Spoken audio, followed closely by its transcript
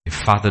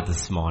Father,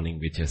 this morning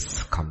we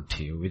just come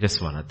to you. We just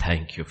want to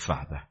thank you,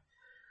 Father,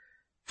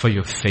 for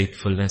your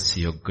faithfulness,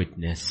 your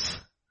goodness,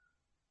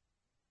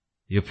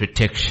 your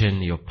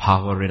protection, your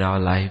power in our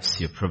lives,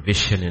 your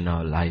provision in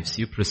our lives.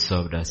 You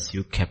preserved us.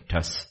 You kept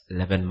us.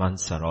 11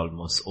 months are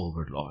almost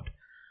over, Lord.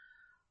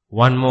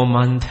 One more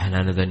month and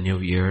another new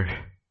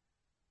year.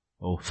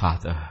 Oh,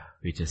 Father,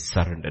 we just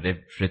surrendered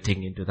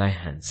everything into thy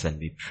hands and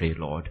we pray,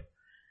 Lord,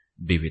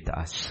 be with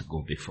us,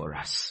 go before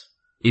us.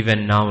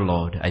 Even now,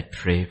 Lord, I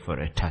pray for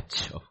a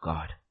touch of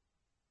God.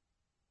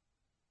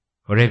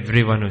 For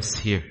everyone who's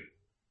here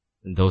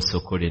and those who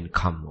couldn't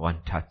come, one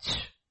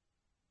touch.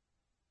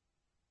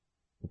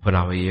 Open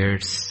our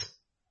ears,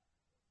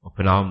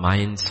 open our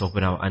minds,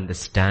 open our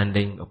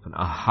understanding, open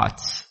our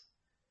hearts,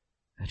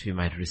 that we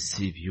might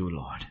receive you,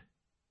 Lord.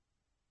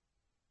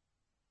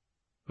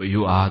 For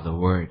you are the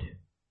Word.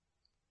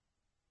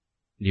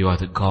 You are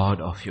the God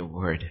of your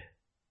Word.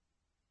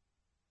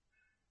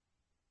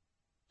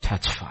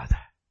 Touch, Father.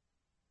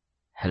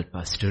 Help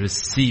us to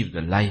receive the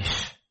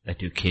life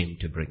that you came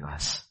to bring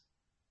us.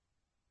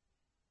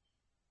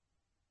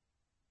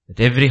 Let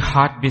every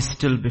heart be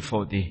still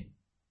before thee.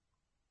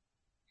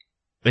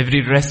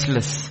 Every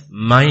restless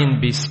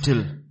mind be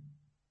still.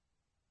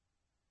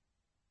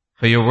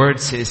 For your word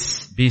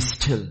says, be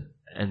still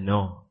and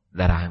know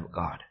that I am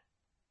God.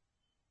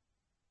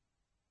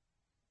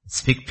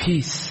 Speak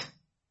peace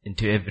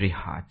into every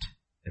heart.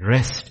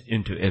 Rest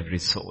into every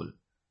soul.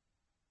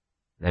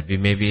 That we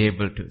may be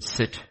able to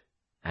sit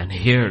and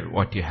hear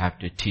what you have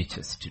to teach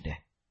us today.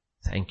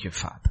 Thank you,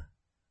 Father.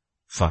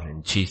 For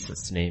in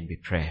Jesus' name we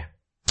pray.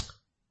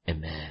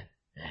 Amen.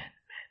 Amen.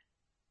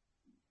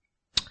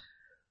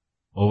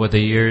 Over the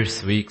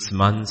years, weeks,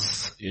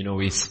 months,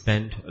 we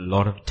spent a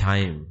lot of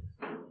time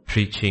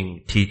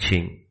preaching,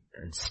 teaching,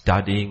 and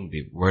studying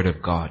the Word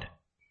of God.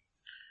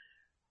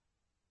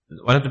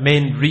 One of the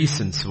main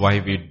reasons why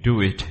we do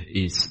it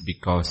is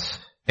because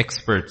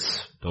experts,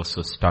 those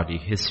who study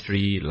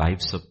history,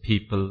 lives of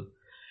people,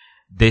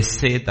 they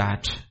say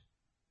that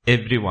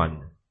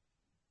everyone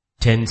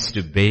tends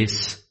to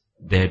base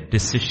their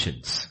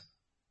decisions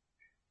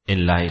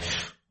in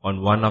life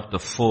on one of the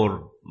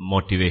 4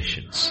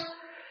 motivations.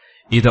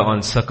 Either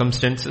on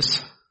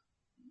circumstances,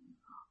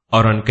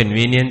 or on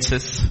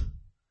conveniences,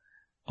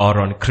 or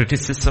on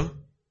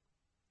criticism,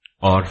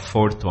 or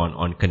 4th one,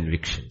 on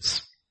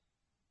convictions.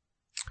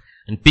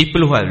 And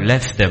people who have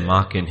left their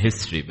mark in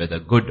history, whether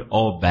good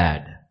or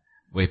bad,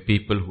 were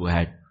people who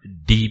had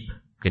deep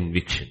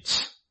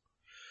convictions.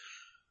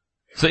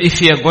 So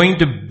if we are going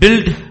to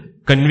build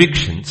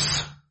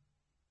convictions,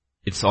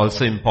 it's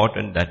also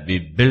important that we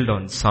build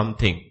on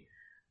something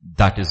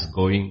that is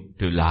going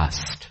to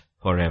last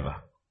forever.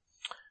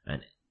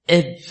 And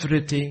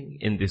everything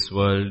in this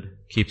world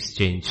keeps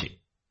changing.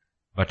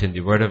 But in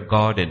the Word of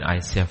God, in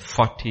Isaiah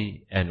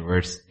 40 and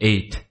verse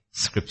 8,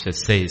 Scripture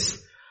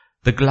says,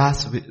 the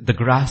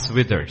grass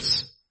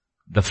withers,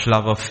 the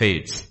flower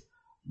fades,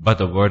 but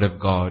the Word of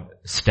God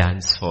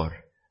stands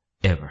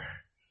forever.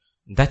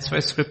 That's why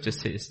Scripture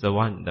says the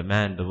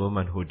man, the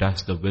woman who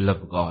does the will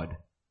of God,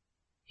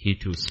 he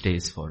too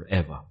stays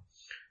forever.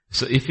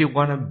 So if you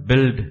want to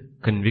build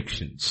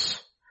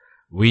convictions,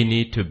 we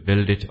need to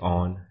build it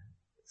on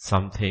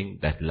something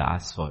that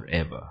lasts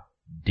forever.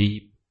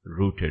 Deep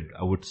rooted,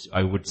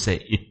 I would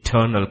say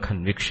eternal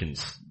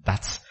convictions.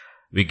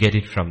 We get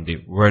it from the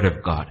Word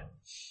of God.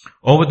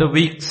 Over the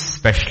weeks,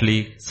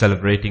 especially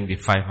celebrating the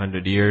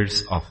 500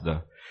 years of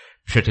the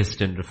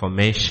Protestant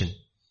Reformation,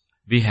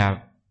 we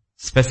have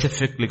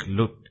specifically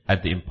looked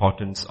at the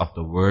importance of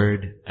the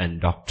Word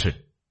and doctrine.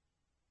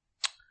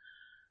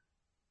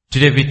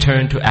 Today we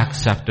turn to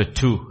Acts chapter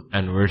 2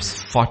 and verse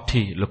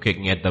 40,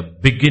 looking at the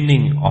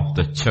beginning of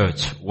the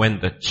church, when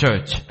the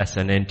church as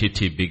an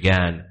entity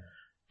began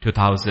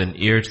 2000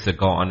 years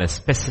ago on a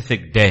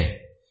specific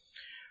day.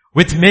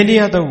 With many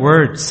other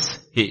words,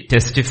 he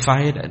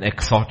testified and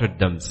exhorted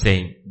them,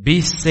 saying,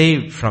 be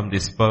saved from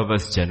this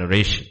perverse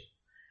generation.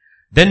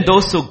 Then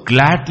those who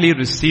gladly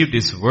received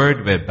his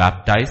word were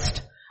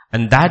baptized,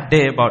 and that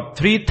day about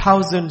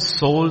 3,000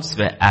 souls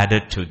were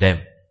added to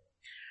them.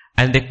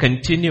 And they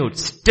continued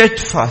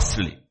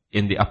steadfastly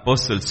in the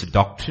apostles'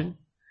 doctrine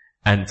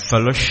and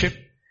fellowship,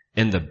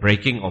 in the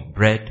breaking of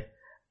bread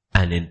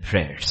and in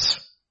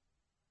prayers.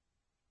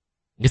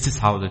 This is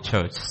how the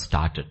church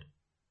started.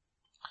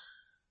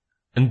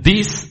 And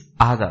these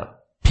are the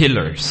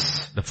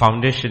pillars. The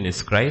foundation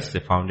is Christ.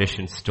 The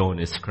foundation stone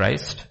is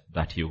Christ.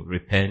 That you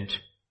repent,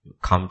 you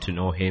come to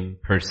know Him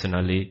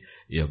personally,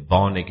 you're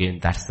born again.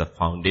 That's the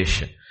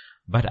foundation.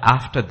 But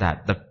after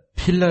that, the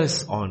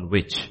pillars on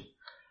which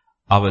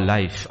our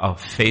life, our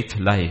faith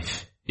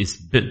life is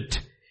built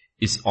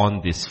is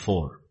on these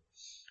 4.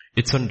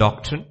 It's on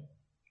doctrine.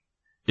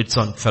 It's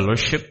on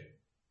fellowship.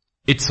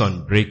 It's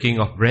on breaking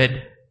of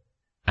bread.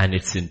 And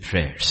it's in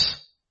prayers.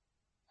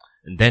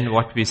 And then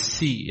what we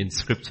see in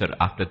Scripture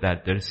after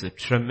that, there is a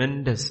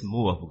tremendous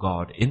move of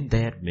God in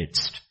their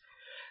midst.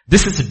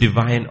 This is a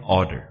divine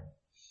order.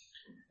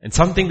 And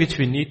something which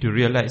we need to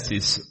realize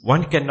is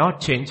one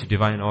cannot change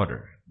divine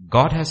order.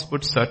 God has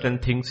put certain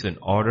things in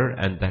order,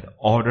 and that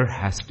order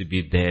has to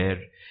be there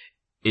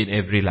in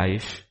every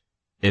life,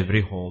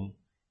 every home,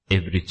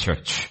 every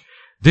church.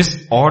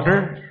 This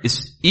order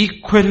is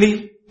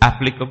equally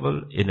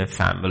applicable in a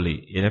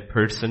family, in a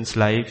person's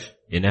life,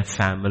 in a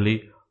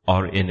family,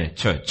 or in a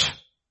church.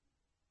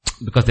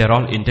 Because they're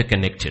all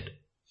interconnected.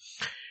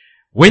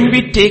 When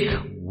we take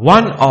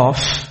one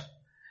off,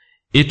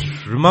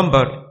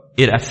 remember,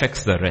 it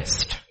affects the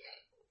rest.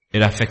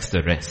 It affects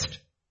the rest.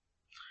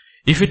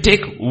 If you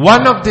take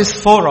one of these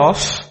four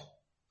off,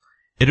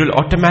 it will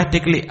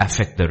automatically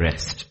affect the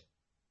rest.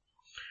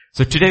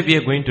 So today we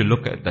are going to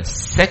look at the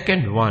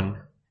second one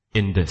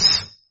in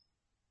this.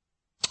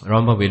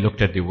 Remember, we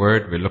looked at the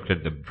word, we looked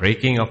at the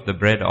breaking of the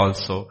bread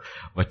also,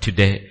 but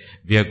today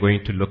we are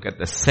going to look at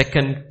the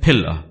second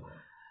pillar.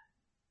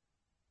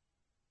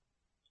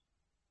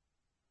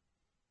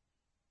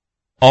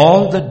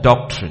 All the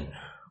doctrine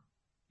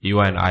you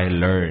and I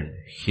learn,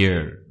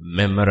 hear,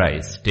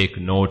 memorize, take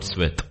notes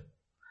with,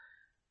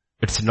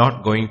 it's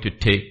not going to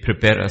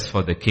prepare us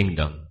for the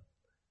kingdom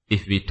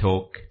if we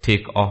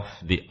take off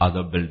the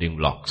other building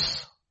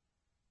blocks.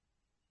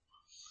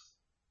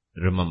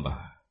 Remember,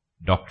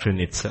 doctrine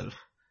itself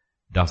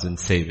doesn't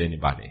save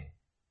anybody,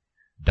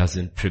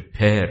 doesn't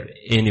prepare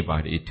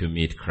anybody to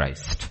meet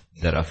Christ.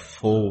 There are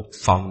 4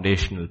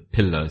 foundational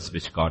pillars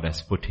which God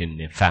has put in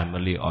a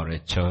family or a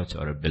church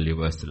or a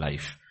believer's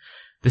life.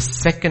 The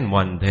second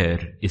one there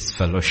is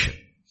fellowship.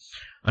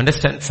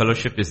 Understand,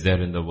 fellowship is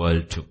there in the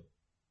world too.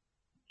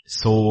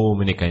 So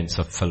many kinds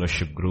of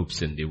fellowship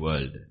groups in the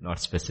world, not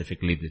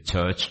specifically the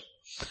church.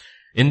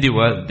 In the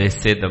world, they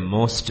say the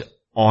most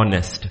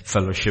honest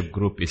fellowship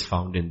group is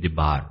found in the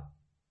bar,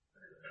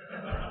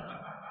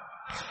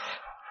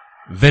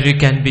 where you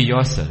can be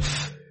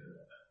yourself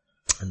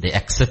and they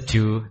accept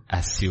you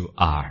as you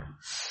are.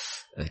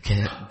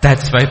 Okay,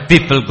 that's why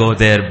people go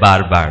there,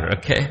 bar,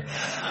 okay?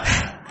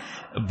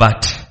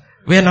 But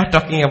we are not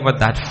talking about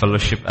that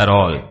fellowship at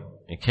all,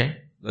 okay?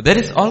 There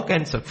is all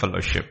kinds of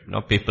fellowship.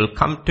 People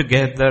come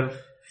together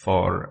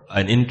for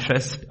an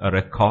interest or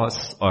a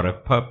cause or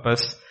a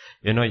purpose.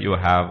 You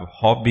have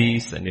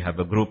hobbies and you have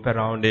a group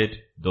around it.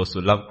 Those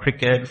who love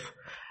cricket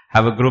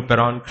have a group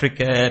around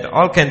cricket.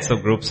 All kinds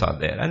of groups are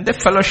there, and they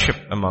fellowship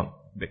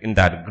in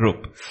that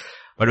group.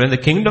 But when the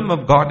kingdom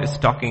of God is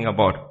talking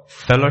about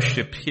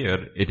fellowship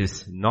here, it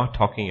is not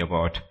talking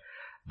about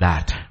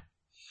that.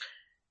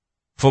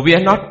 For we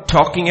are not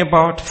talking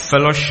about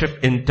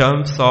fellowship in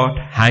terms of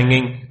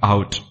hanging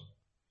out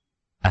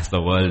as the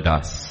world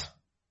does.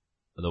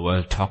 The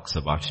world talks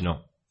about,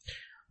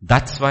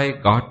 That's why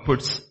God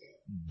puts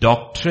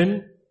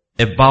doctrine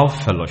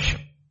above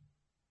fellowship.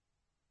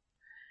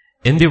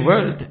 In the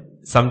world,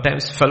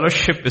 sometimes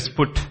fellowship is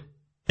put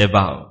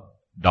above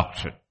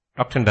doctrine.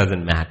 Doctrine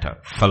doesn't matter.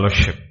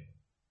 Fellowship.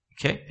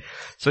 Okay?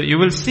 So you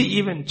will see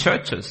even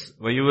churches,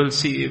 where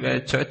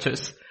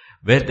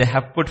they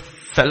have put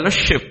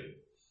fellowship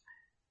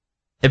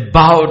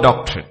above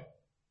doctrine.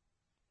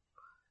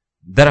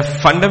 There are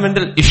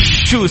fundamental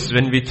issues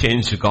when we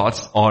change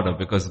God's order,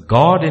 because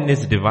God in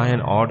His divine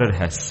order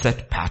has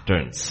set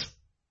patterns.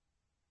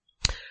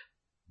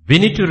 We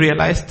need to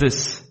realize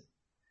this.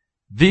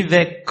 We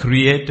were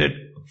created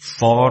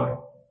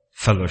for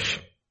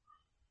fellowship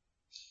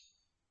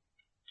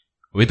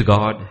with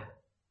God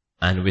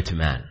and with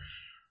man.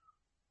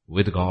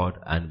 With God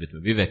and with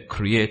man. We were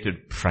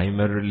created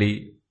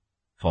primarily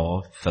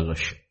for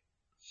fellowship.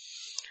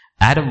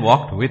 Adam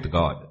walked with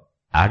God.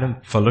 Adam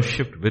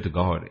fellowshiped with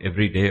God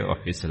every day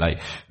of his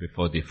life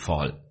before the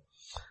fall.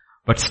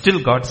 But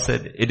still God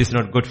said it is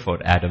not good for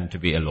Adam to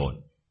be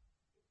alone.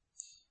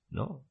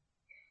 No.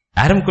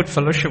 Adam could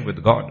fellowship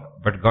with God,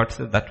 but God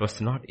said that was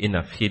not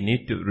enough. He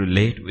needed to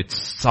relate with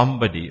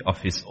somebody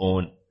of his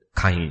own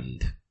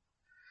kind.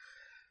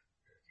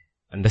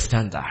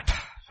 Understand that.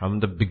 From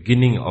the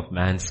beginning of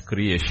man's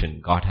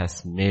creation, God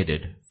has made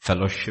it.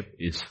 Fellowship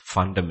is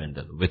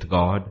fundamental with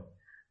God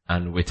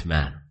and with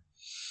man.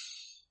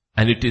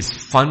 And it is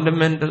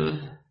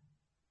fundamental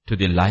to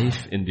the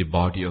life in the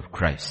body of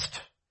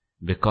Christ,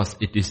 because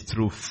it is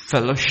through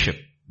fellowship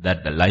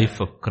that the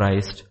life of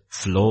Christ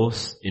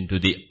flows into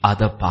the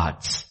other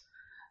parts.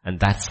 And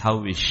that's how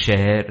we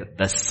share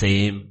the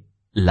same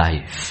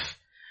life.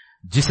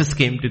 Jesus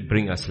came to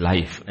bring us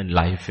life, and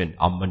life in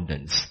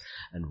abundance.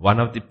 And one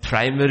of the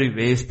primary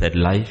ways that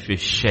life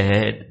is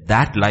shared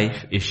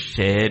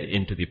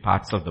into the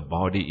parts of the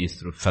body is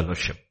through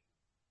fellowship.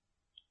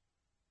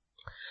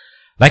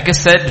 Like I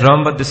said,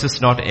 remember, this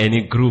is not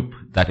any group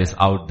that is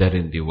out there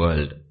in the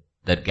world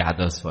that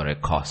gathers for a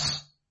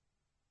cause.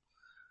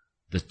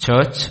 The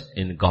church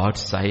in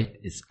God's sight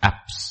is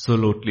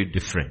absolutely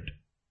different.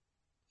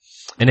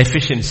 In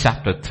Ephesians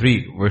chapter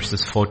 3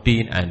 verses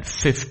 14 and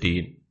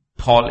 15,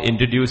 Paul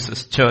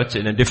introduces church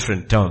in a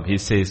different term. He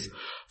says,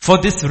 "For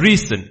this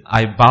reason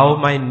I bow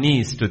my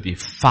knees to the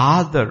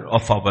Father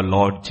of our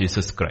Lord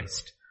Jesus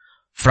Christ,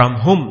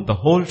 from whom the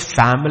whole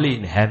family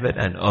in heaven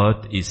and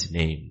earth is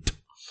named."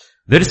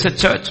 There is a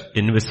church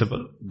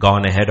invisible,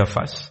 gone ahead of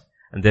us,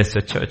 and there's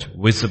a church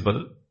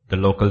visible the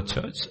local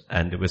church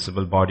and the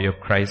visible body of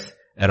Christ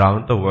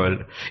around the world.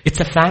 It's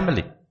a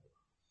family.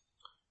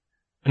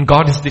 And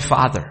God is the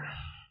Father.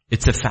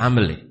 It's a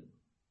family.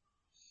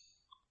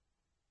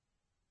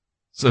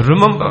 So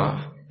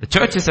remember, the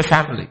church is a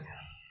family.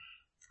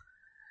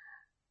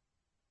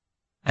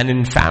 And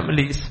in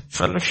families,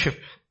 fellowship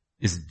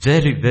is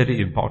very, very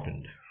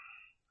important.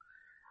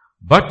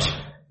 But,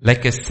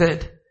 like I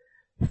said,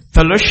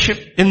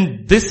 fellowship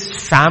in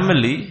this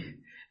family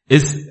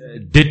is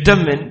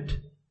determined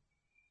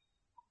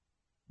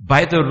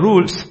by the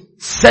rules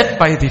set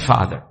by the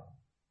Father.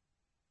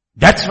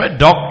 That's why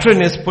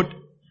doctrine is put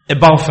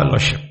above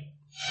fellowship.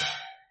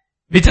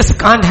 We just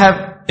can't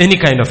have any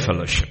kind of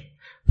fellowship.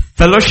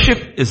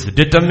 Fellowship is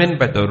determined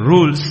by the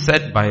rules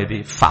set by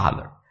the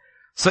Father.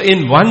 So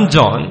in 1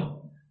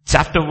 John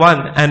chapter 1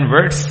 and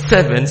verse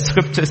 7,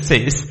 scripture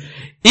says,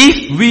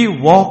 if we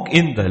walk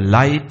in the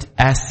light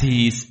as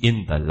he is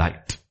in the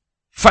light.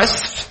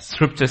 First,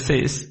 scripture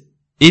says,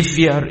 if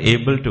we are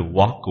able to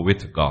walk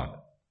with God,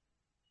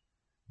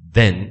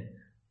 then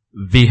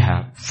we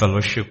have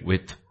fellowship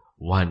with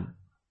one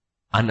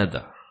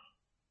another.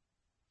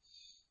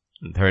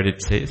 And third,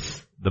 it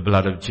says, the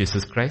blood of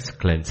Jesus Christ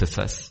cleanses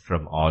us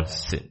from all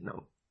sin.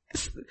 Now,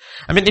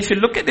 if you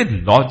look at it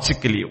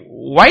logically,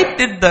 why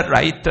did the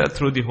writer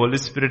through the Holy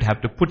Spirit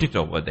have to put it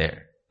over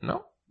there?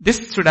 No?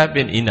 This should have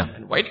been enough.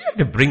 And why do you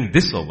have to bring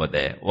this over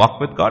there? Walk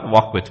with God,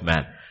 walk with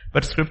man.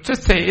 But scripture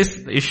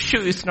says the issue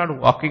is not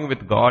walking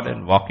with God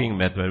and walking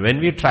with man. When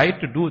we try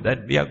to do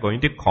that, we are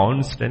going to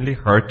constantly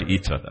hurt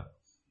each other.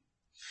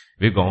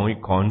 We're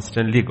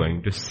constantly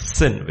going to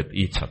sin with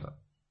each other.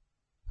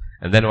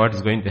 And then what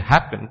is going to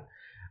happen?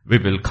 We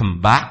will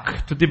come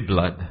back to the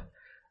blood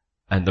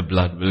and the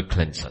blood will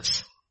cleanse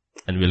us.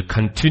 And we'll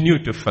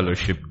continue to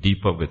fellowship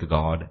deeper with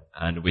God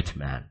and with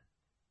man.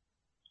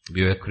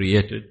 We were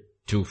created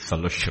to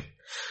fellowship.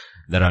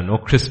 There are no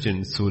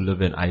Christians who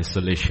live in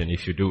isolation.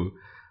 If you do,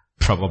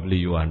 probably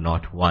you are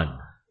not one.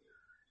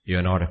 You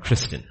are not a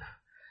Christian.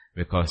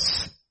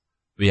 Because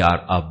we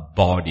are a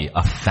body,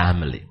 a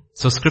family.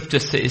 So scripture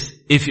says,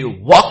 if you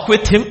walk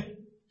with him,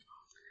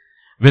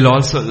 we'll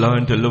also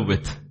learn to live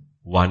with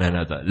one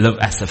another. Live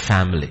as a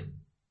family.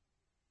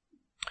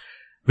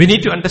 We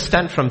need to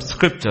understand from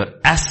scripture,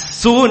 as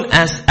soon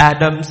as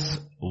Adam's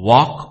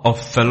walk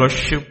of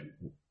fellowship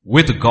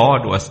with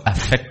God was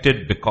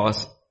affected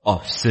because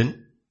of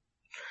sin,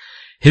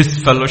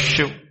 his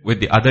fellowship with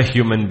the other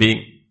human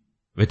being,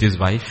 with his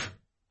wife,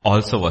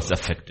 also was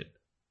affected.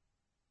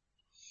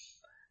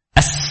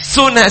 As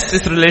soon as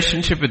his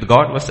relationship with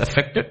God was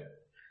affected,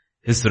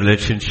 his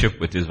relationship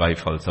with his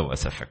wife also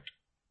was affected.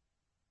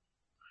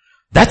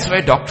 That's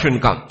why doctrine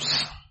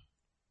comes.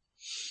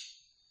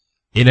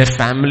 In a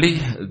family,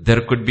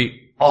 there could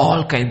be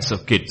all kinds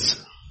of kids.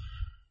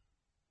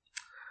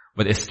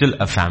 But they're still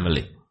a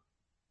family.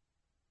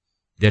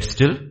 They're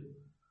still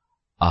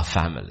a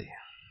family.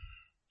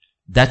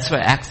 That's why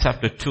Acts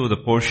chapter 2, the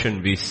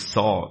portion we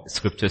saw,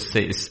 scripture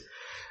says,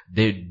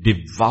 they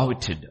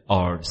devoted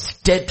or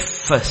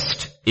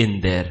steadfast in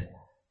their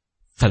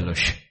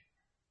fellowship.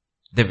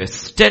 They were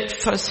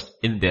steadfast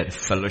in their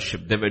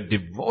fellowship. They were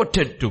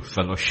devoted to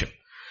fellowship.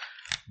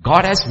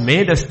 God has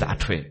made us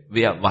that way.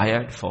 We are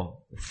wired for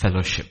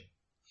fellowship.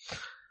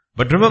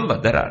 But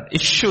remember, there are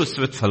issues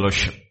with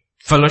fellowship.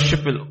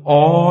 Fellowship will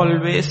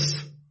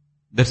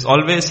there's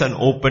always an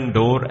open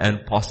door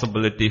and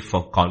possibility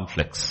for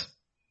conflicts.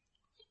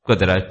 Because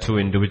there are two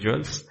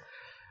individuals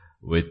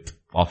with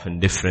often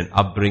different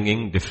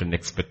upbringing, different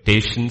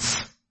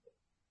expectations.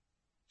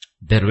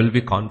 There will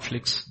be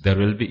conflicts. There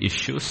will be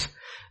issues.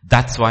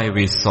 That's why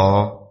we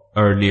saw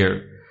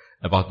earlier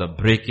about the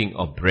breaking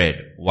of bread.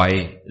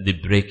 Why the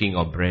breaking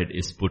of bread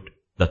is put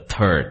the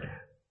third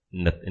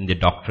in the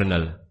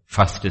doctrinal.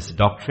 First is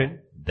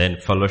doctrine,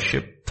 then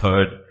fellowship.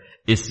 Third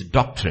is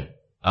doctrine.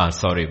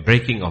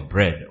 Breaking of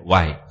bread.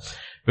 Why?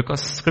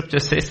 Because scripture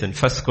says in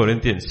 1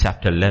 Corinthians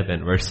chapter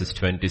 11 verses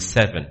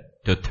 27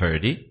 to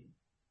 30.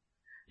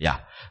 Yeah.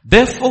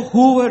 Therefore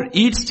whoever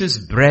eats this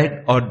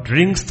bread or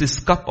drinks this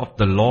cup of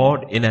the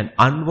Lord in an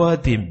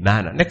unworthy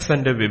manner. Next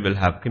Sunday we will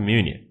have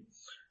communion.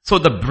 So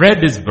the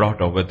bread is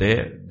brought over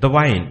there, the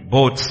wine,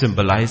 both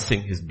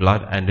symbolizing his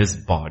blood and his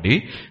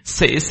body,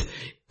 says,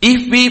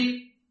 if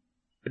we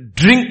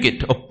drink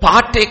it or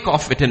partake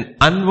of it in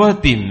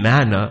unworthy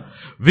manner,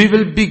 we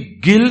will be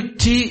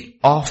guilty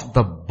of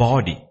the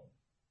body.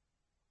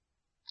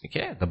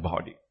 Okay, the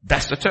body.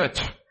 That's the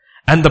church.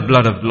 And the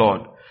blood of the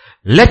Lord.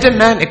 Let a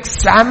man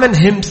examine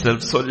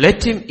himself, so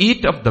let him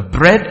eat of the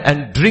bread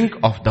and drink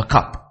of the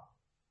cup.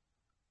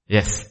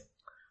 Yes.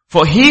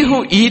 For he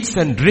who eats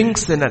and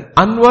drinks in an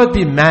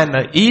unworthy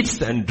manner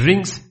eats and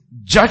drinks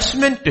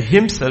judgment to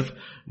himself,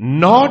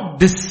 not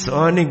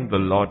discerning the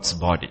Lord's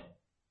body.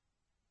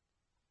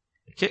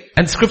 Okay.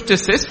 And scripture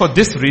says for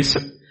this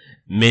reason,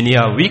 many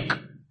are weak,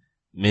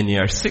 many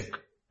are sick,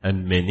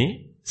 and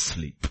many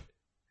sleep.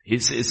 He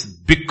says,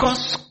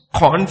 because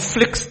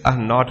conflicts are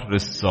not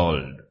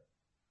resolved.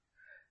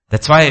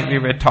 That's why we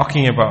were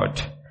talking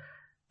about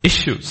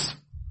issues.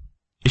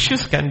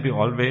 Issues can be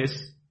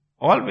always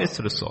Always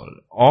resolved.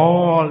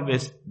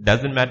 Always.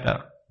 Doesn't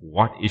matter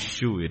what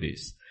issue it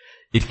is.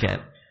 It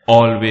can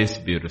always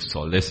be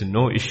resolved. There's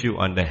no issue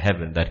under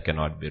heaven that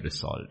cannot be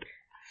resolved.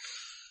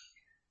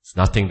 It's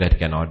nothing that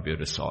cannot be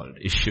resolved.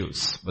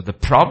 Issues. But the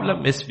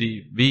problem is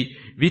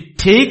we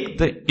take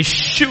the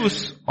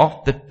issues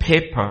of the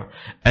paper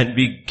and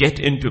we get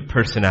into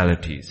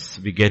personalities.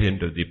 We get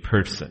into the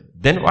person.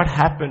 Then what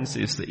happens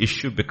is the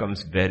issue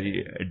becomes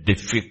very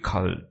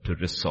difficult to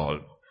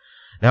resolve.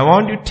 Now I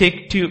want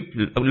to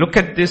look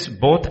at this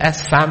both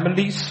as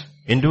families,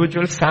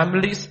 individual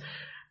families,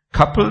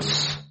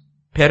 couples,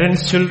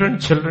 parents, children,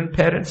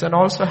 parents, and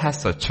also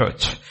as a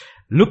church.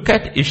 Look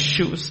at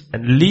issues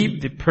and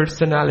leave the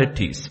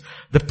personalities.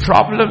 The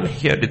problem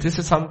here, this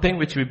is something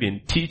which we've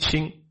been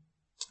teaching.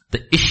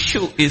 The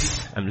issue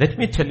is, and let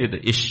me tell you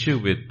the issue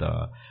with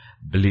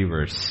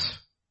believers.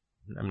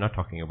 I'm not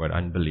talking about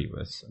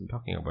unbelievers. I'm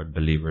talking about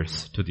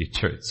believers to the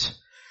church.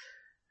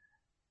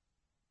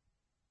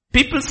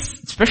 People,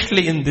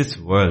 especially in this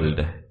world,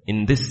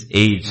 in this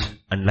age,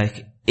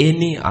 unlike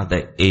any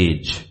other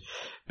age,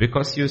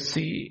 because you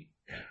see,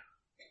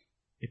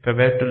 if I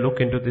were to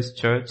look into this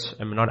church,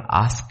 I'm not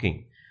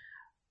asking,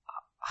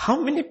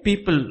 how many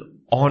people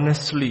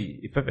honestly,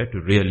 if I were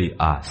to really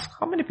ask,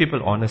 how many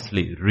people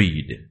honestly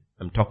read?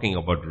 I'm talking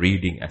about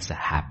reading as a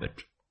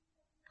habit.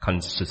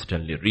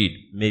 Consistently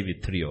read, maybe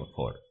 3 or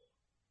 4.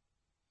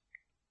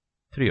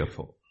 3 or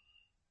 4.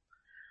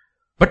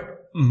 But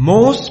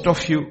most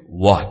of you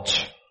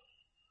watch.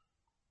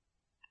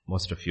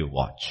 Most of you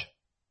watch.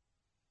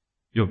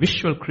 You're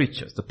visual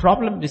creatures. The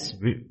problem with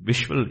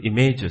visual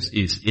images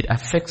is it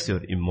affects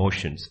your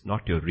emotions,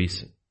 not your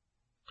reason.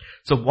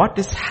 So what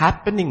is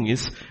happening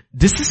is,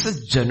 this is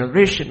a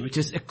generation which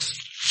is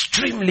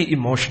extremely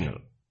emotional.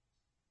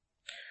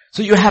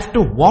 So you have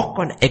to walk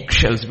on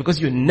eggshells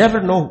because you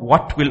never know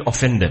what will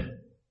offend them.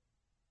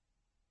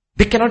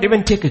 They cannot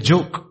even take a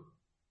joke.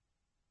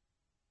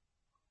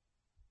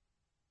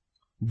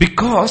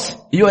 Because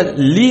you are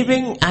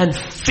living and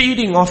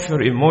feeding off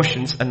your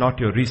emotions and not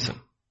your reason.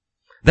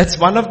 That's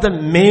one of the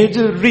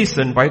major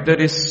reasons why there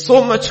is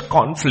so much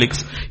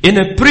conflicts. In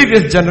a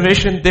previous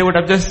generation, they would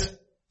have just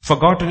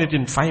forgotten it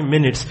in 5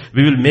 minutes.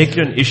 We will make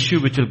you an issue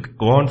which will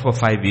go on for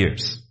 5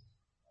 years.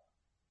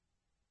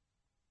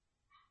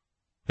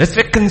 That's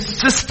why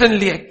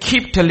consistently I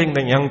keep telling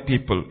the young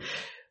people,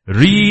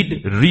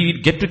 read,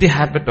 get to the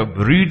habit of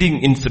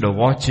reading instead of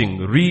watching.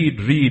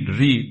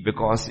 Read,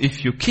 because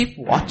if you keep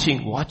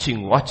watching,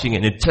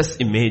 and it just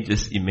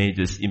images.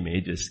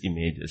 You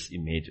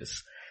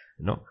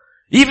know.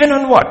 Even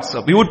on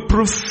WhatsApp, we would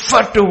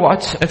prefer to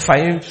watch a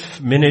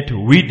 5-minute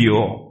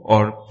video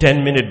or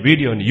 10-minute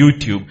video on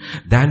YouTube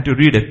than to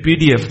read a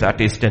PDF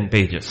that is 10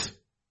 pages.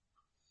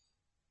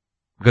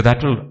 Because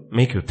that will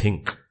make you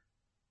think.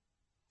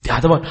 The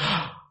other one,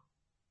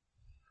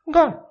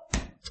 gone.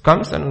 It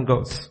comes and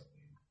goes.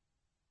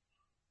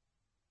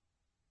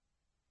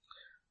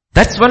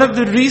 That's one of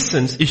the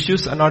reasons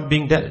issues are not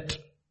being dealt.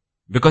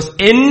 Because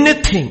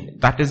anything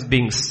that is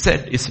being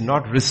said is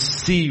not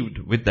received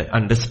with the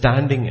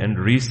understanding and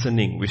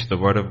reasoning which the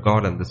Word of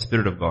God and the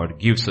Spirit of God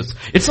gives us.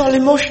 It's all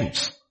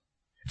emotions.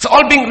 It's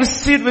all being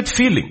received with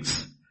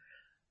feelings.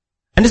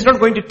 And it's not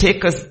going to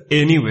take us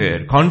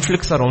anywhere.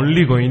 Conflicts are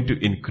only going to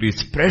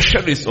increase.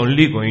 Pressure is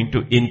only going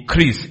to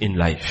increase in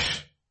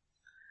life.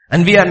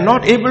 And we are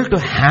not able to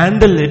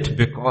handle it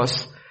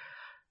because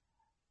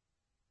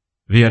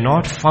we are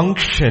not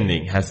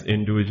functioning as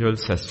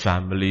individuals, as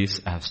families,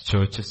 as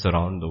churches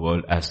around the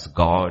world, as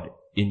God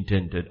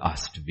intended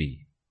us to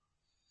be.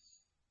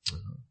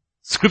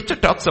 Scripture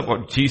talks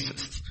about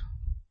Jesus.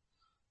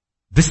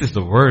 This is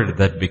the Word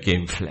that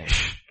became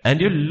flesh. And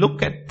you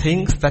look at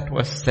things that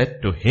were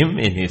said to Him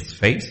in His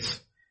face,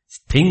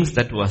 things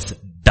that was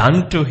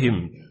done to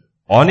Him,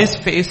 on His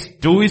face,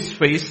 to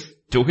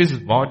His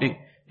body.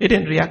 He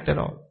didn't react at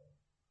all.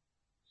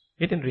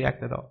 He didn't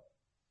react at all.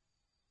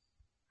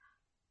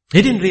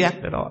 He didn't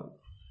react at all.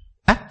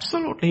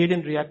 Absolutely, He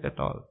didn't react at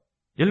all.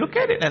 You look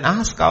at it and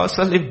ask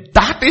ourselves, if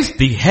that is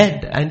the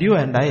head and you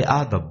and I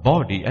are the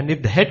body, and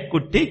if the head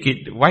could take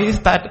it, why is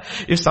that?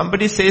 If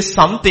somebody says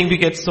something, we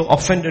get so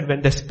offended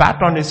when they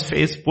spat on His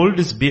face, pulled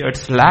His beard,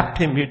 slapped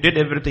Him, He did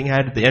everything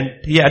at the end.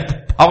 He had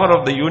the power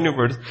of the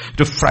universe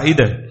to fry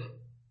them.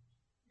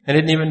 And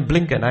didn't even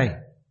blink an eye.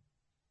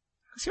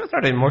 Because He was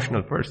not an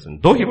emotional person.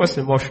 Though He was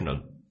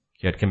emotional,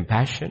 He had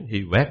compassion,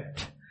 He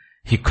wept,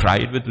 He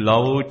cried with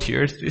loud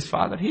tears to His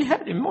Father. He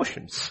had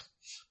emotions.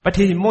 But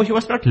he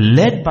was not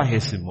led by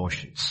his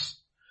emotions.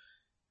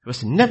 He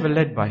was never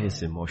led by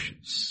his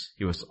emotions.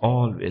 He was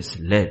always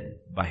led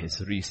by his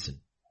reason.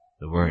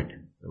 The Word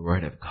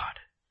of God.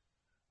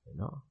 You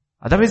know.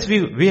 Otherwise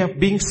we are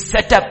being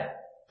set up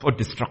for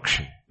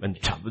destruction when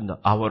the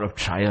hour of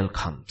trial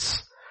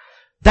comes.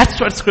 That's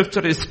what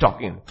Scripture is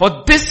talking.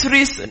 For this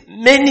reason,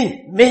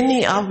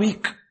 many are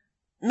weak.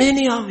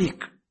 Many are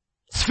weak.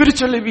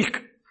 Spiritually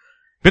weak.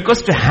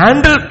 Because to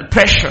handle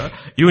pressure,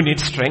 you need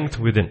strength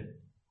within.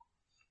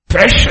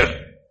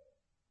 Pressure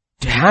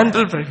To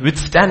handle,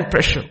 withstand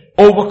pressure,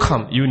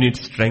 overcome, you need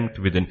strength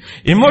within.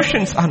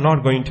 Emotions are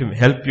not going to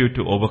help you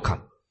to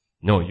overcome.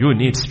 No, you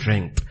need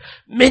strength.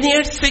 Many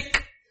are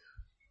sick.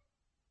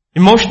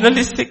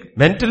 Emotionally sick,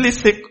 mentally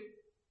sick,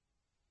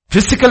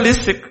 physically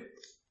sick.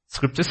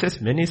 Scripture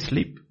says many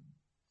sleep.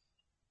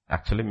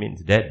 Actually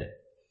means dead.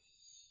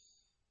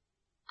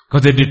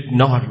 Because they did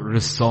not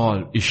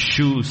resolve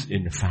issues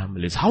in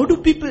families. How do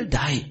people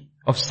die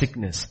of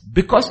sickness?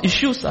 Because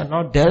issues are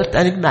not dealt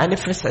and it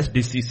manifests as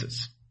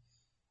diseases.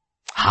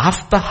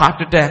 Half the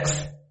heart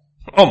attacks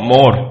or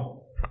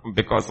more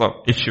because of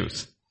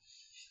issues.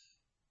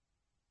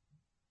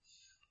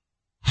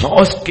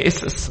 Most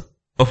cases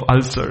of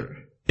ulcer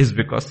is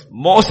because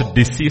most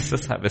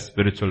diseases have a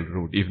spiritual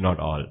root, if not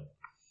all.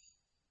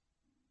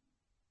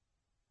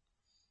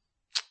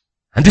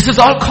 And this is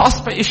all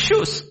caused by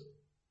issues.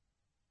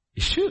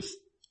 Issues.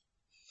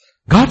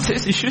 God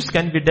says issues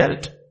can be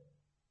dealt.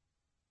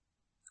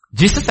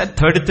 Jesus at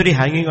 33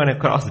 hanging on a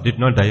cross did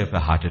not die of a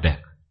heart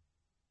attack.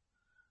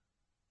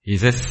 He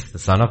says the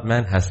Son of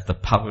Man has the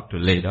power to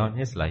lay down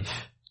his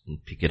life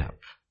and pick it up.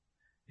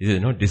 He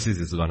says, no disease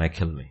is gonna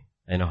kill me.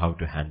 I know how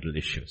to handle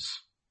issues.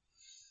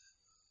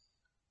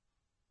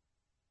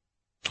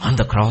 On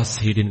the cross,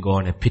 he didn't go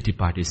on a pity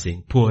party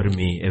saying, poor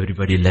me,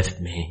 everybody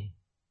left me.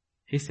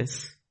 He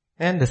says,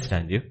 I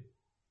understand you.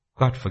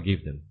 God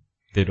forgive them.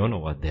 They don't know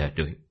what they are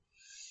doing.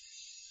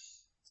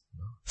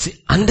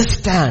 See,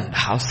 understand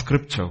how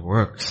scripture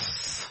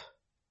works.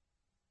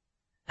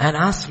 And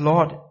ask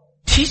Lord,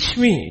 teach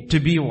me to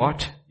be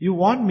what you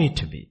want me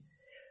to be.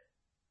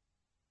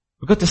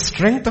 Because the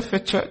strength of a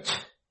church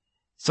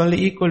is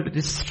only equal to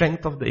the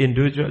strength of the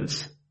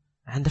individuals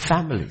and the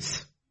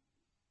families.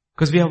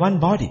 Because we are one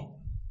body.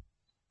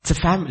 It's a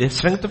family. The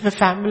strength of a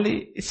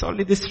family is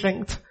only the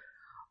strength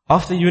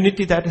of the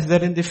unity that is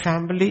there in the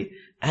family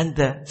and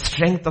the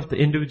strength of the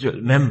individual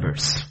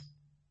members.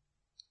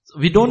 So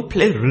we don't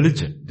play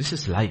religion. This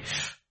is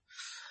life.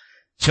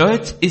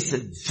 Church is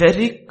a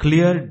very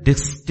clear,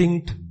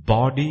 distinct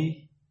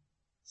body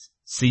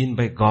seen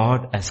by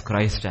God as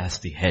Christ as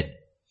the head.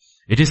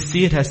 It is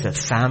seen as a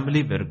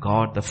family where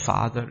God the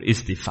Father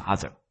is the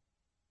Father.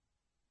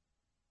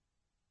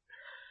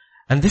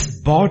 And this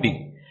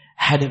body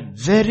had a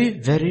very,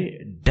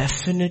 very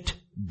definite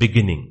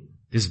beginning.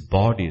 This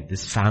body,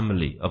 this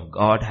family of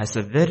God has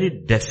a very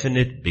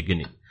definite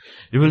beginning.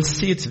 You will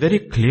see it's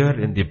very clear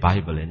in the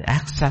Bible. In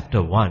Acts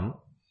chapter 1,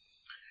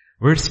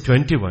 verse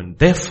 21,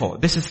 therefore,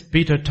 this is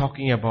Peter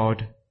talking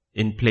about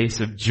in place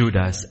of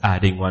Judas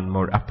adding one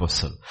more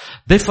apostle.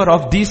 Therefore,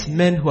 of these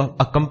men who have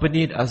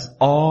accompanied us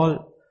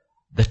all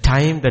the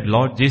time that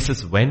Lord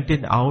Jesus went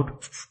in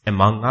out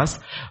among us,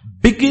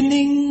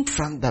 beginning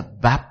from the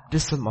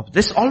baptism of,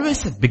 there's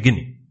always a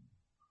beginning.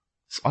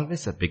 It's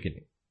always a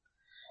beginning.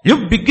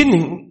 Your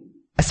beginning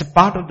as a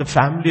part of the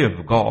family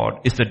of God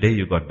is the day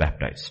you got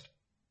baptized.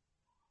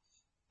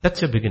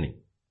 That's your beginning.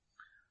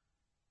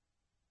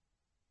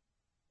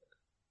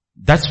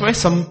 That's why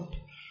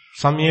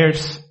some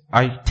years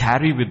I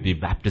tarry with the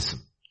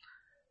baptism.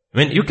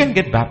 When you can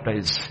get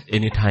baptized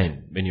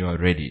anytime when you are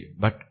ready,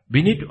 but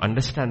we need to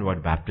understand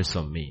what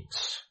baptism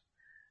means.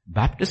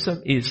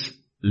 Baptism is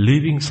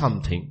leaving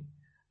something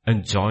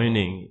and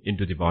joining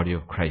into the body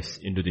of Christ,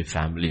 into the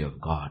family of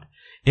God.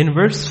 In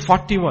verse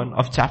 41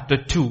 of chapter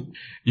 2,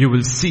 you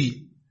will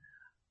see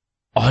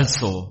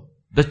also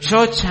the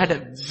church had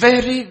a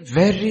very,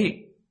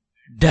 very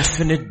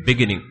definite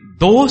beginning.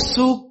 Those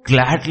who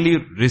gladly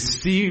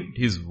received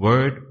his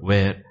word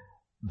were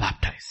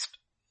baptized.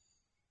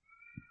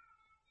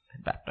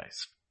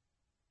 Baptized.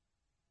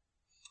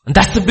 And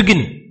that's the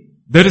beginning.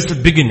 There is a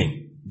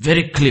beginning.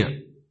 Very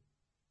clear.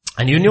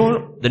 And you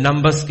know the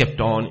numbers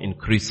kept on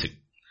increasing.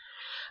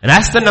 And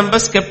as the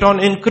numbers kept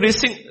on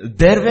increasing,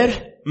 there were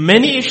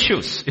many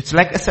issues. It's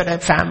like I said, a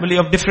family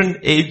of different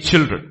age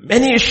children.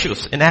 Many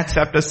issues. In Acts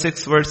chapter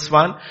 6 verse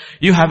 1,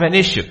 you have an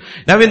issue.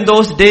 Now in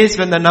those days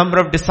when the number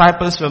of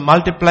disciples were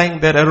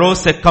multiplying, there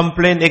arose a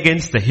complaint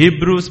against the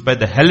Hebrews by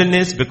the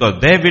Hellenists because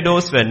their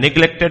widows were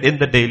neglected in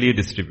the daily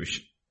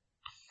distribution.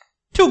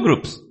 Two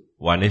groups.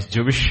 One is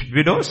Jewish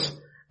widows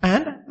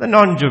and the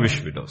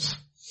non-Jewish widows.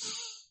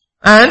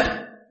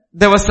 And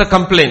there was a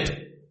complaint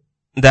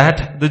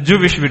that the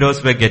Jewish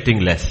widows were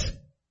getting less.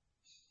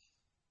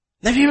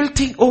 Now we will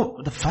think,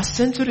 oh, the first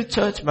century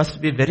church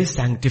must be very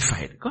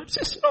sanctified. God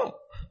says no.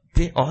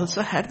 They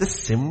also had the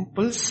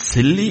simple,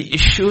 silly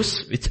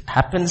issues which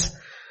happens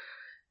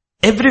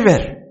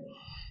everywhere.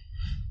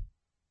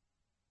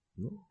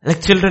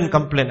 Like children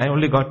complain, I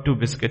only got 2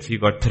 biscuits, you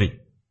got 3.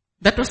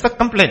 That was the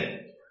complaint.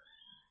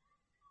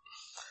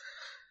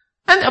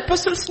 And the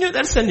apostles knew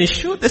that's an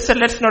issue. They said,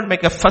 let's not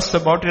make a fuss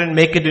about it and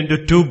make it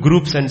into 2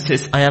 groups and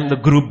says, I am the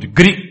group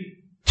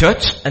Greek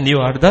church and you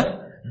are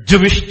the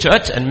Jewish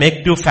church, and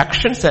make 2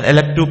 factions and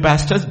elect 2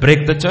 pastors,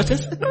 break the church. I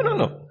said, no. We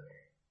don't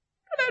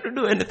have to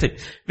do anything.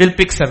 We'll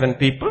pick 7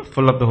 people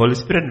full of the Holy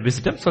Spirit and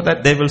wisdom so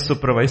that they will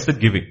supervise the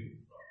giving.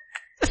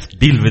 Just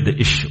deal with the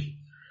issue.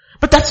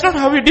 But that's not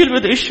how we deal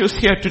with the issues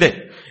here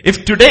today.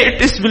 If today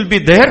it will be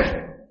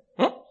there,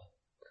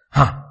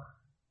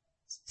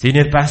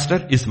 Senior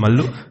pastor is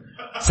Mallu.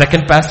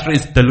 Second pastor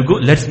is Telugu.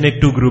 Let's make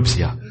 2 groups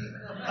here.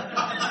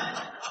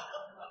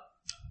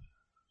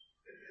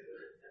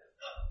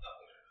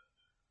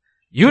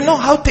 You know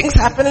how things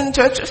happen in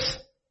churches.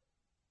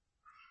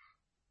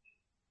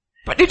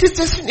 But it is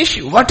just an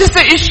issue. What is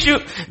the issue?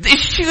 The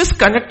issue is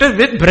connected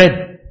with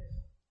bread.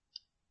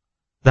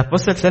 The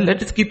apostle said,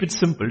 let us keep it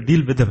simple.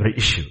 Deal with the very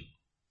issue.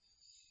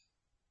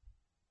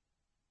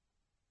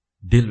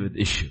 Deal with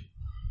issue.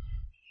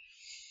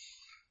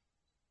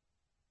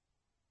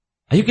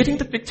 Are you getting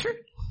the picture?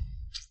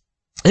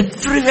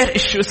 Everywhere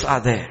issues are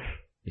there.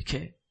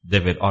 Okay?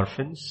 There were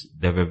orphans,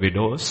 there were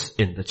widows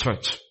in the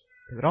church.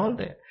 They were all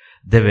there.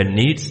 There were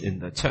needs in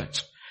the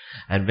church.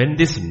 And when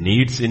these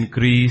needs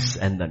increase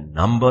and the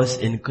numbers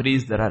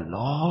increase, there are a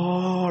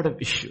lot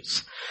of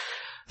issues.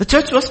 The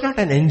church was not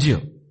an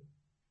NGO.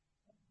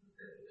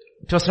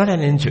 It was not an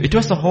NGO. It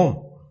was a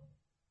home.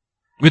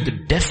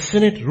 With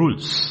definite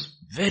rules.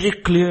 Very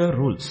clear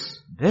rules.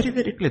 Very,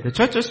 very clear. The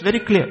church was very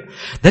clear.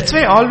 That's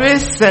why I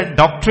always said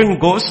doctrine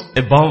goes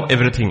above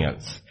everything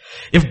else.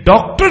 If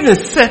doctrine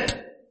is set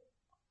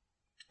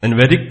and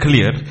very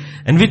clear,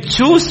 and we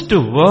choose to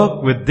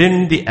work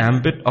within the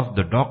ambit of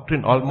the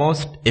doctrine,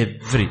 almost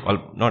every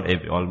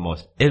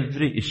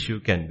issue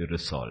can be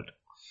resolved.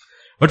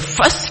 But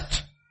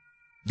first,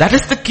 that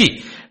is the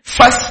key.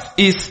 First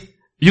is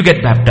you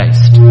get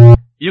baptized.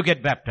 You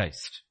get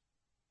baptized.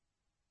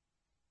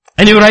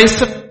 And you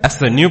rise up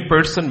as a new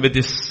person with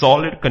this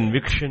solid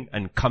conviction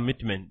and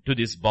commitment to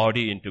this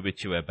body into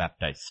which you were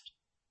baptized.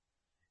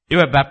 You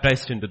were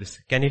baptized into this.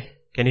 Can you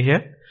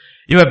hear?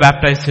 You were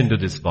baptized into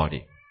this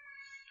body.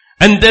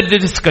 And there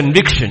is this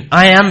conviction.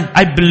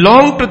 I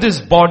belong to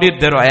this body,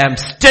 there I am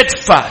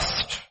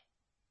steadfast.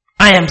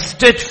 I am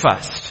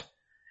steadfast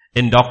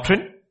in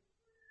doctrine,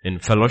 in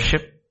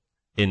fellowship,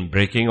 in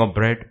breaking of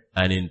bread,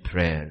 and in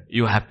prayer.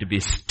 You have to be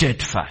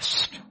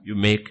steadfast.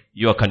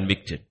 You are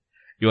convicted.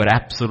 You are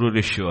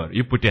absolutely sure.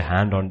 You put your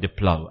hand on the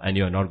plow and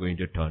you are not going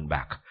to turn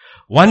back.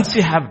 Once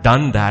you have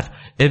done that,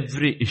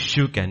 every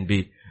issue can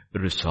be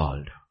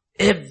resolved.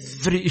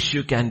 Every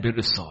issue can be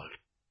resolved.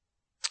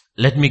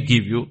 Let me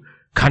give you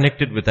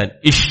connected with an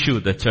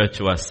issue the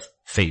church was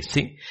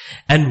facing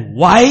and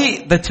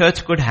why the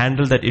church could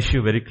handle that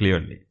issue very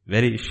clearly.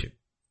 Very issue.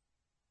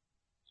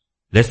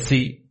 Let's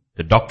see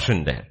the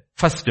doctrine there.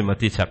 1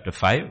 Timothy chapter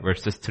 5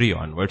 verses 3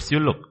 onwards. You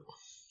look.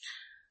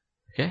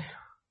 Okay.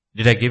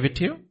 Did I give it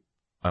to you?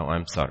 Oh,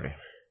 I'm sorry.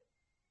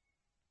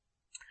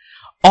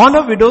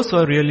 Honor widows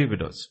or really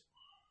widows?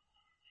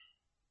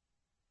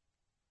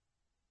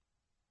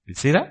 You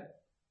see that?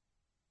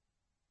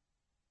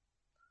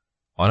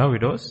 Honor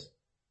widows,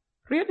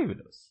 really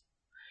widows.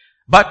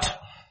 But,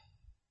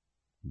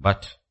 if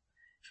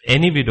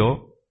any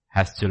widow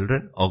has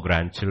children or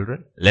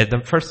grandchildren, let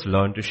them first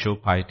learn to show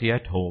piety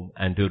at home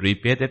and to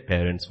repay their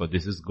parents, for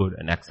this is good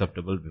and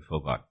acceptable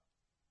before God.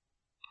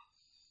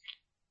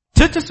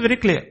 Church is very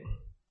clear.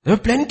 There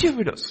were plenty of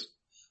widows.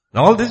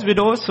 And all these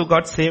widows who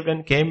got saved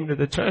and came to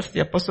the church,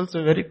 the apostles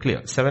were very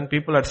clear. 7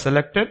 people are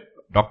selected.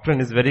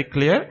 Doctrine is very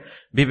clear.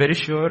 Be very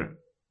sure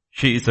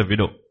she is a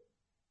widow.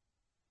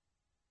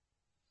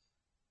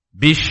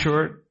 Be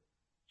sure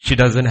she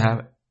doesn't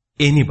have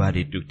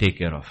anybody to take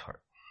care of her.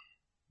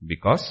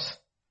 Because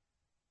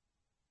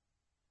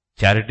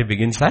charity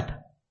begins at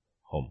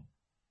home.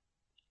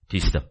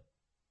 Teach them.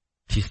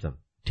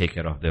 Take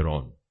care of their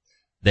own.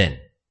 Then,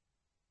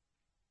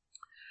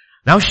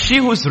 now she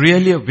who's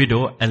really a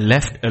widow and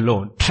left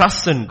alone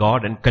trusts in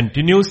God and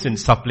continues in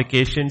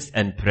supplications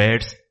and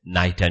prayers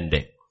night and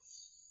day.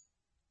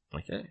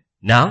 Okay.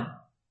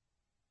 Now,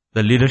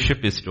 the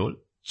leadership is told,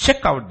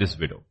 check out this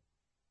widow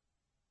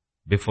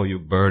before you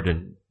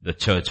burden the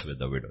church with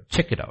the widow.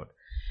 Check it out.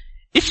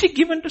 Is she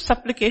given to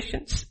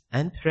supplications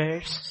and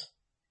prayers?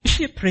 Is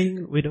she a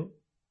praying widow?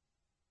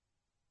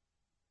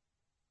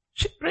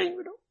 She a praying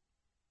widow?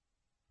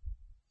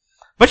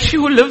 But she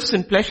who lives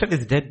in pleasure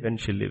is dead when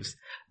she lives.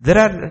 There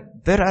are,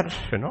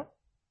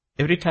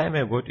 every time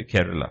I go to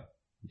Kerala,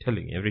 I'm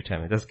telling you, every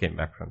time I just came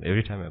back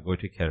every time I go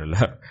to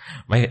Kerala,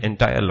 my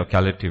entire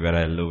locality where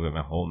I live, where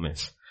my home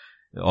is,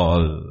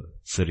 all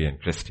Syrian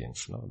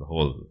Christians, the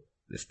whole,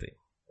 this thing.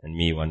 And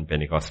me, one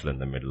Pentecostal in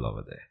the middle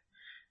over there.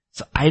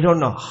 So I don't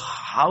know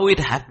how it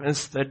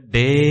happens the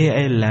day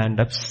I land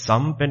up,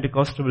 some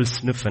Pentecostal will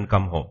sniff and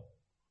come home.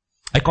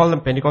 I call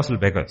them Pentecostal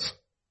beggars.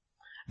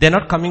 They're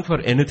not coming for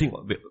anything,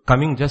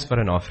 coming just for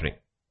an offering.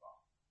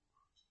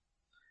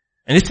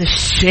 And it's a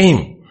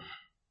shame.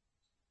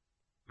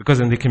 Because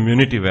in the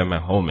community where my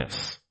home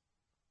is,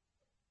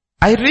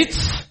 I reach,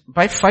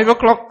 by 5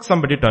 o'clock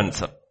somebody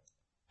turns up.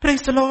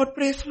 Praise the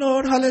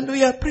Lord,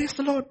 hallelujah, praise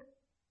the Lord.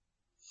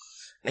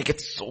 I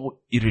get so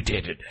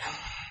irritated.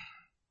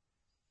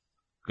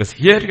 Because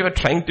here you are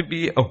trying to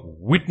be a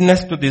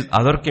witness to this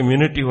other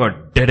community who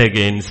are dead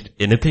against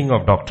anything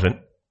of doctrine.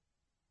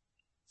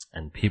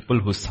 And people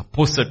who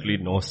supposedly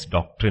knows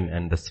doctrine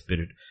and the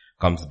Spirit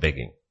comes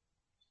begging.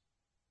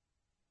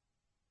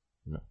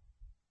 No.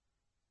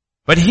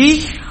 But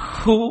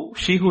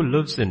she who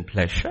lives in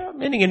pleasure,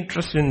 meaning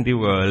interest in the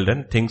world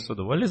and things of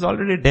the world, is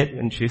already dead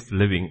when she's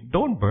living.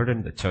 Don't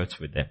burden the church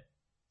with them.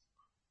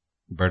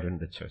 Burden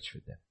the church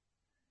with them.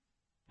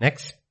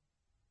 Next.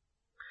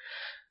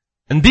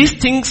 And these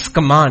things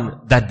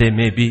command that they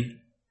may be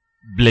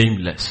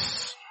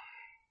blameless.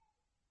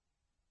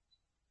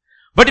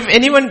 But if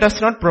anyone does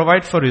not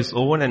provide for his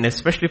own, and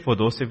especially for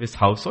those of his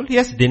household, he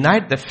has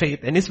denied the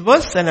faith and is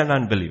worse than an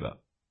unbeliever.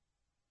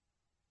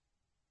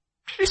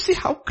 Do you see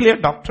how clear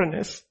doctrine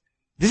is?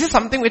 This is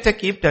something which I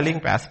keep telling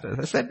pastors.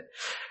 I said,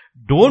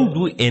 don't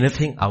do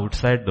anything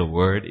outside the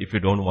word if you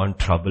don't want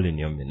trouble in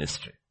your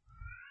ministry.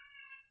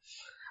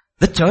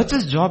 The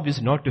church's job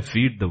is not to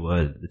feed the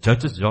world. The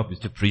church's job is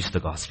to preach the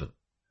gospel.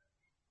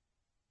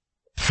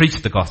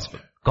 Preach the gospel.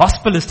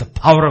 Gospel is the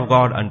power of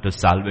God unto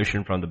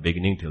salvation from the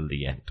beginning till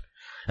the end.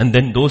 And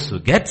then those who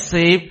get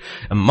saved,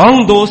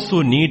 among those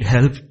who need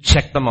help,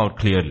 check them out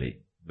clearly.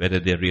 Whether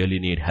they really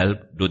need help,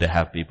 do they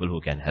have people who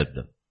can help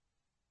them?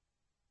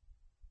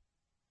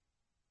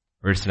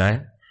 Verse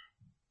 9.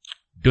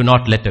 Do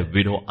not let a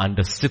widow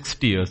under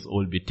 60 years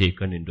old be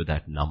taken into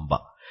that number.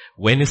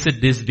 When is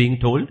it this being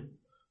told?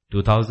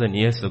 2000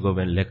 years ago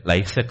when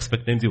life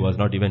expectancy was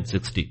not even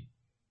 60.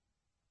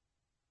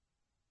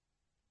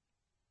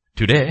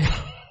 Today,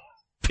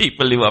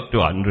 people live up to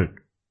 100.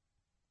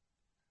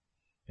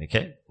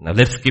 Okay? Now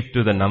let's skip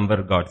to the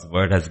number God's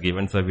word has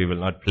given, so we will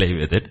not play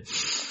with it.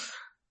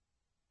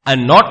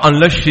 And not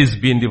unless she's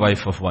been the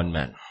wife of one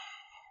man.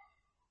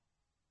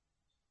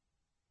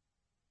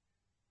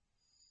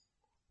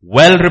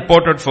 Well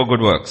reported for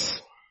good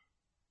works.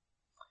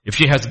 If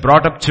she has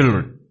brought up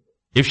children,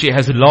 if she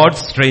has lodged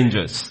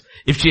strangers,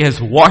 if she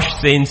has washed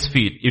saints'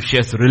 feet, if she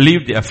has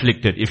relieved the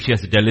afflicted, if she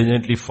has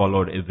diligently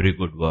followed every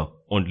good work,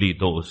 only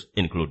those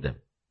include them.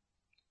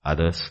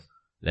 Others,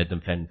 let them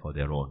fend for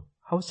their own.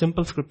 How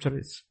simple scripture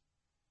is.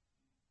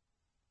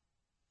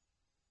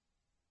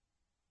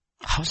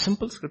 How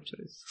simple scripture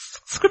is.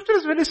 Scripture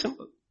is very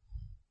simple.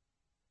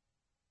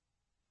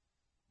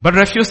 But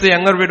refuse the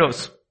younger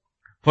widows.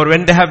 For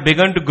when they have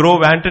begun to grow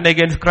wanton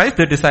against Christ,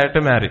 they desire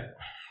to marry.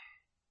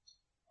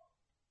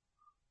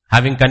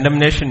 Having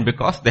condemnation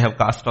because they have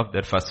cast off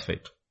their first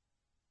faith.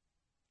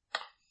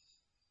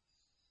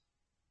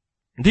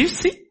 Do you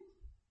see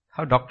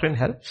how doctrine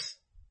helps?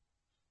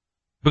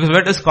 Because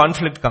where does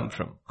conflict come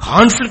from?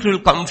 Conflict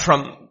will come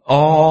from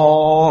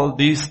all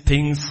these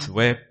things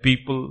where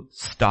people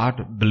start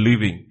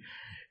believing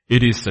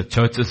it is the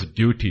church's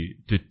duty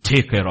to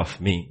take care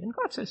of me. And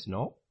God says,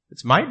 no,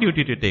 it's my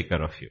duty to take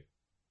care of you.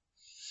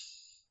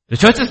 The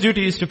church's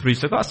duty is to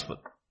preach the gospel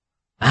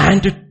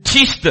and to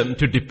teach them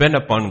to depend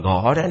upon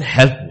God and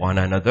help one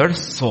another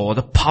so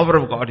the power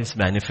of God is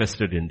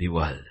manifested in the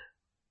world.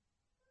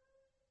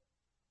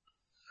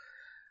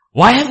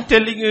 Why I'm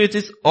telling you it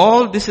is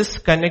all this is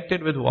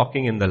connected with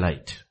walking in the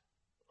light.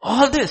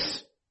 All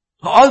this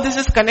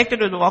is connected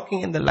with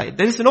walking in the light.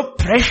 There is no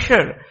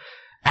pressure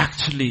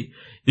actually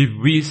if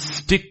we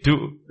stick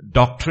to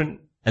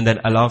doctrine and then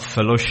allow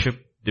fellowship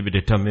to be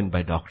determined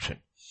by doctrine.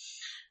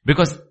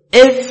 Because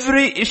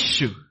every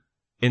issue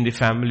in the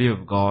family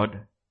of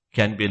God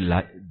can be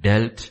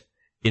dealt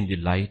in the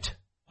light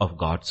of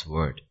God's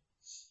word.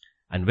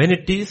 And when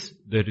it is,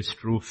 there is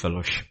true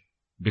fellowship.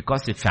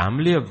 Because the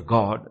family of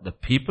God, the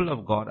people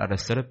of God are a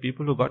set of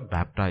people who got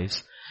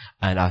baptized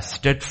and are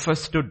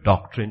steadfast to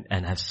doctrine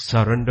and have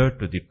surrendered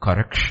to the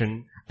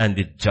correction and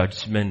the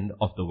judgment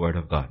of the word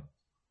of God.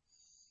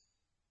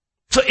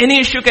 So any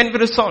issue can be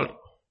resolved.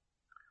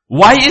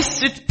 Why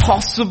is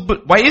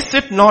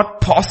it not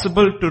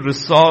possible to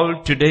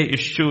resolve today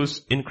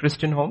issues in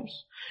Christian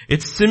homes?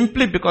 It's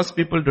simply because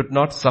people did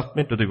not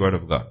submit to the word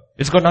of God.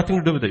 It's got nothing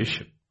to do with the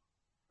issue.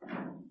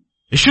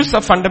 Issues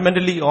are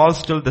fundamentally all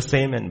still the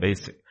same and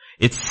basic.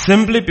 It's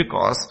simply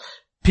because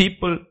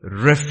people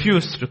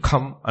refuse to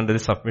come under the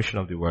submission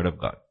of the word of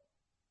God.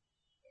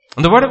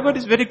 And the word of God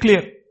is very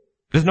clear.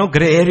 There's no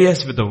gray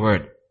areas with the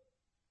word.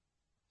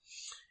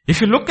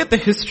 If you look at the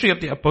history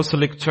of the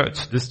apostolic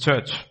church, this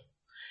church,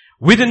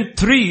 within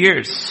 3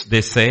 years,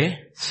 they say,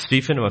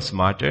 Stephen was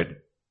martyred,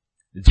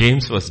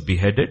 James was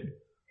beheaded,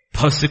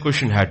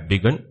 persecution had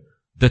begun,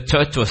 the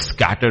church was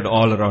scattered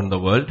all around the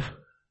world,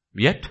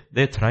 yet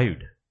they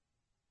thrived.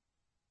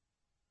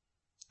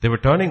 They were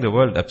turning the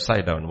world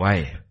upside down.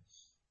 Why?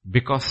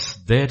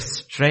 Because their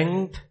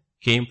strength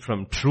came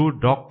from true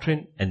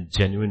doctrine and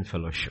genuine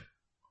fellowship.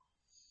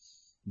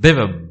 They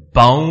were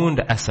bound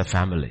as a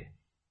family,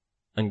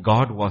 and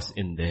God was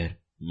in their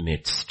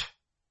midst,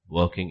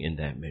 working in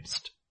their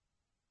midst.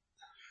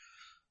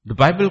 The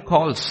Bible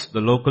calls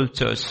the local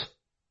church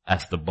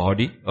as the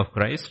body of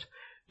Christ.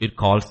 It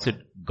calls it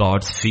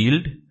God's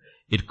field.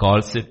 It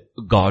calls it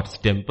God's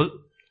temple.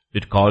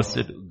 It calls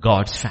it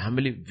God's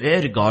family,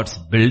 where God's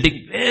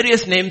building.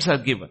 Various names are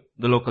given,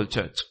 the local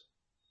church.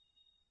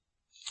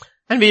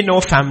 And we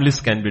know families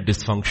can be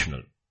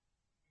dysfunctional.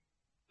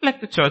 Like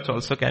the church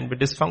also can be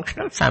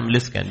dysfunctional,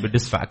 families can be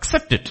dysfunctional.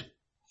 Accept it.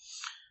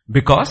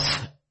 Because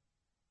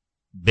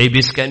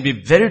babies can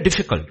be very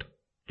difficult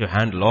to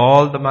handle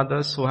all the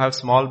mothers who have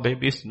small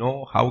babies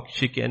know how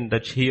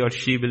that he or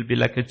she will be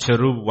like a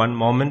cherub one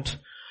moment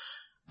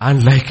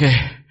and like a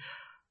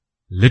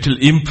little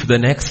imp the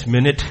next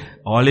minute.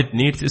 All it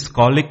needs is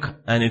colic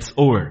and it's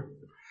over.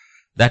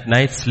 That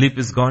night's sleep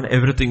is gone,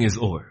 everything is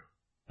over.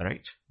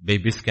 Right?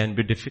 Babies can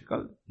be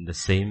difficult in the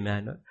same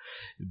manner.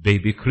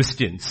 Baby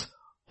Christians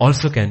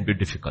also can be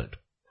difficult.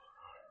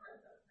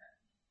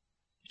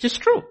 Which is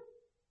true.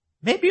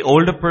 Maybe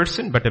older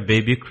person, but a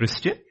baby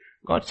Christian,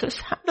 God says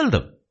handle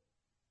them.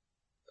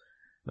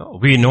 No,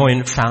 we know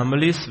in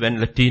families when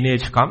the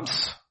teenage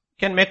comes,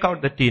 can make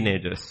out the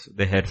teenagers,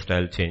 the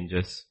hairstyle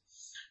changes,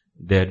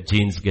 their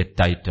jeans get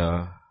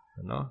tighter,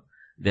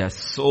 They are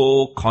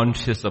so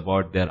conscious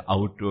about their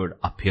outward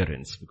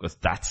appearance because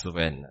that's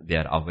when they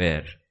are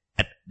aware.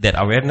 Their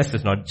awareness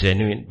is not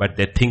genuine, but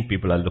they think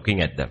people are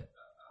looking at them.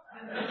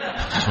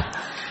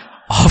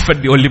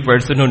 Often the only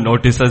person who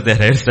notices their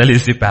hairstyle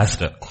is the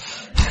pastor.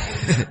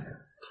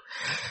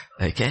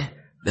 Okay?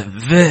 They're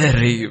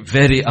very,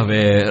 very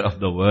aware of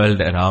the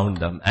world around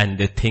them and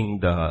they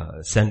think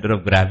the center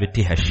of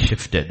gravity has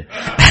shifted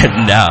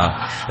and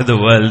now the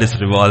world is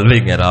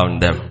revolving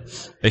around them.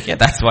 Okay,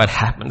 that's what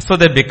happens. So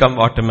they become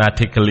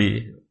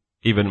automatically,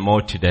 even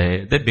more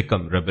today, they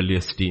become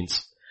rebellious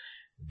teens.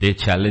 They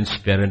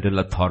challenge parental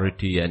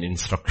authority and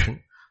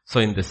instruction.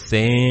 So in the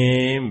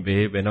same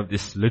way, when of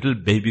these little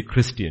baby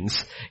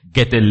Christians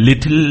get a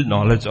little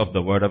knowledge of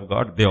the word of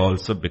God, they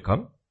also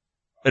become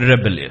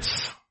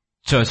rebellious.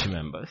 Church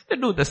members, they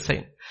do the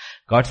same.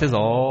 God says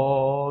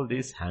all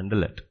these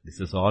handle it. This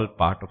is all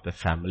part of the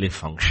family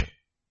function.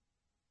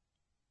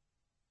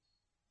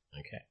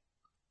 Okay.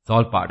 It's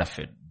all part of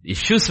it.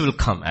 Issues will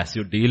come as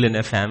you deal in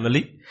a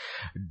family.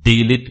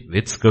 Deal it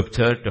with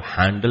scripture to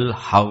handle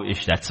how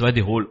issues. That's why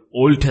the whole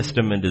Old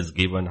Testament is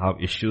given, how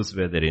issues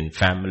were there in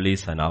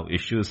families and how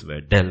issues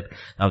were dealt.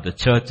 Now the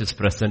church is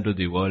present to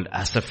the world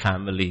as a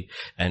family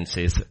and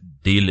says,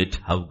 deal it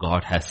how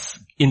God has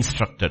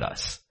instructed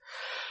us.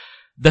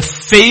 The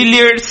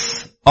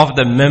failures of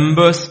the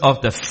members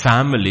of the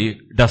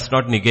family does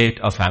not negate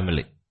a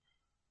family.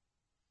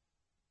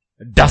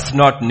 Does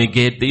not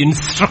negate the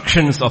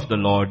instructions of the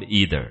Lord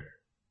either.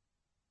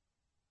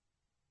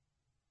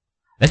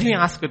 Let me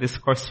ask you this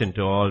question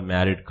to all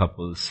married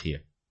couples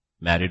here.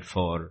 Married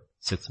for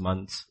 6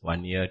 months,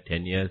 1 year,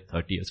 10 years,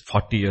 30 years,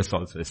 40 years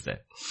also is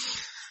there.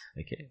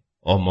 Okay,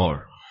 or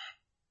more.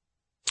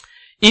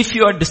 If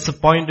you are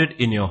disappointed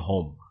in your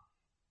home,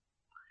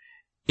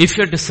 if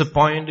you're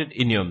disappointed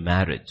in your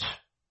marriage,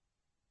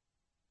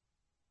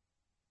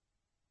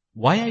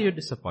 why are you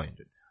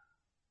disappointed?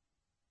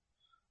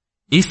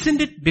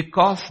 Isn't it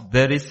because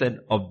there is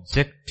an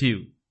objective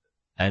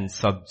and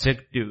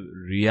subjective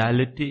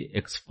reality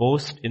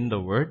exposed in the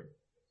word?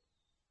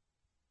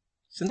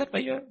 Isn't that why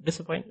you're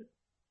disappointed?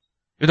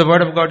 If the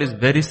word of God is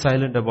very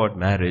silent about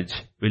marriage,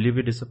 will you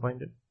be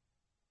disappointed?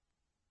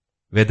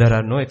 Where there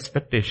are no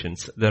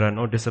expectations, there are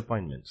no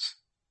disappointments.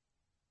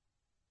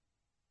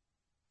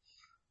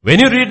 When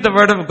you read the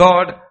word of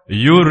God,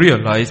 you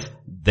realize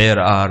there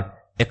are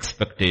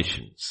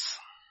expectations.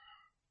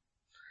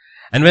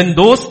 And when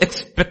those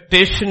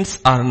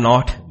expectations are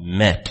not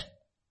met,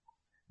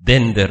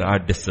 then there are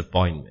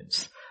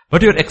disappointments.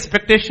 But your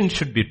expectations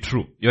should be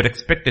true.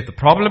 The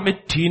problem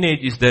with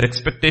teenage is their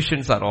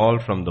expectations are all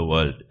from the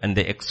world. And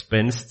they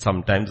expense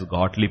sometimes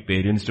godly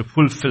parents to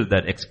fulfill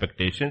their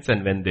expectations.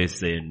 And when they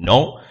say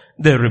no,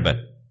 they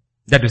rebel.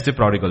 That is the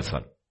prodigal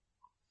son.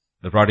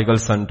 The prodigal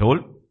son told,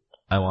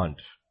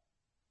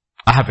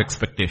 I have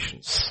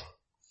expectations.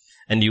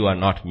 And you are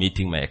not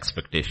meeting my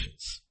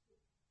expectations.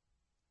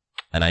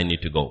 And I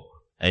need to go.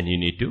 And you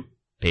need to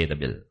pay the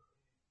bill.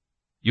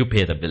 You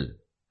pay the bill.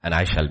 And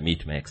I shall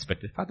meet my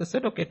expectations. Father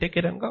said, okay, take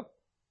it and go.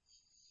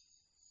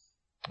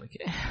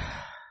 Okay.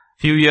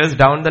 Few years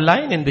down the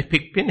line in the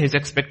pig pen, his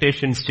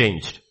expectations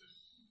changed.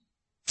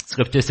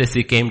 Scripture says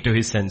he came to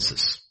his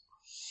senses.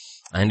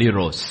 And he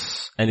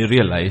rose. And he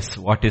realized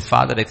what his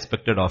father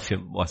expected of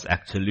him was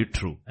actually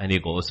true. And he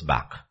goes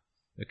back.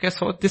 Okay,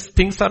 so these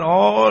things are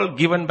all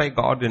given by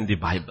God in the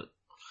Bible.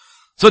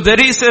 So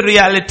there is a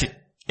reality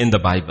in the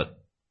Bible.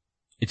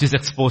 It is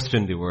exposed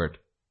in the word.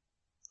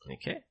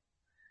 Okay.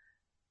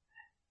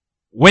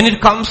 When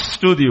it comes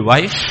to the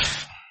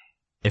wife,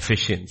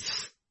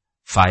 Ephesians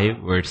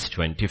 5 verse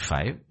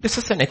 25, this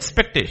is an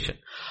expectation.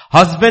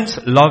 Husbands,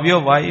 love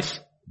your wives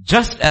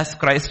just as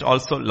Christ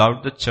also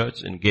loved the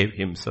church and gave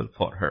himself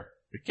for her.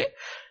 Okay?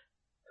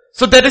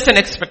 So there is an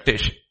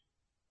expectation.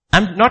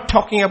 I'm not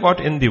talking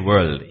about in the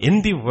world.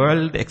 In the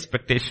world, the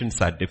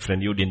expectations are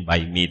different. You didn't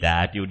buy me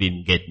that. You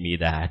didn't get me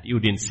that. You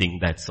didn't sing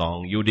that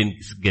song. You didn't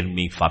give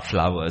me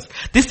flowers.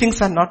 These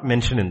things are not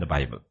mentioned in the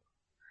Bible.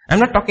 I'm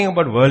not talking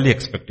about worldly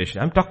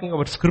expectations. I'm talking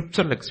about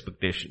scriptural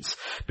expectations.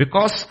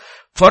 Because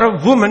for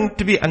a woman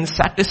to be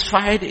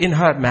unsatisfied in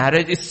her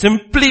marriage is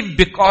simply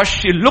because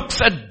she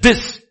looks at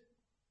this,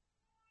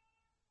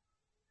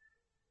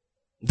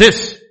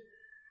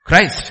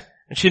 Christ,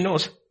 and she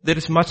knows there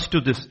is much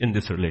to this in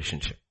this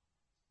relationship.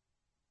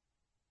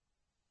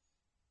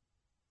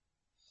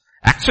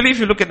 Actually, if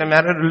you look at a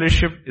marriage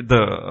relationship,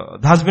 the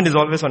husband is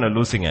always on a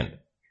losing end.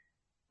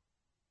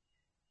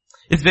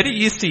 It's very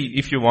easy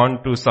if you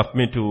want to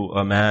submit to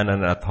a man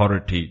and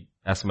authority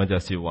as much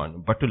as you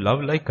want. But to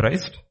love like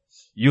Christ,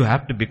 you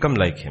have to become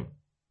like Him.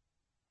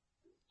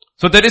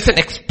 So there is an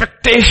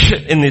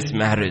expectation in this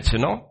marriage, I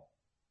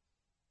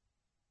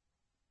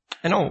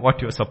know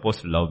what you're supposed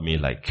to love me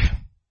like.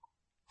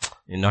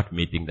 You're not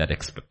meeting that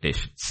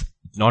expectations.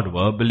 It's not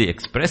verbally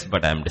expressed,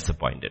 but I'm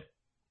disappointed.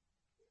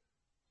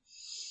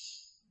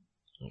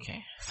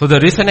 Okay. So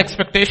there is an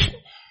expectation.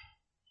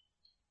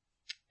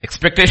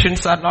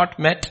 Expectations are not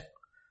met.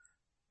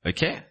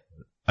 Okay.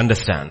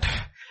 Understand.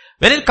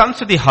 When it comes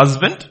to the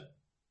husband,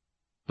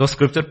 though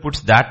scripture puts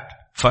that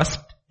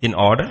first in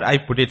order, I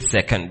put it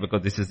second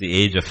because this is the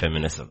age of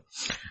feminism.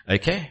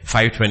 Okay.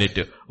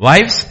 5:22.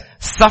 Wives,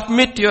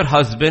 submit your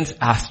husbands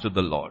as to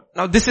the Lord.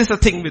 Now this is the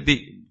thing with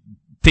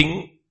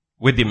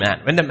the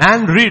man. When the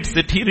man reads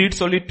it, he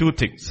reads only two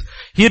things.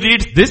 He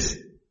reads this,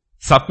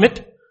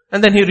 submit,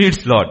 and then he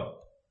reads Lord.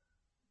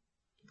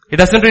 He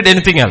doesn't read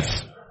anything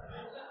else.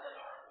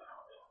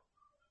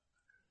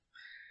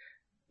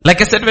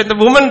 Like I said, when the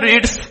woman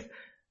reads,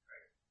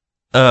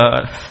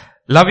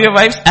 love your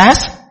wives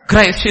as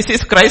Christ, she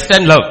says Christ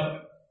and love.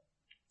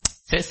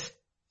 Says,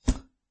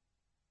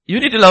 you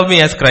need to love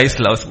me as Christ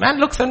loves. Man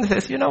looks and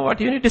says, you know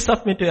what, you need to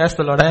submit to as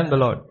the Lord, I am the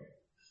Lord.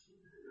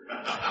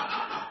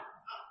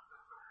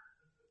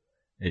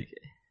 Okay.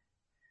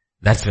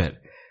 That's where.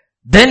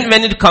 Then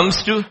when it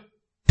comes to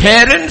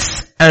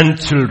parents and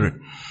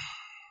children,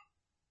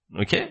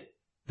 okay,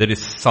 there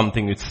is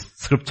something which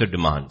scripture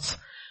demands.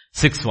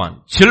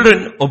 6:1.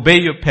 Children,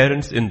 obey your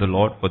parents in the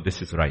Lord, for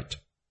this is right.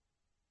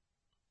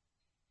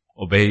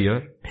 Obey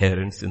your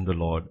parents in the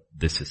Lord,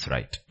 this is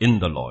right. In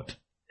the Lord.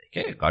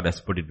 Okay, God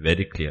has put it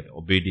very clear.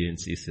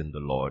 Obedience is in the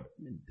Lord.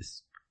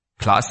 This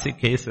classic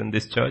case in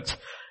this church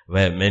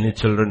where many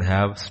children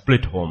have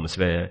split homes,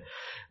 where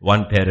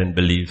one parent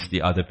believes,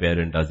 the other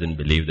parent doesn't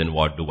believe, then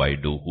what do I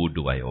do? Who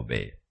do I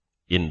obey?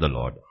 In the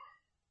Lord.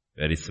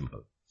 Very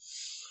simple.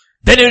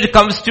 Then when it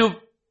comes to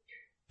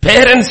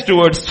parents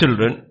towards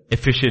children,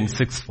 Ephesians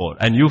 6:4.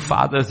 And you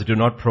fathers do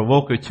not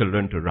provoke your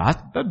children to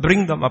wrath, but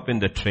bring them up in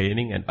the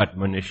training and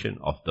admonition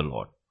of the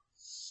Lord.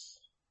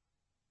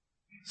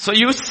 So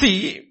you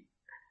see,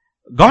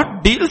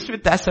 God deals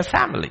with as a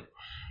family.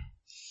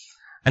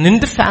 And in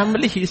the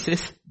family, He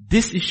says,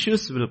 these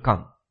issues will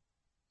come.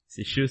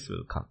 These issues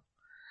will come.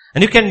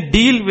 And you can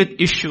deal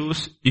with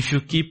issues if you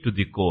keep to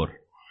the core.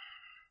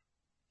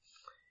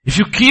 If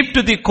you keep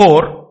to the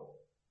core,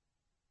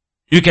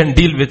 you can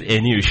deal with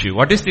any issue.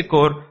 What is the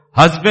core?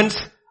 Husbands,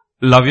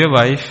 love your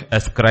wife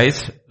as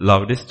Christ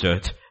loved His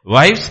church.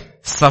 Wives,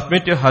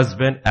 submit your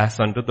husband as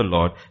unto the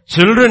Lord.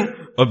 Children,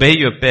 obey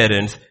your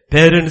parents.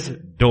 Parents,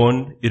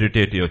 don't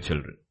irritate your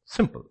children.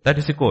 Simple. That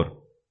is the core.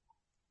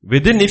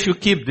 Within, if you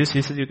keep this,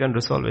 He says you can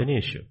resolve any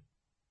issue.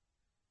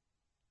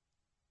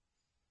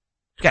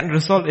 You can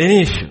resolve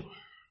any issue.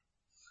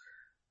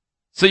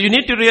 So you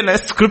need to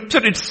realize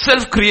scripture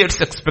itself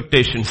creates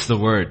expectations, the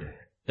word.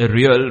 A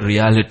real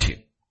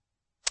reality.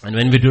 And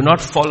when we do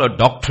not follow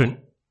doctrine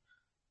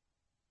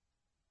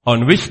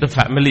on which the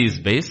family is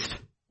based,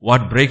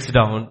 what breaks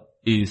down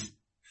is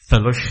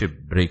fellowship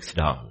breaks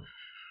down.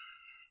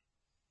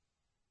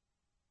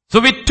 So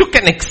we took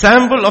an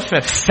example of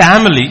a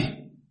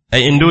family,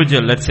 an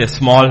individual, let's say a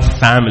small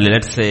family,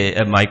 let's say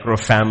a micro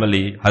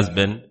family,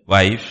 husband,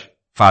 wife,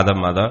 father,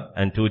 mother,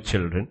 and 2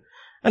 children.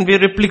 And we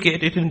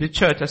replicate it in the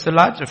church as a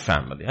larger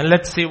family. And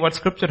let's see what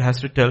scripture has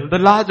to tell the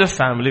larger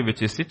family,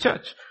 which is the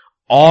church.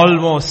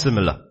 Almost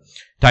similar.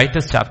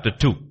 Titus chapter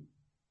 2.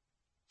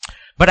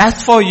 But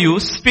as for you,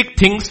 speak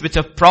things which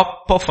are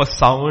proper for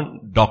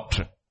sound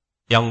doctrine.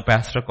 Young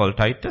pastor called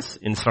Titus,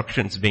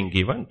 instructions being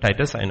given.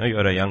 Titus, I know you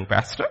are a young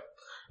pastor.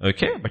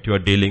 Okay, but you are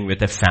dealing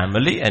with a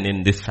family, and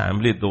in this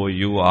family, though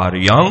you are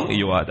young,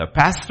 you are the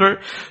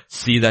pastor.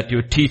 See that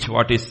you teach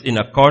what is in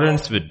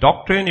accordance with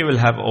doctrine. You will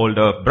have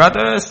older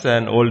brothers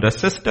and older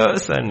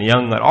sisters and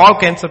younger, all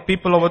kinds of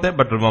people over there,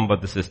 but remember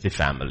this is the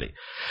family.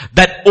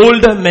 That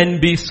older men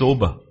be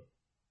sober,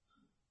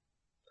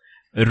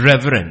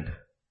 reverent,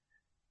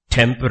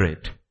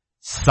 temperate,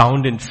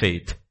 sound in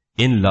faith,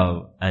 in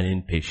love, and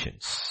in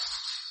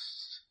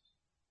patience.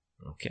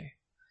 Okay.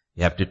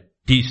 You have to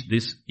teach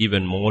this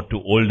even more to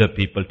older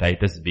people,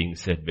 Titus being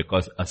said,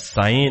 because a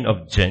sign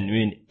of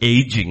genuine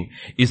aging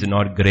is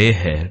not gray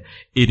hair.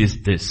 It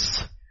is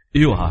this.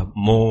 You are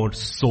more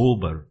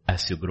sober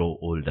as you grow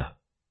older.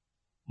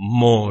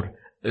 More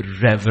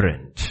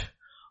reverent.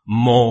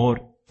 More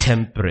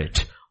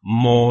temperate.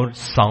 More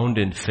sound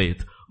in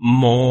faith.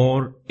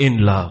 More in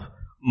love.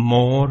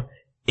 More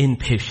in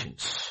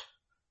patience.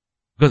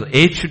 Because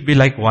age should be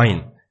like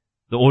wine.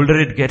 The older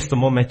it gets, the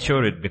more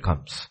mature it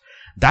becomes.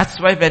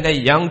 That's why when a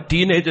young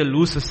teenager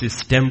loses his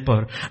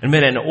temper, and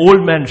when an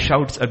old man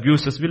shouts,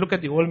 abuses, we look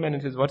at the old man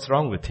and says, what's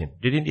wrong with him?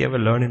 Didn't he ever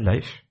learn in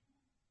life?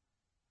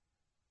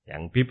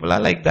 Young people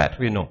are like that,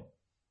 we know.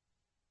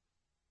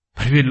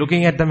 But we're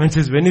looking at them and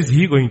says, when is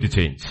he going to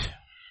change?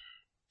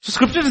 So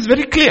scripture is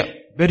very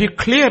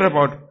clear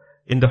about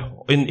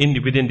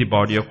within the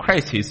body of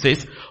Christ. He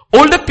says,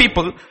 older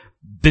people,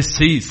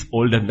 this is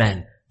older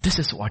men. This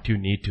is what you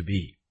need to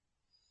be.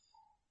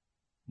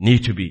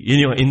 Need to be in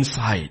your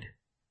inside.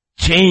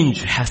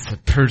 Change as a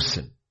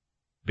person.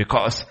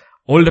 Because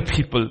older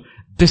people,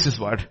 this is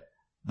what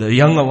the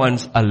younger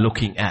ones are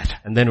looking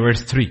at. And then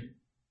verse 3.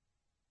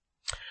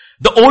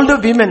 The older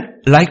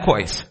women,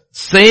 likewise,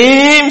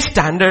 same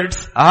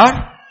standards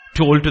are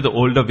told to the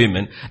older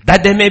women,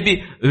 that they may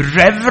be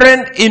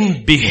reverent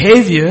in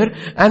behavior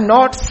and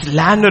not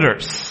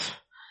slanderers.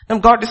 Now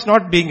God is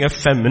not being a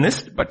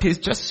feminist, but He's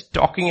just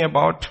talking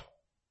about,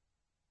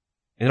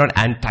 He's not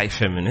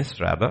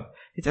anti-feminist rather.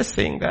 He's just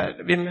saying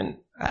that women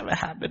have a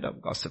habit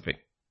of gossiping.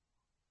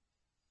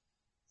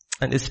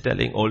 And He's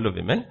telling older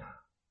women,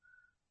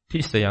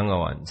 teach the younger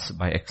ones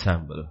by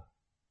example.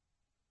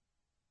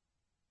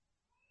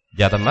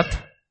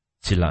 Yadamat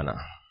Chilana.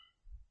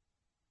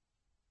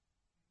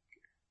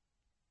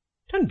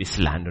 Don't be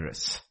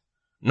slanderous.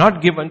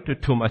 Not given to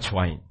too much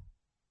wine.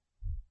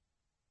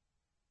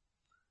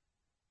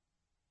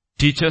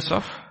 Teachers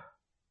of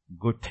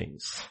good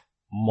things.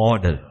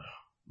 Model.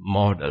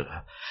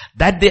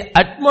 That they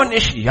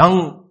admonish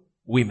young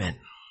women.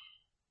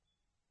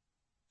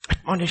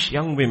 Admonish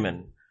young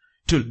women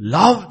to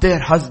love their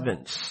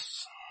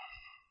husbands.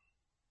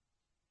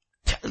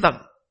 Tell them,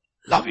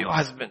 love your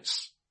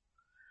husbands.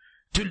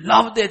 To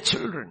love their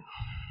children.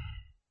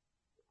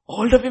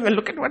 Older women,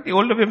 look at what the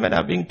older women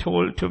are being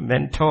told to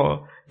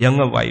mentor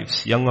younger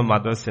wives, younger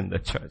mothers in the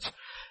church.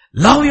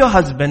 Love your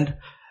husband,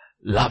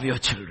 love your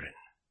children.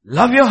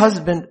 Love your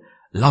husband,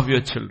 love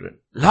your children.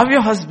 Love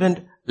your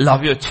husband,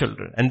 love your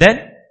children. And then,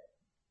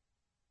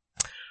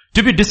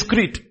 to be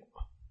discreet,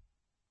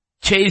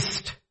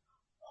 chaste,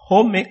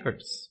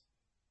 homemakers.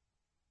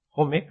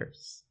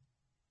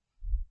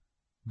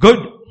 Good,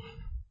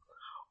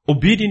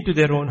 obedient to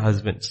their own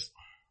husbands.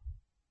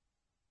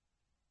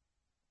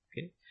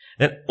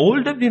 Then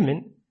older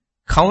women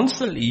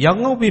counsel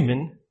younger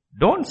women,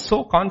 don't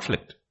sow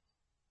conflict.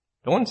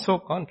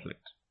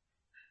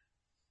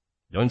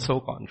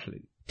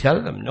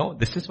 Tell them, no,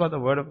 this is what the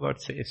Word of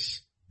God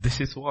says. This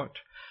is what?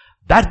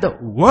 That the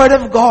Word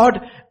of God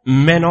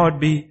may not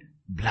be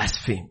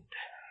blasphemed.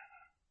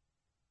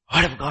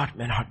 Word of God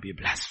may not be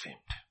blasphemed.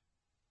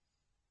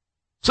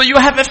 So you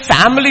have a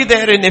family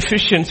there in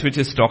Ephesians which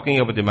is talking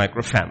about the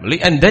micro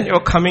family, and then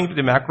you're coming to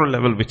the macro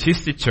level which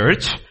is the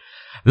church.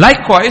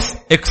 Likewise,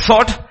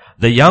 exhort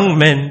the young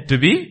men to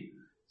be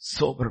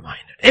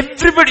sober-minded.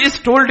 Everybody is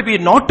told to be,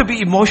 not to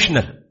be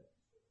emotional.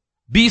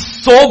 Be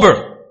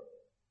sober.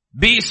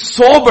 Be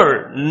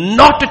sober.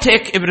 Not to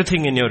take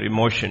everything in your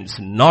emotions.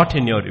 Not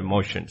in your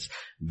emotions.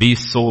 Be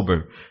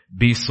sober.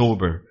 Be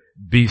sober.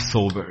 Be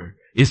sober.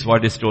 Is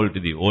what is told to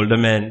the older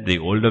men, the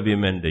older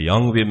women, the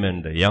young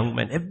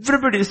men.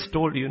 Everybody is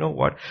told, you know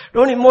what?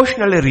 Don't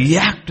emotionally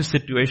react to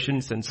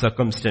situations and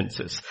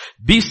circumstances.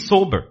 Be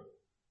sober.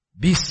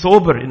 Be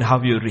sober in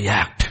how you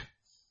react.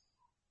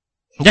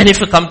 Then if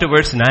you come to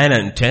verse 9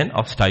 and 10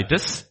 of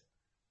Titus,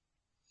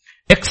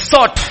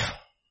 exhort.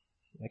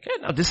 Okay,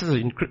 now this is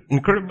an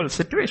incredible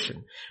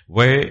situation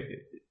where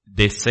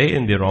they say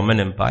in the Roman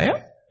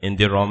Empire,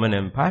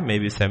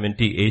 maybe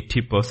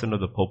 70-80%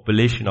 of the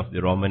population of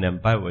the Roman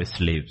Empire were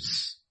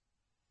slaves.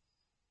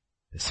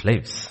 The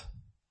slaves.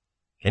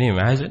 Can you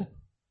imagine?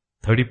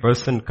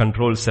 30%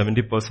 control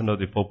 70% of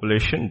the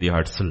population, they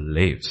are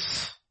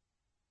slaves.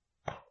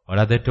 What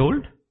are they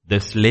told? The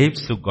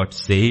slaves who got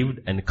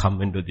saved and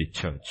come into the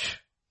church.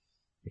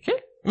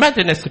 Okay?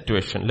 Imagine a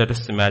situation. Let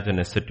us imagine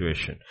a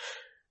situation.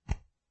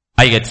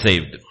 I get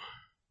saved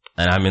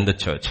and I'm in the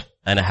church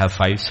and I have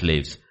 5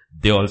 slaves.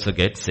 They also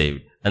get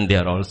saved and they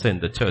are also in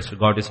the church.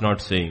 God is not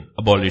saying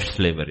abolish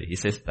slavery. He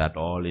says that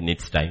all in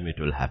its time it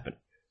will happen.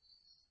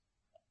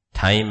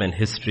 Time and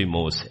history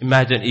moves.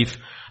 Imagine if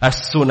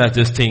as soon as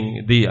this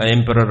thing, the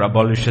emperor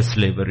abolishes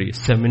slavery,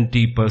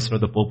 70%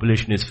 of the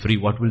population is free,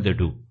 what will they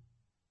do?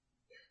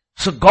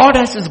 So God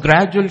has this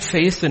gradual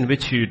phase in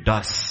which He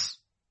does.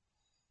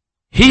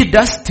 He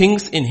does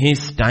things in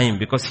His time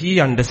because He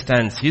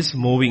understands He's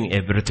moving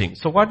everything.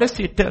 So what does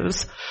He tell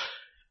us?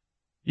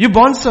 You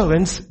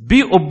bondservants,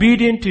 be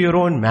obedient to your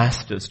own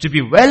masters, to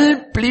be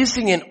well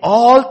pleasing in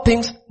all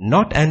things,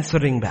 not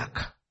answering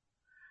back,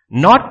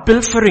 not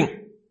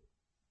pilfering.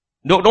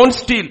 No, don't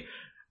steal,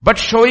 but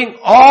showing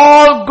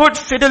all good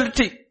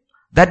fidelity,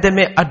 that they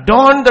may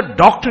adorn the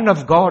doctrine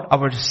of God,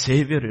 our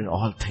Savior, in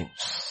all things.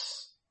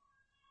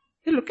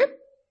 You look at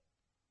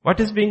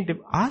what is being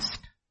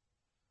asked.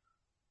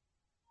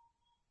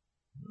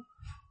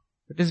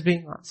 What is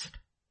being asked?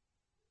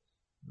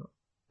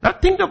 Now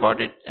think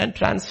about it and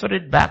transfer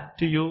it back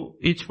to you,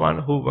 each one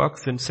who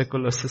works in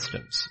secular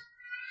systems.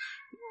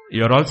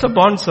 You're also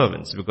bond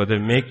servants because they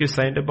make you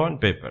sign a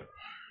bond paper.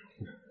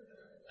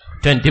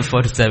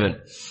 24/7.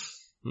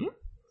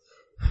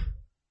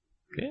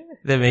 Okay?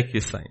 They make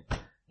you sign.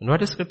 And what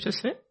does Scripture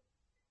say?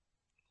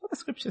 the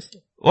scripture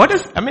say?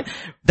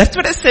 That's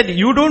what I said.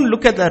 You don't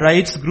look at the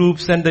rights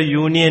groups and the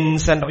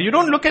unions and you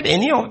don't look at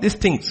any of these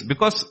things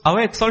because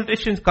our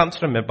exaltation comes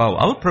from above.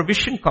 Our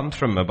provision comes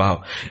from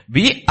above.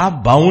 We are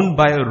bound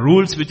by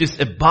rules which is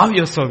above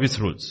your service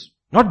rules.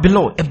 Not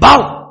below,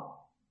 above.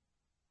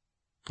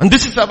 And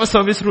this is our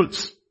service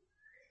rules.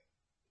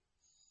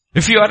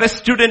 If you are a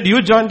student,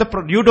 you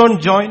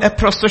don't join a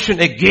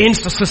procession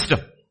against the system.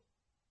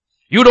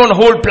 You don't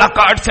hold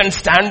placards and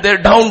stand there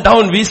down,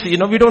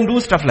 we don't do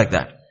stuff like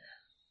that.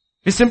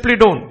 We simply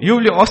don't. You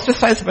will be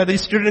ostracized by the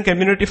student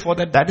community for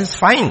that. That is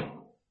fine.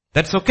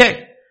 That's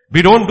okay.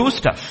 We don't do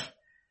stuff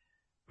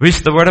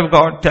which the word of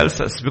God tells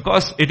us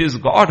because it is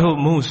God who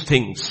moves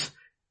things.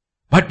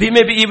 But we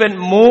may be even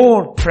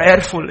more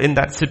prayerful in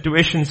that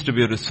situations to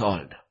be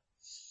resolved.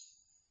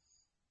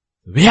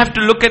 We have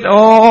to look at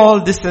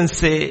all this and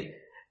say,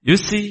 you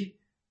see,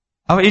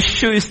 our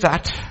issue is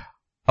that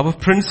our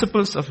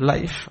principles of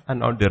life are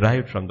not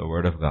derived from the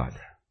word of God.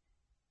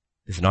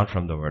 It's not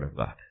from the word of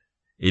God.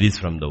 It is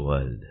from the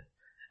world.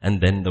 And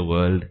then the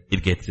world,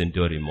 it gets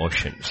into our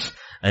emotions.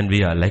 And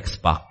we are like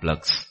spark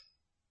plugs.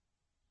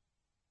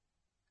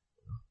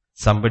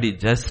 Somebody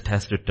just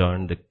has to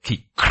turn the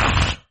key.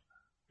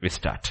 We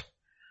start.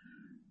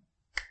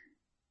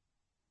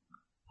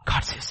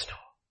 God says, no,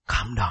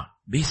 calm down,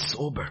 be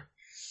sober.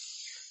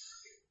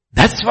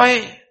 That's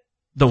why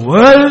the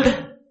world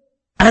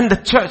and the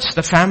church,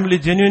 the family,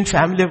 genuine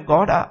family of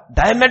God are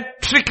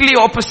diametrically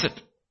opposite.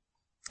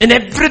 In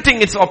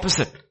everything it's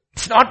opposite.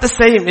 It's not the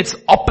same, it's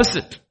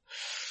opposite.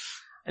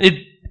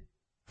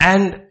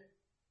 And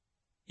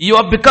you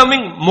are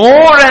becoming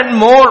more and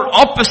more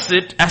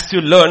opposite as you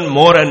learn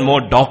more and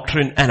more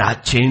doctrine and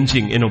are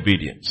changing in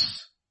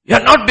obedience. You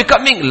are not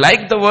becoming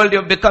like the world,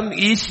 you become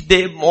each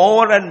day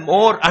more and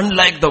more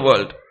unlike the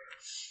world.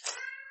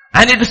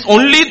 And it is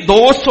only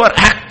those who are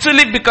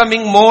actually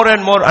becoming more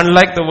and more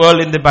unlike the world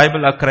in the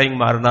Bible are crying,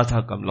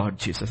 Maranatha, come Lord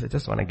Jesus. I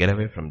just want to get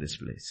away from this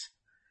place.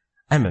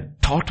 I'm a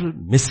total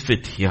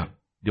misfit here.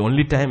 The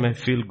only time I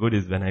feel good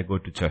is when I go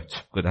to church.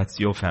 Because that's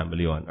your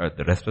family on earth.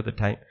 The rest of the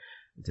time,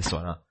 I just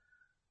want to,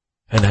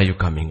 when are you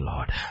coming,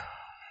 Lord?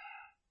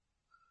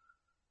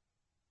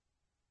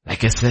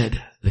 Like I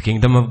said, the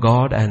kingdom of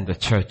God and the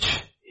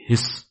church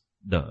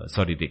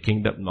the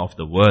kingdom of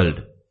the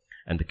world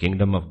and the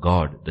kingdom of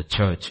God, the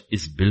church,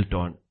 is built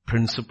on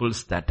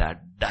principles that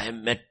are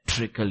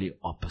diametrically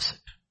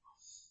opposite.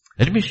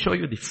 Let me show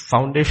you the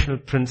foundational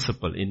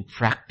principle in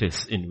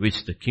practice in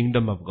which the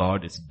kingdom of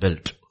God is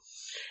built.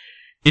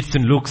 It's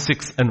in Luke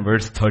 6 and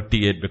verse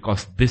 38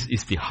 because this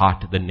is the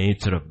heart, the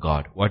nature of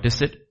God. What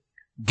is it?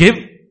 Give,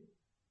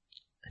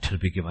 it will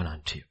be given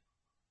unto you.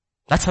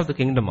 That's how the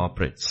kingdom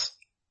operates.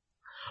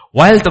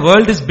 While the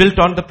world is built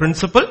on the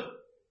principle,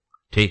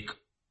 take.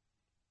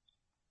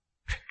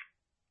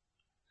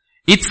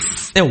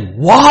 It's a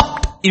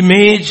warped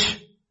image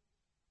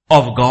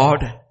of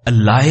God, a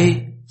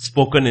lie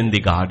spoken in the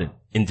garden.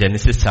 In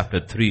Genesis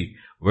chapter 3,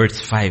 verse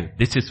 5,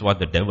 this is what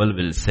the devil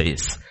will say.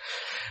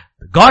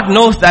 God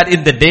knows that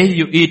in the day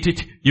you eat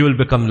it, you will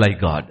become like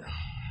God.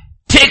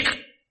 Take.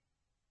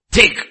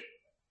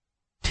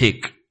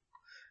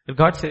 If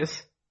God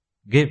says,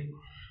 give.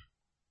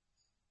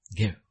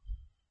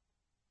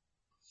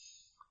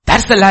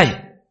 That's the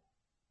lie.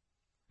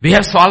 We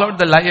have swallowed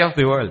the lie of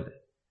the world.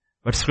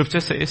 But scripture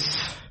says,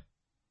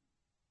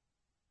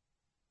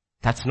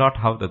 that's not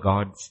how the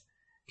God's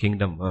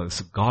kingdom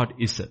works. God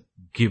is a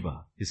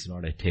giver, he's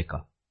not a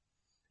taker.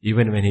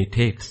 Even when he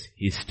takes,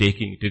 he's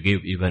taking to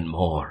give even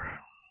more.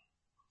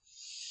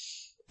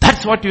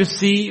 That's what you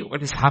see,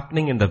 what is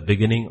happening in the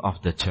beginning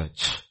of the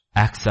church.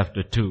 Acts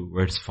chapter 2,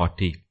 verse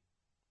 40.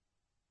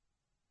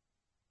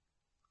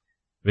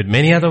 With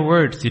many other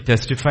words, he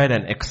testified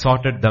and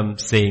exhorted them,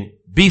 saying,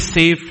 be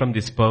saved from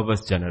this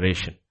perverse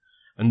generation.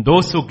 And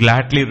those who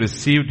gladly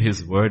received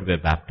his word were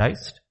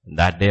baptized. And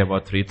that day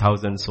about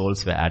 3,000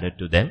 souls were added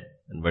to them.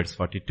 In verse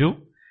 42,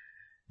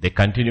 they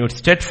continued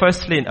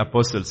steadfastly in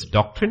apostles'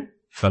 doctrine,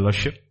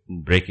 fellowship,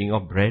 in breaking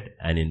of bread,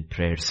 and in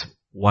prayers.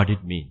 What did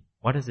it mean?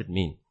 What does it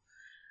mean?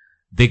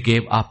 They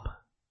gave up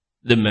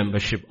the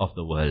membership of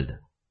the world.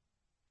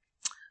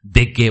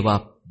 They gave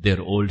up their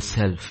old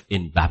self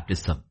in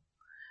baptism.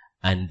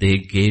 And they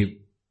gave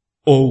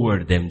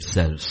over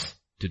themselves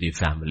to the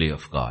family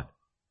of God.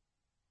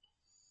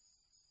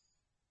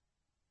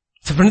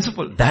 It's a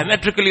principle,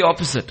 diametrically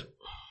opposite.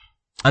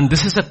 And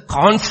this is a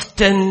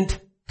constant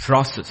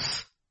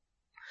process.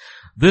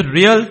 The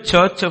real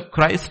church of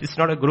Christ is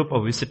not a group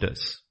of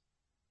visitors.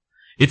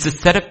 It's a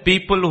set of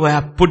people who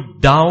have put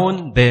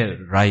down their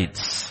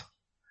rights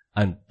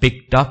and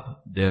picked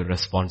up their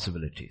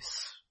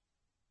responsibilities.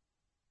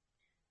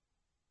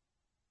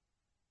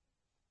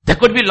 There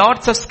could be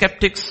lots of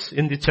skeptics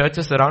in the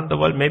churches around the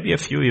world, maybe a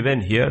few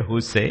even here, who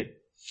say,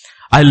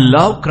 I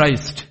love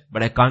Christ,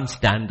 but I can't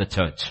stand the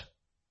church.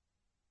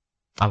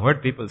 I've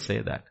heard people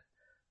say that.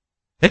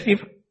 Let me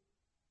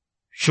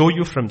show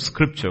you from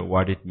scripture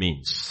what it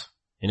means.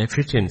 In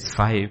Ephesians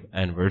 5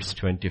 and verse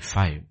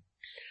 25.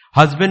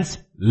 Husbands,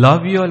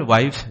 love your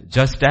wives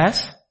just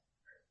as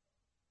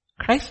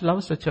Christ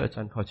loves the church,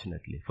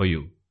 unfortunately, for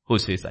you. Who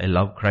says, I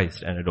love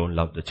Christ and I don't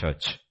love the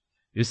church?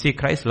 You see,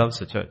 Christ loves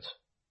the church.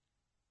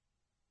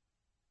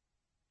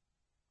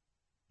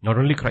 Not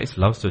only Christ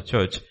loves the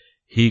church,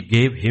 He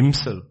gave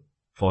Himself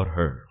for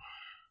her.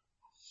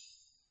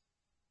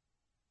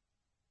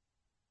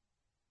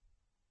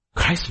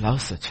 Christ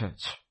loves the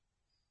church.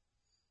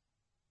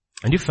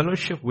 And you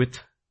fellowship with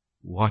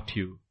what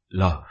you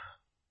love.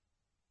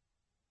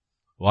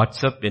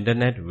 WhatsApp,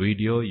 internet,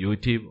 video,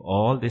 YouTube,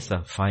 all these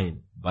are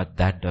fine, but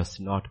that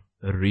does not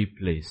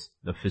replace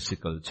the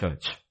physical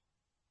church.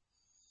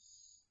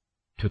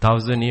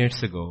 2000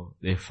 years ago,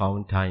 they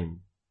found time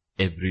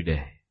every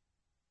day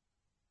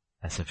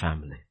as a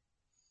family.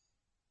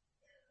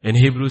 In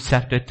Hebrews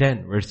chapter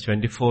 10, verse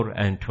 24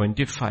 and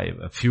 25,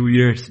 a few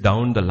years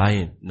down the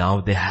line, now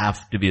they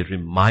have to be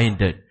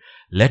reminded,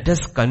 let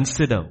us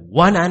consider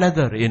one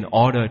another in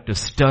order to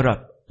stir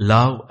up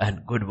love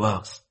and good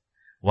works.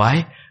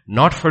 Why?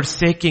 Not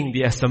forsaking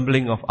the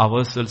assembling of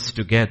ourselves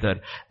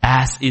together,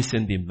 as is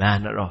in the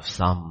manner of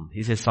some.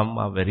 He says some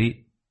are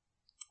very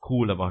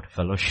cool about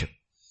fellowship.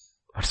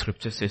 But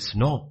scripture says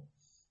no.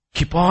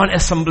 Keep on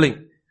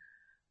assembling.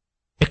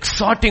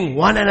 Exhorting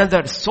one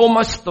another so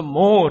much the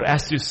more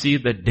as you see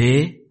the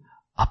day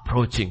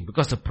approaching.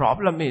 Because the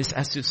problem is,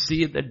 as you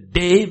see the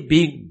day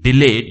being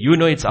delayed, you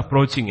know it's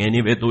approaching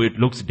anyway, though it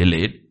looks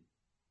delayed.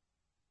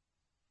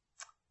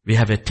 We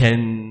have a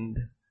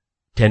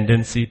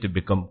tendency to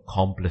become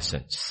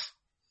complacents.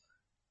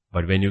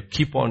 But when you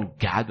keep on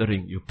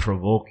gathering, you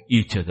provoke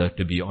each other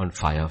to be on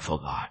fire for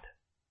God.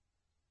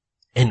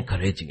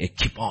 Encouraging,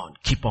 keep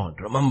on.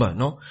 Remember,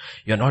 no,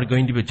 you're not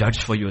going to be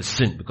judged for your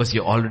sin because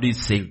you're already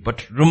saved.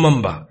 But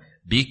remember,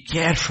 be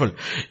careful.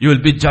 You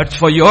will be judged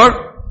for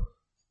your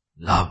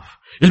love.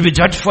 You'll be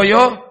judged for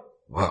your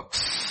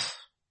works.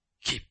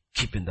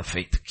 Keep in the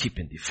faith. Keep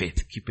in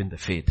the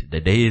faith. The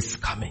day is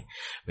coming.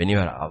 When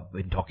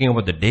talking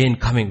about the day in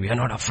coming, we are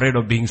not afraid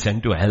of being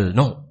sent to hell.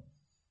 No.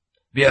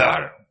 You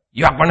are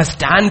going to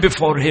stand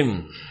before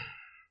Him.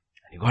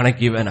 You're going to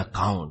give an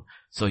account.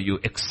 So you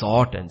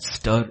exhort and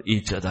stir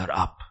each other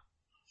up.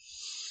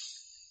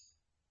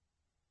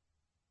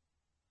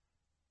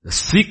 The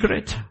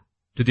secret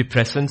to the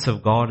presence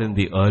of God in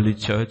the early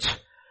church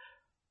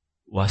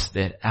was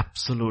their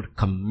absolute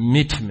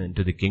commitment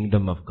to the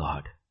kingdom of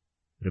God,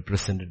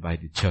 represented by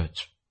the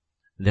church.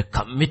 Their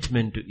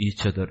commitment to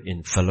each other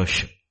in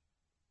fellowship.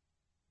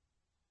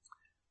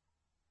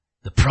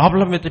 The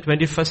problem with the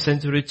 21st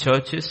century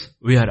church is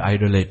we are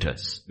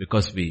idolaters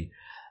because we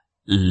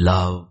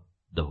love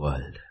the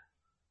world.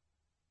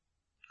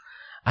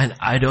 And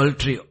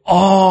idolatry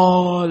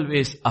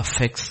always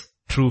affects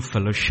true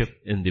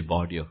fellowship in the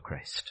body of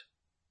Christ.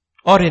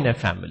 Or in a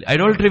family.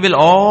 Idolatry will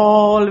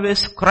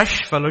always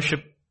crush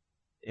fellowship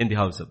in the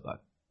house of God.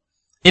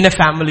 In a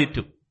family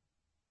too.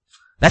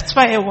 That's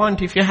why I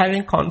want, if you're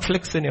having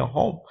conflicts in your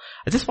home,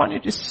 I just want you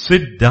to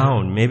sit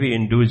down, maybe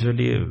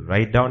individually,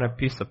 write down a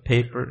piece of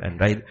paper and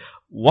write,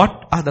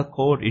 what are the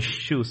core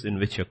issues in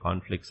which your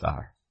conflicts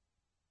are?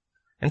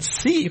 And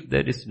see if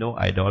there is no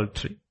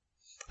idolatry.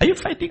 Are you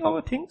fighting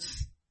over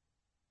things?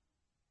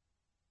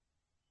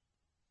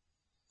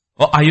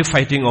 Or are you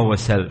fighting over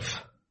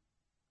self?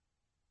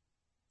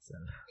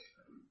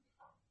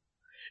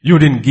 You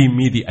didn't give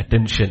me the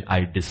attention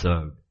I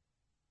deserved.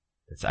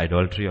 That's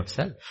idolatry of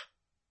self.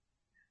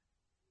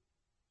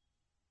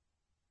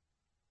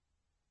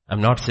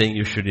 I'm not saying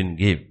you shouldn't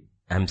give.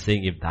 I'm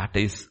saying if that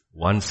is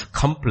one's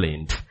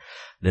complaint,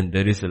 then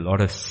there is a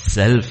lot of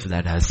self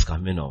that has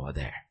come in over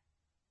there.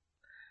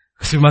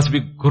 Because you must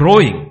be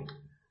growing,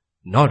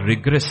 not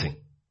regressing.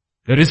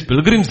 There is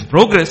Pilgrim's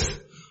Progress,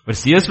 but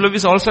C.S.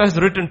 Lewis also has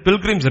written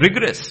Pilgrim's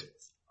Regress.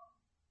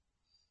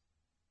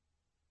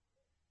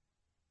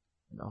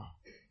 No.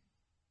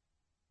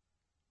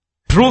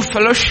 True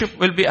fellowship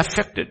will be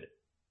affected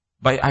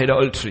by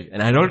idolatry.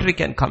 And idolatry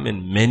can come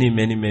in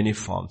many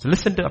forms.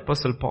 Listen to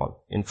Apostle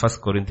Paul in 1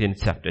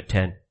 Corinthians chapter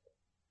 10.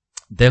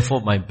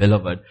 Therefore, my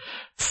beloved,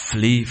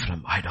 flee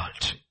from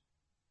idolatry.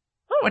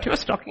 What he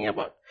was talking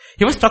about?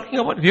 He was talking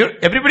about,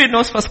 everybody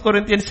knows 1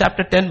 Corinthians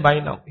chapter 10 by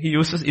now. He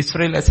uses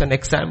Israel as an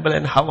example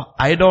and how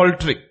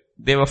idolatry,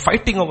 they were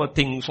fighting over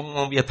things.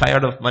 Oh, we are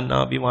tired of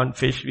manna, we want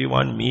fish, we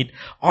want meat,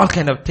 all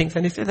kind of things.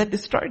 And he said that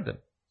destroyed them.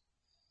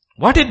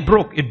 What it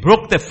broke? It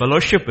broke their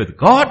fellowship with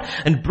God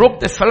and broke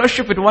their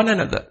fellowship with one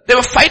another. They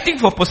were fighting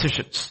for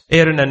positions.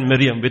 Aaron and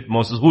Miriam with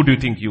Moses, who do you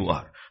think you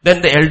are?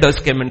 Then the elders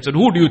came and said,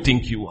 who do you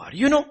think you are?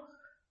 You know,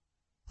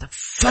 the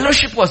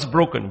fellowship was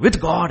broken with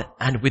God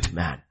and with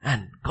man.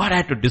 And God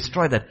had to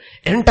destroy that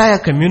entire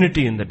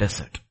community in the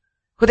desert.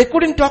 Because they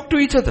couldn't talk to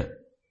each other.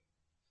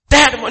 They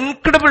had an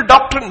incredible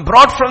doctrine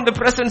brought from the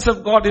presence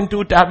of God in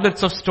 2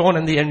 tablets of stone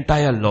and the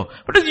entire law.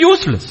 But it's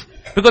useless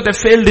because they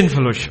failed in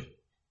fellowship.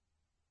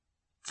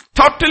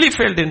 Totally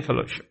failed in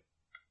fellowship.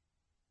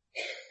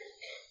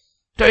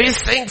 So he's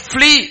saying,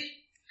 flee.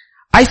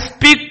 I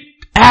speak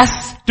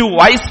as to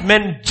wise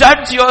men,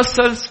 judge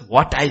yourselves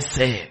what I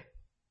say.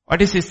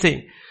 What is he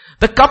saying?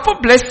 The cup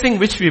of blessing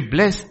which we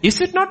bless,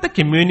 is it not the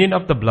communion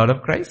of the blood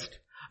of Christ?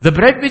 The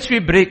bread which we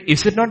break,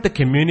 is it not the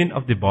communion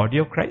of the body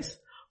of Christ?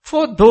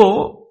 For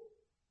though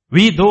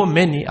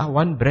many are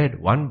one bread,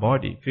 one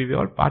body, if we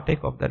all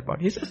partake of that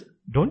body. He says,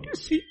 don't you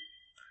see?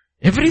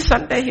 Every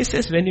Sunday he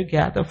says, when you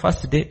gather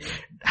first day,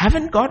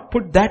 haven't God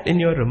put that in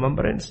your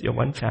remembrance, your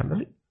one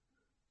family?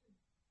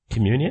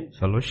 Communion,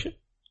 fellowship,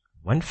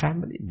 one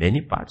family,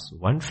 many parts,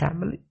 one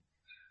family.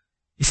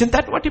 Isn't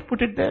that what he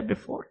put it there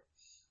before?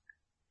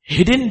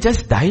 He didn't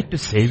just die to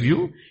save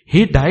you,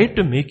 he died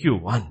to make you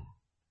one.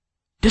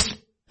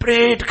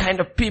 Disparate kind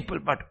of people,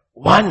 but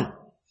one.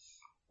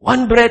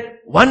 One bread,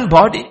 one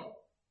body.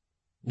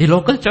 The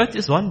local church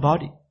is one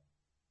body.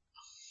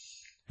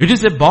 It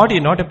is a body,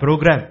 not a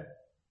program.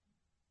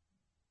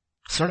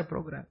 It's not a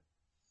program.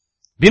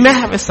 We may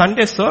have a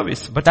Sunday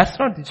service, but that's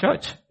not the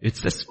church.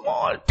 It's a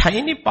small,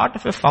 tiny part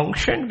of a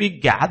function. We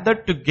gather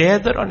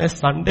together on a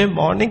Sunday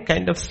morning,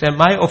 kind of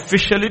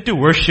semi-officially to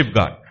worship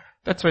God.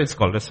 That's why it's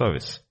called a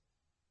service.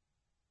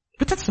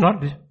 But that's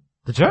not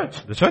the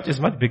church. The church is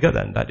much bigger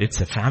than that.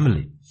 It's a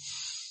family.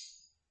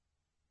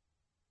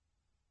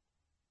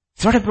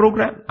 It's not a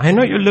program. I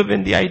know you live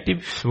in the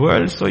IT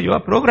world, so you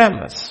are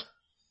programmers.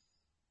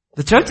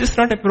 The church is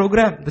not a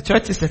program. The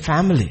church is a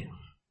family.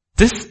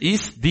 This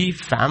is the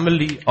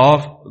family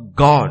of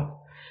God.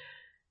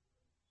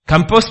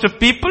 Composed of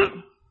people,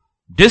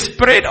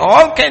 disparate,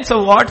 all kinds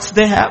of words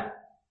they have,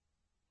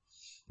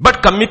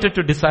 but committed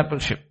to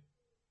discipleship.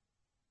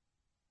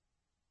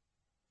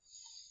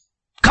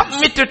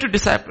 Committed to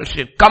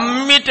discipleship,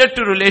 committed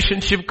to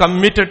relationship,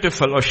 committed to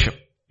fellowship.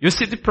 You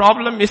see, the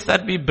problem is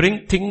that we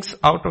bring things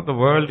out of the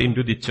world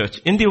into the church.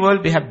 In the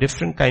world, we have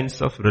different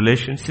kinds of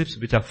relationships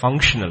which are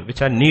functional,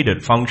 which are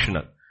needed,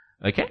 functional.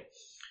 Okay?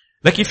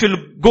 Like if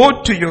you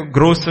go to your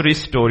grocery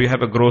store, you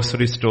have a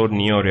grocery store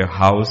near your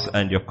house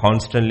and you're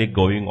constantly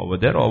going over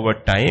there. Over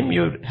time,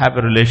 you have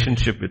a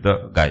relationship with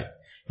the guy.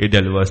 He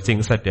delivers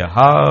things at your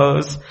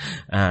house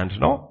and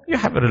you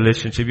have a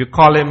relationship. You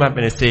call him up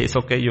and he says,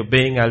 okay, you're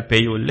paying, I'll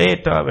pay you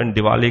later when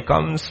Diwali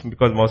comes,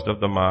 because most of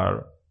them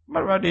are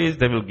Marwadis,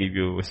 they will give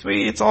you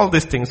sweets, all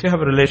these things. You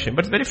have a relationship,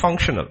 but it's very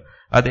functional.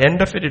 At the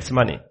end of it, it's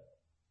money.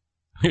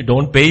 You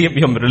don't pay him,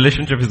 your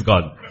relationship is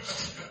gone.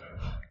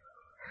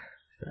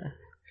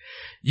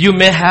 You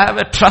may have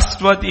a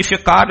trustworthy, if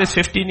your car is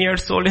 15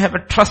 years old, you have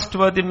a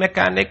trustworthy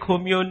mechanic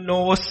whom you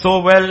know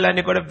so well and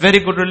you got a very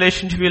good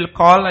relationship. You'll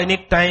call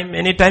anytime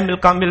he'll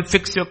come, he'll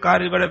fix your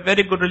car. You got a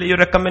very good relationship.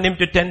 You recommend him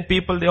to 10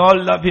 people, they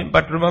all love him,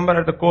 but remember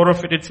at the core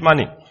of it, it's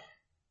money.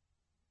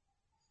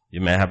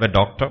 You may have a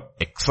doctor,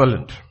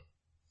 excellent.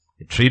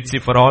 He treats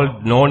you for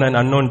all known and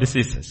unknown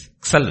diseases,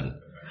 excellent.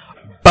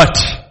 But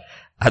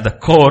at the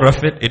core of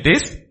it, it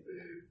is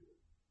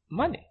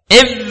money.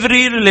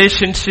 Every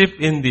relationship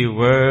in the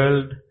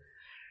world,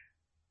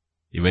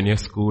 even your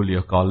school,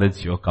 your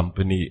college, your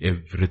company,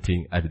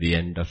 everything at the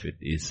end of it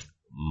is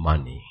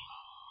money.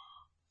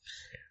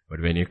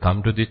 But when you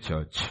come to the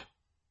church,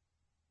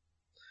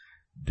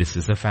 this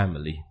is a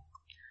family.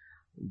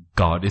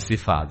 God is the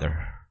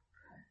Father.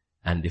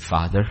 And the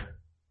Father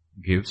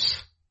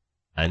gives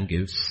and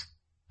gives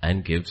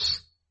and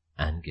gives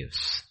and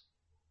gives.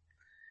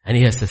 And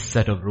He has a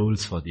set of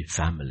rules for the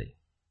family.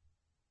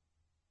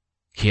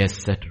 He has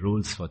set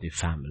rules for the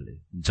family.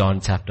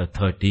 John chapter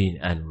 13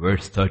 and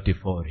verse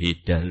 34, He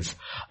tells,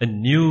 a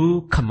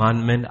new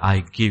commandment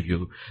I give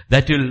you,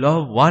 that you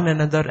love one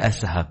another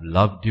as I have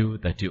loved you,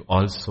 that you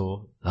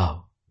also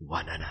love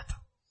one another.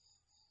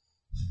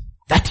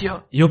 That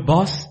your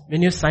boss,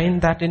 when you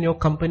signed that in your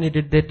company,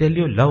 did they tell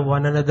you, love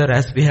one another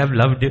as we have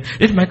loved you?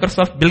 Did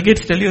Microsoft, Bill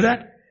Gates tell you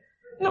that?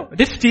 No.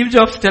 Did Steve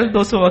Jobs tell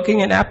those who are working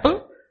in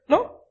Apple?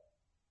 No.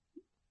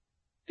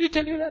 Did he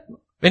tell you that? No.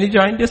 When you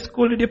joined your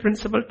school, did your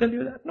principal tell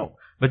you that? No.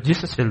 But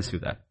Jesus tells you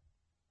that.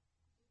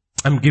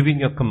 I'm giving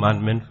you a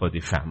commandment for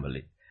the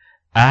family.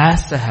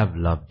 As I have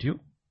loved you,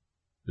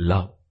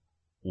 love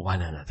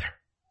one another.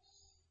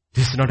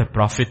 This is not a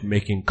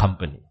profit-making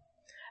company.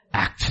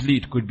 Actually,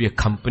 it could be a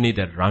company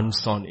that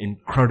runs on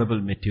incredible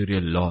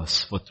material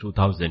loss for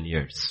 2,000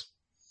 years.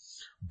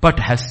 But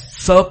has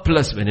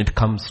surplus when it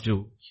comes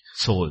to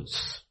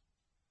souls.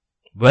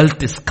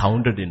 Wealth is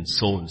counted in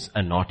souls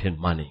and not in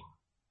money.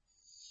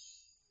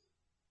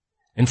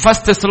 In 1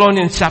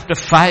 Thessalonians chapter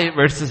 5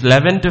 verses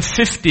 11 to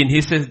 15,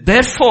 he says,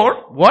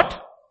 therefore,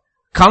 what?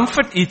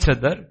 Comfort each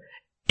other,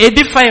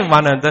 edify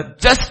one another,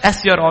 just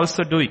as you are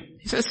also doing.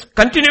 He says,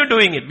 continue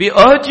doing it. We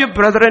urge you,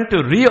 brethren,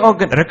 to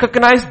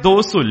recognize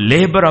those who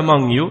labor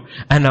among you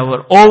and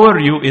are over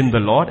you in the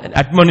Lord and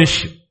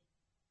admonish you.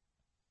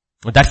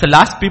 That's the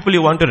last people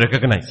you want to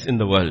recognize in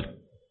the world.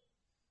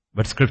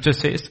 But scripture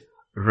says,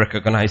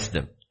 recognize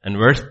them. And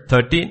verse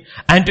 13,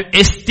 and to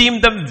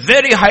esteem them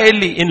very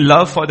highly in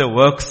love for their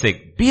work's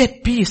sake. Be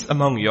at peace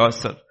among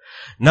yourselves.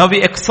 Now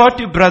we exhort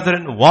you,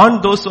 brethren,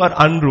 warn those who are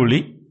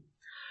unruly,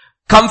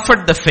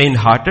 comfort the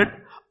faint-hearted,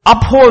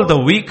 uphold the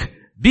weak,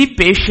 be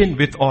patient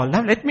with all.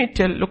 Now let me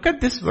look at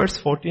this verse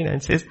 14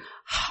 and says,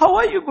 how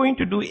are you going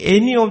to do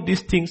any of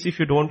these things if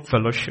you don't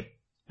fellowship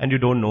and you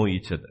don't know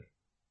each other?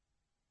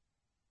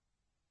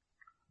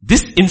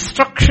 These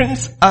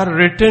instructions are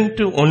written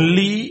to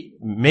only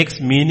makes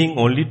meaning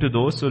only to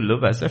those who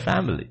live as a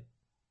family.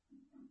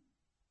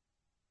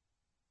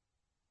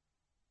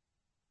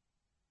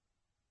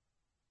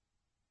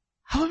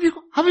 How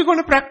are we going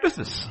to practice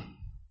this?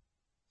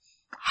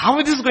 How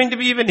is this going to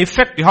be even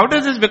effective? How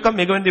does this become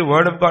even the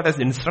Word of God as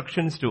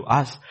instructions to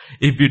us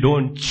if we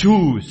don't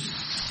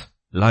choose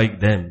like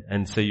them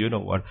and say, you know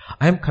what,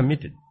 I am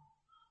committed.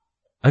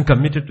 I'm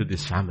committed to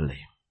this family.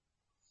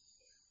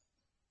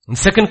 In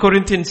 2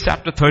 Corinthians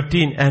chapter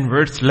 13 and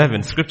verse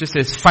 11, scripture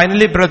says,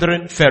 finally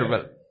brethren,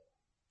 farewell.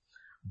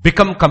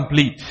 Become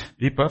complete.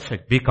 Be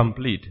perfect. Be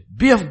complete.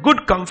 Be of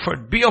good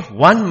comfort. Be of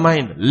one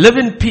mind. Live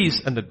in peace,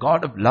 and the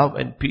God of love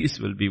and peace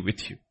will be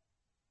with you.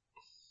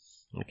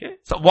 Okay?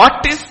 So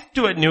what is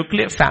to a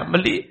nuclear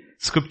family?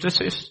 Scripture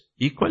says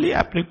equally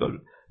applicable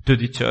to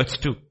the church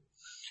too.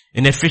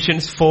 In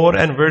Ephesians 4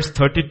 and verse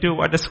 32,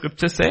 what does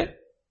scripture say?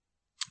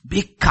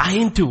 Be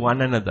kind to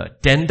one another,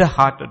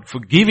 tender-hearted,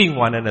 forgiving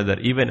one another,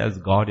 even as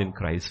God in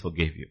Christ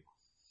forgave you.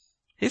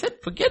 He said,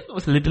 forget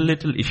those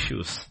little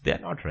issues. They are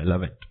not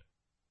relevant.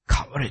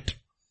 Cover it.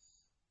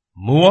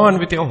 Move on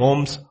with your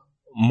homes.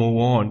 Move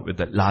on with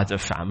the larger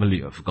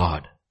family of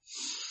God.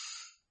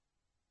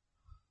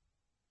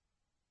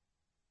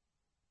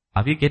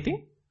 Are we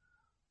getting?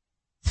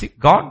 See,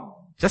 God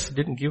just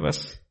didn't give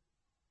us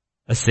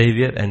a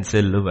savior and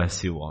say, live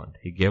as you want.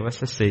 He gave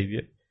us a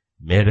savior,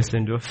 made us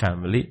into a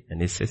family,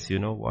 and He says, you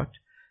know what?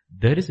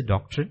 There is a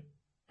doctrine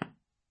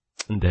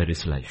and there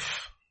is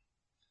life.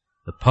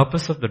 The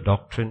purpose of the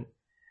doctrine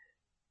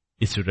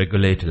is to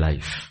regulate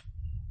life.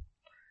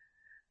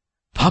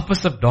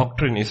 Purpose of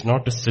doctrine is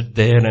not to sit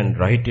there and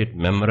write it,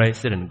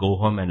 memorize it, and go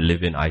home and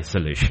live in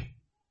isolation.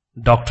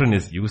 Doctrine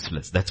is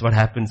useless. That's what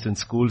happens in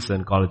schools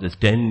and colleges.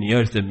 10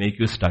 years they make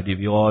you study.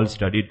 We all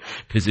studied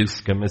physics,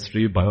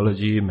 chemistry,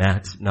 biology,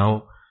 maths.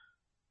 Now,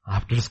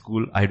 after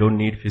school, I don't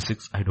need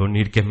physics, I don't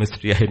need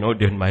chemistry, I know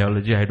in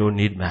biology, I don't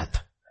need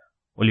math.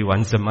 Only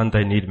once a month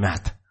I need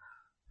math.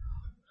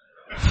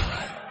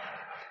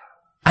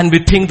 And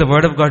we think the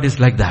Word of God is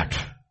like that.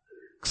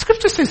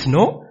 Scripture says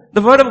no,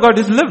 the Word of God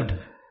is lived.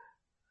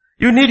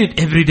 You need it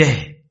every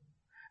day.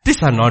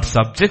 These are not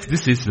subjects,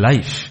 this is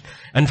life.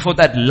 And for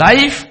that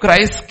life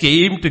Christ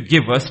came to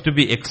give us to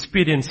be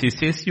experienced. He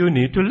says you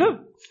need to live.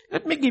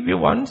 Let me give you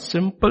one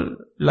simple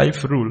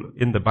life rule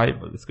in the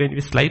Bible. It's going to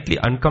be slightly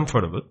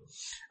uncomfortable,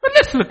 but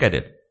let's look at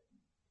it.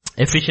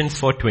 Ephesians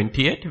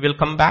 4:28, we'll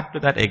come back to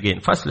that again.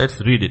 First let's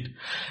read it.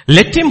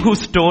 Let him who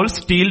stole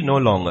steal no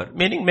longer.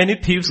 Meaning many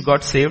thieves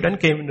got saved and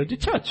came into the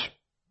church.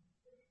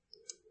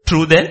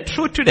 True then,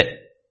 true today.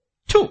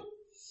 Two.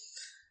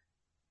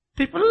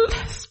 People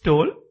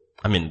stole.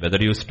 Whether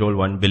you stole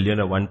 1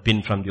 billion or 1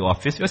 pin from the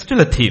office, you're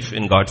still a thief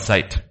in God's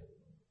sight.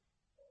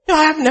 No,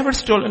 I have never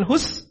stolen.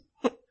 Whose?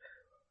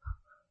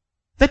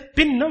 That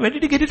pin, no, where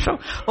did you get it from?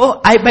 Oh,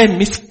 I by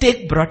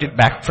mistake brought it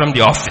back from the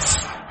office.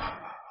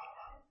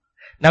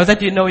 Now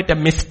that you know it a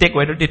mistake,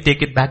 why don't you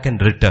take it back and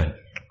return?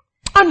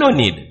 Oh, no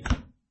need.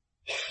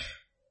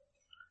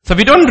 So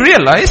we don't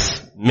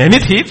realize many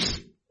thieves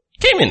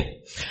came in.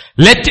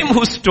 Let him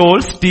who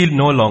stole steal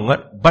no longer,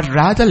 but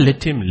rather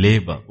let him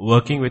labor,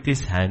 working with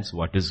his hands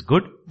what is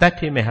good, that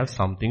he may have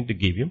something to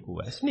give him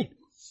who has need.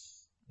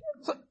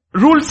 So,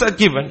 rules are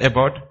given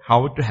about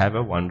how to have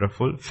a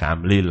wonderful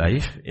family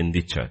life in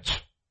the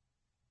church.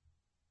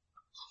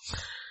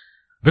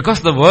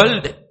 Because the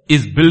world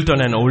is built on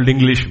an old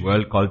English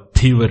word called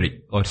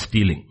thievery or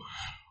stealing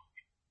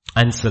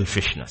and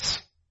selfishness.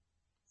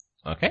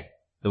 Okay?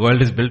 The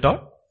world is built on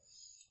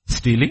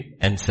stealing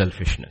and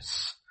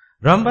selfishness.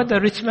 Remember the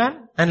rich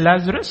man and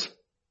Lazarus?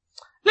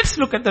 Let's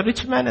look at the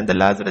rich man and the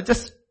Lazarus.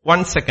 Just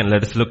 1 second,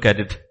 let us look at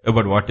it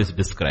about what is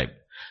described.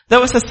 There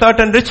was a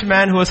certain rich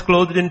man who was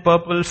clothed in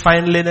purple,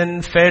 fine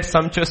linen, fed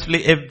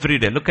sumptuously every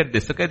day. Look at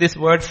this. Look at this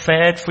word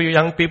fed for you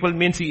young people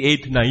means he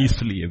ate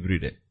nicely every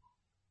day.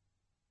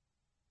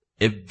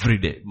 Every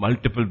day.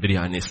 Multiple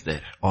biryanis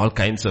there. All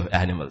kinds of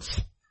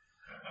animals.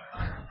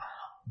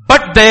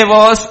 But there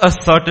was a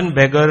certain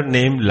beggar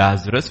named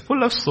Lazarus,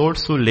 full of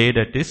sores, who laid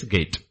at his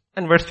gate.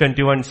 And verse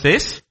 21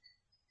 says,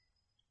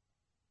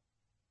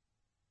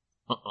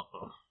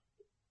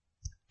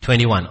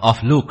 21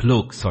 of Luke,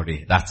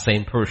 that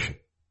same portion.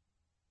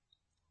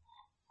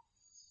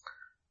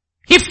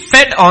 He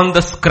fed on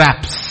the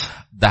scraps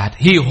that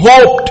he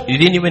hoped. He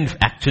didn't even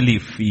actually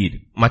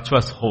feed. Much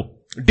was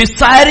hope.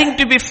 Desiring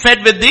to be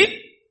fed with the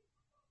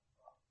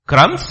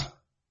crumbs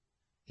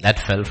that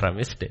fell from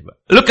his table.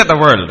 Look at the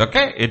world,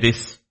 okay? It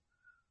is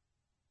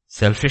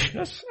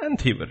selfishness and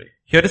thievery.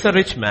 Here is a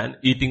rich man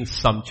eating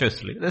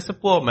sumptuously. There's a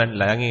poor man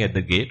lying at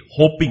the gate,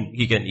 hoping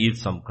he can eat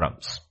some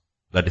crumbs.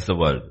 That is the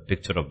world,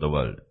 picture of the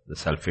world, the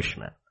selfish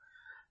man.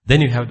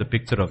 Then you have the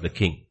picture of the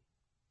king.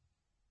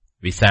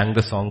 We sang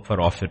the song for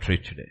offertory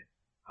today.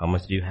 How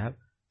much do you have?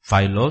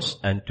 5 loaves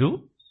and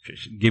 2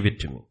 fish. Give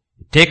it to me.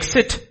 He takes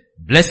it,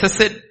 blesses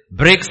it,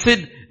 breaks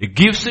it,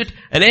 gives it,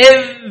 and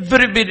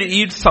everybody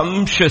eats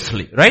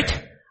sumptuously,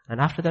 right? And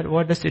after that,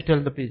 what does he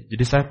tell the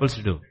disciples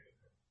to do?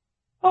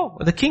 Oh,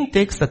 the king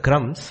takes the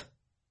crumbs,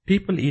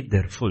 people eat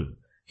their full.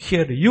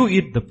 Here, you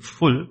eat the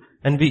full,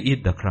 and we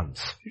eat the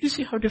crumbs. Did you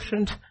see how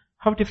different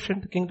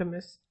the kingdom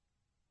is?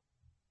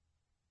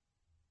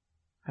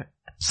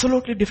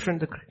 Absolutely different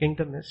the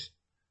kingdom is.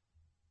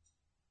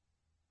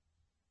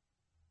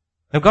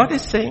 Now God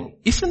is saying,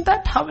 isn't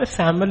that how a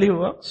family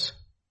works?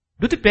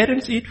 Do the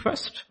parents eat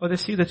first or they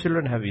see the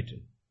children have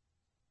eaten?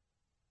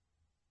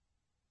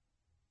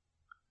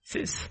 He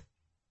says,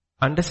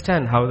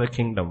 understand how the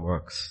kingdom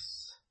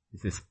works. He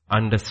says,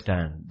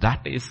 understand.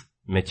 That is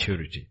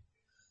maturity.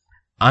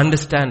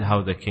 Understand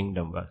how the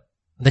kingdom works.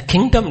 The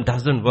kingdom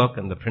doesn't work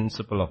on the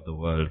principle of the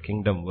world.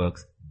 Kingdom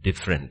works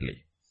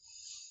differently.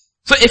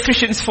 So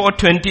Ephesians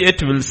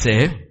 4:28 will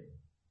say,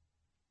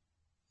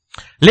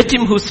 let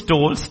him who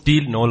stole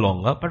steal no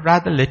longer, but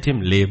rather let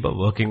him labor,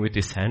 working with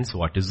his hands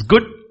what is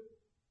good,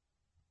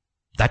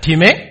 that he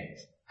may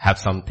have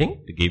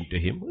something to give to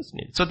him who is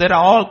needy. So there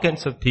are all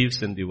kinds of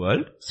thieves in the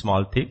world,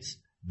 small thieves,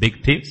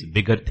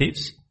 bigger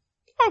thieves,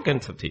 all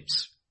kinds of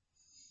thieves.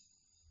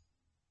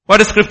 What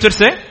does scripture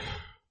say?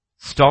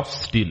 Stop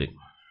stealing.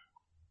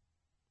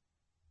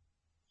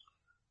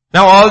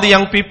 Now all the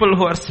young people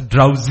who are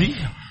drowsy,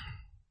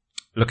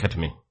 look at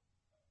me.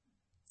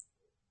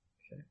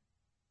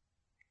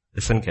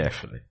 Listen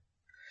carefully.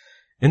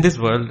 In this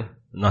world,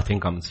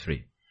 nothing comes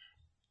free.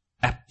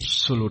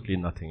 Absolutely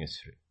nothing is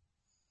free.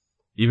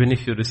 Even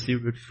if you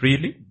receive it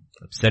freely,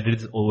 I've said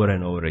it over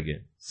and over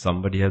again.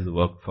 Somebody has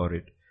worked for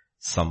it.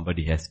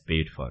 Somebody has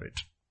paid for it.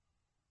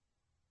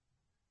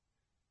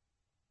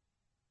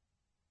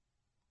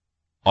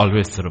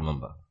 Always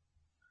remember,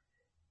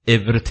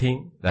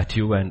 everything that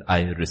you and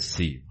I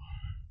receive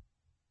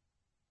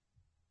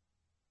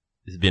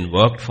has been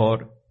worked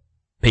for,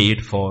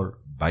 paid for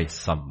by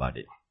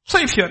somebody. So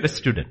if you are a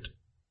student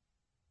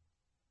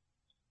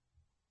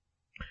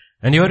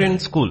and you are in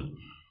school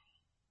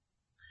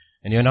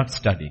and you are not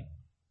studying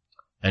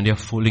and you are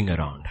fooling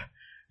around,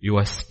 you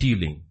are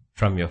stealing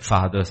from your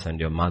father's and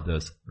your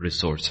mother's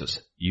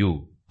resources.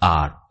 You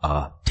are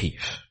a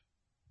thief.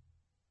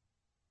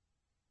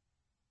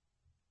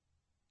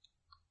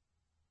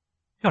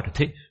 You are a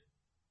thief.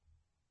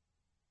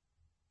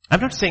 I'm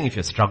not saying if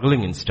you're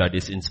struggling in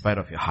studies in spite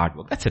of your hard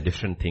work, that's a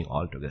different thing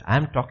altogether.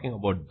 I'm talking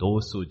about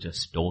those who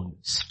just don't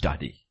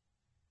study.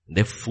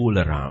 They fool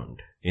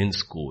around in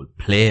school,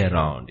 play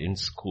around in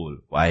school,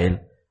 while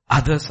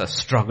others are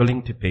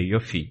struggling to pay your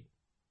fee,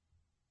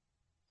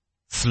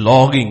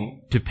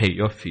 slogging to pay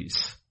your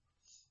fees.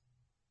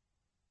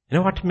 You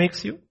know what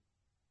makes you?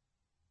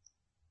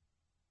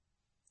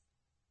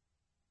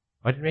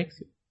 What it makes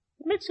you?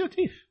 It makes you a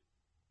thief.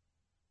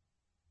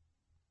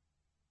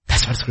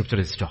 That's what scripture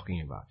is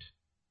talking about.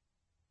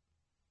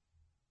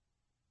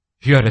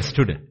 If you are a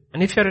student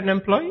and if you are an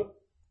employee,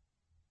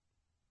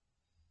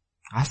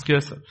 ask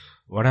yourself,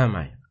 what am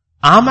I?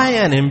 Am I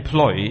an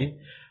employee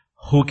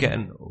who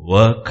can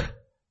work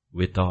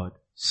without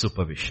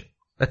supervision?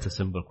 That's a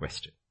simple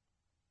question.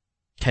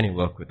 Can you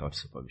work without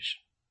supervision?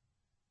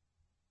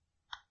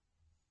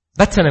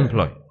 That's an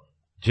employee.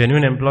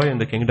 Genuine employee in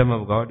the kingdom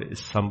of God is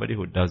somebody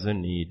who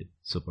doesn't need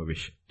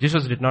supervision.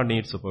 Jesus did not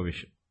need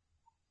supervision.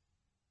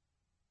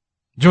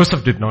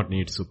 Joseph did not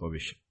need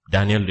supervision.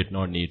 Daniel did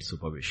not need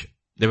supervision.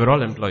 They were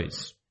all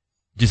employees.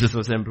 Jesus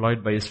was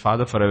employed by his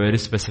father for a very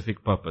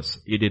specific purpose.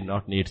 He did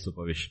not need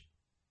supervision.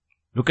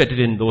 Look at it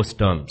in those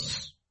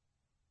terms.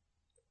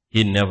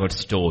 He never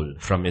stole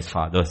from his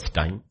father's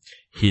time.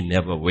 He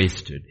never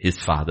wasted his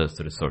father's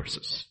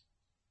resources.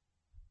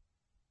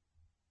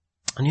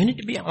 And you need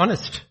to be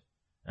honest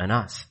and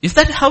ask, is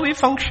that how we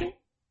function?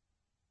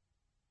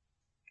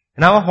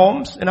 In our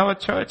homes, in our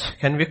church,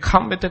 can we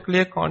come with a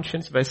clear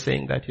conscience by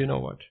saying that, you know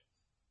what?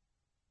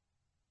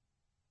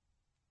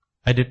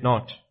 I did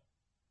not.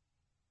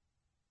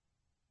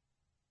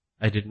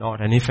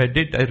 And if I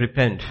did, I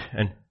repent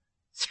and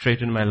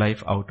straighten my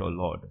life out, O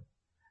Lord.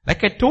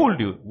 Like I told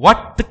you,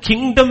 what the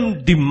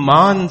kingdom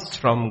demands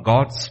from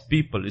God's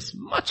people is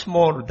much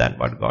more than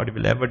what God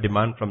will ever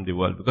demand from the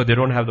world, because they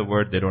don't have the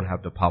word, they don't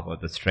have the power,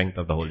 the strength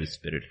of the Holy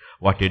Spirit,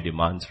 what He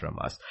demands from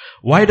us.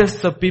 Why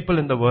does the people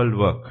in the world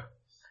work?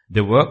 They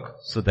work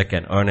so they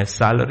can earn a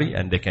salary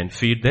and they can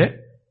feed their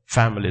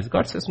families.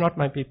 God says, not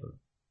my people.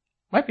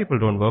 My people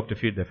don't work to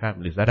feed their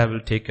families. That I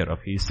will take care of.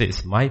 He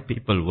says, my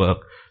people work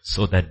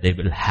so that they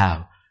will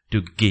have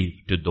to give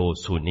to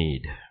those who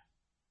need.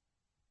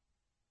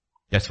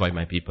 That's why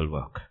my people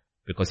work.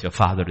 Because your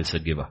Father is a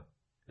giver.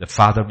 The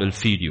Father will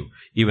feed you.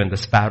 Even the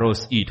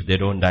sparrows eat, they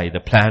don't die. The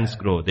plants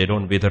grow, they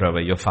don't wither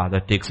away. Your Father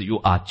takes you.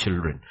 Are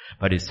children.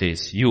 But it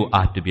says, you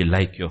are to be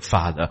like your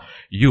Father.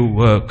 You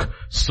work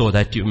so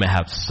that you may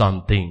have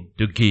something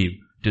to give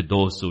to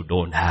those who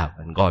don't have.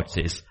 And God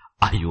says,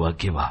 are you a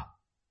giver?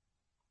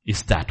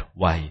 Is that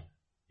why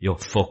your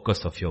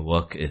focus of your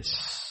work is?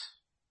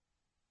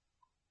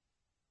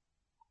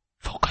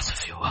 Focus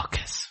of your work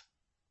is.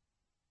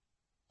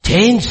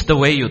 Change the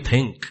way you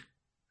think.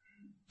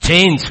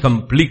 Change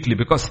completely,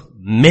 because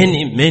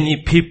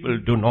many people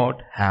do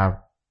not have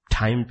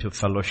time to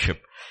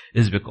fellowship,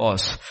 is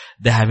because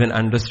they haven't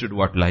understood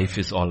what life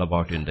is all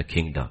about in the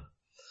kingdom.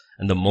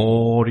 And the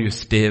more you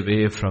stay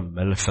away from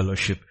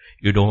fellowship,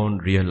 you don't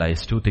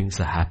realize two things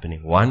are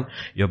happening. One,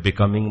 you're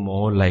becoming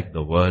more like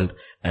the world,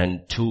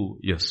 and two,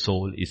 your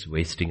soul is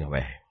wasting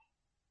away.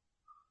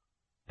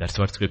 That's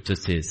what scripture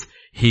says.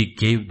 He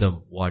gave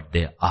them what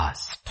they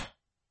asked,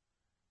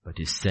 but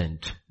he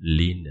sent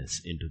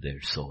leanness into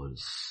their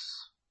souls.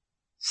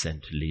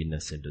 Sent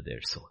leanness into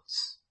their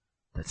souls.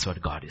 That's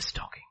what God is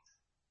talking.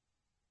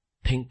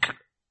 Think,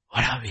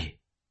 what are we?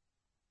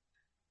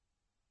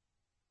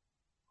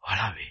 What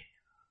are we?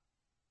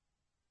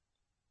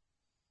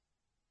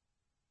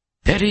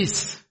 There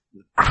is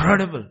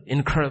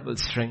incredible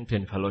strength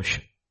in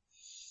fellowship.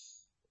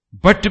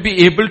 But to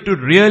be able to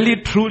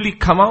really truly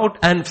come out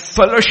and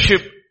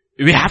fellowship,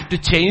 we have to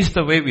change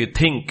the way we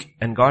think.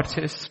 And God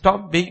says,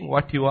 stop being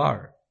what you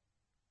are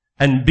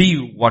and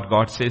be what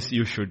God says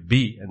you should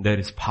be. And there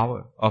is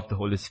power of the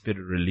Holy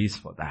Spirit released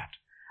for that,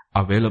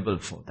 available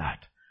for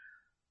that.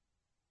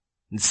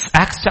 In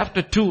Acts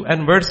chapter 2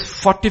 and verse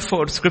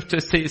 44, scripture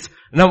says,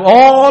 now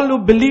all who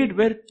believed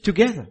were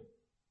together.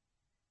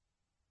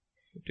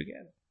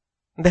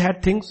 They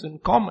had things in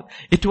common.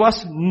 It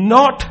was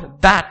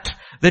not that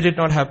they did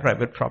not have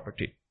private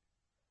property.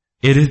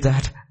 It is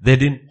that they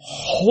didn't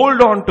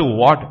hold on to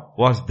what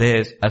was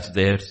theirs as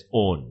theirs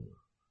own.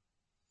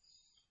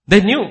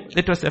 They knew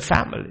it was a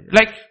family.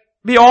 Like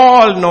we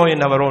all know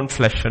in our own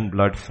flesh and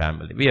blood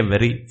family. We are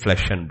very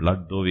flesh and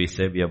blood, though we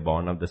say we are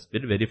born of the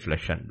Spirit, very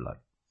flesh and blood.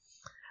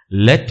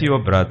 Let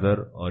your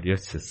brother or your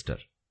sister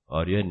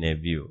or your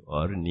nephew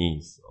or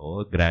niece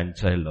or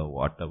grandchild or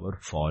whatever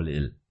fall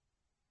ill.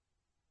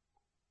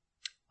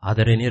 Are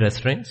there any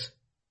restraints?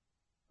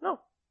 No.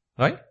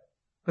 Right?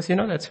 Because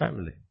that's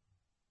family.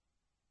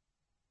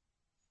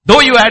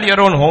 Though you had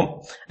your own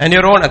home and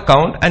your own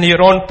account and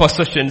your own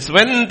possessions,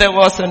 when there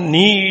was a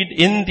need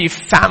in the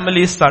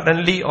family,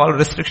 suddenly all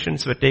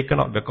restrictions were taken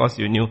off because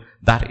you knew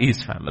that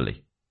is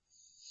family.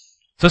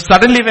 So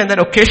suddenly when that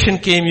occasion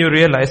came, you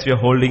realized you're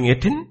holding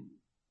it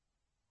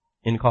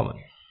in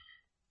common.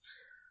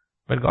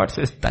 But God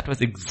says that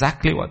was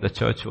exactly what the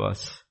church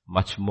was.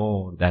 Much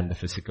more than the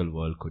physical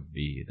world could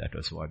be. That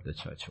was what the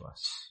church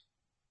was.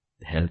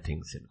 They held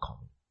things in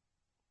common.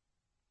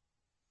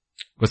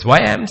 Because why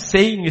I am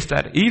saying is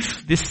that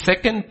if this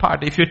second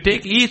part, if you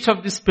take each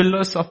of these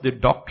pillars of the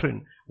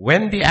doctrine,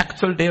 when the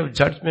actual day of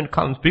judgment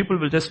comes, people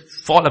will just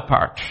fall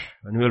apart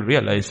and will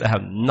realize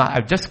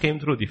I just came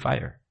through the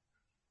fire.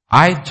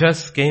 I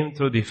just came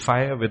through the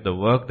fire with the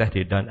work that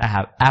he done. I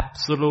have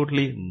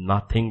absolutely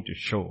nothing to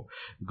show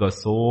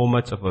because so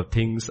much of our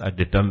things are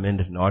determined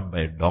not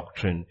by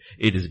doctrine.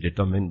 It is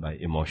determined by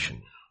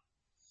emotion.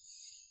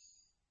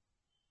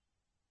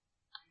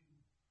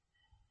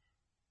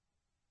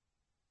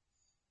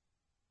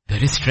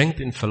 There is strength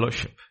in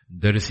fellowship.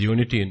 There is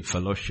unity in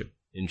fellowship,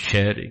 in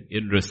sharing,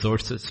 in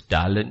resources,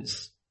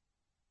 talents,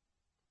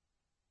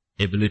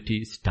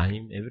 abilities,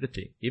 time,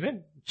 everything.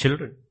 Even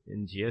children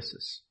in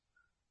GSS.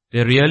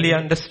 They really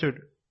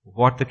understood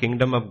what the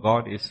kingdom of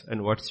God is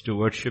and what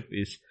stewardship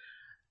is.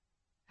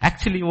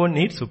 Actually, you won't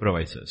need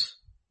supervisors.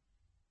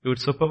 You would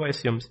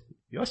supervise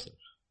yourself.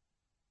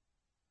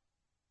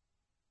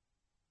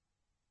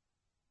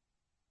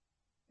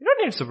 You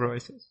don't need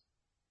supervisors.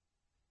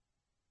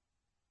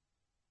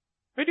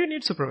 Why do you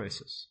need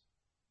supervisors?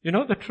 You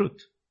know the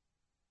truth.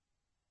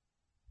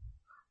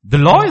 The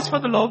law is for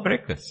the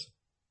lawbreakers.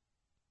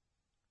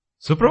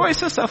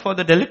 Supervisors are for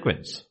the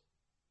delinquents.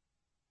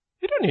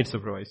 You don't need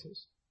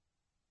supervisors.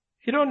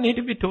 You don't need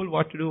to be told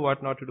what to do,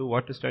 what not to do,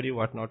 what to study,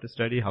 what not to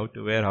study, how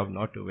to wear, how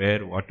not to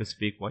wear, what to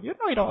speak, what. You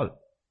know it all.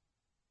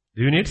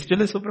 Do you need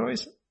still a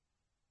supervisor?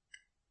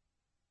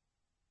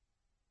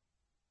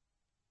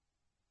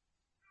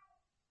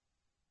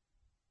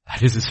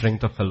 That is the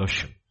strength of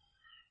fellowship.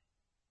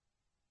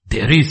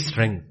 There is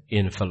strength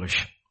in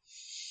fellowship.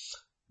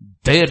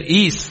 There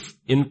is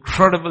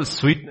incredible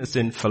sweetness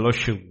in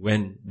fellowship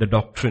when the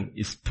doctrine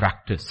is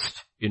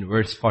practiced. In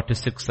verse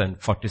 46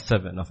 and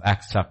 47 of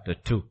Acts chapter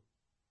 2.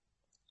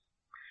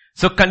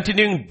 So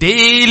continuing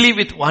daily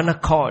with one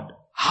accord.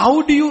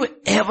 How do you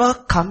ever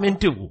come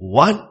into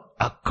one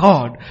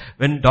accord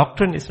when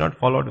doctrine is not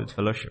followed with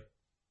fellowship?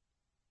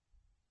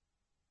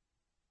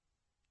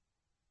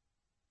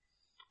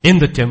 In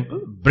the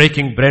temple,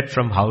 breaking bread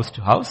from house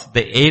to house,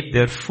 they ate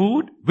their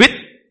food with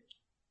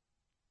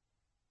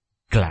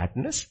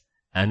gladness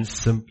and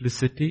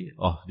simplicity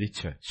of the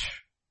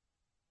church.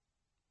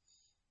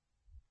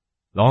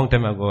 Long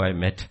time ago, I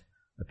met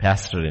a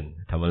pastor in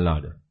Tamil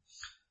Nadu,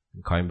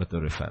 in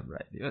Coimbatore Reform,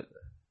 right?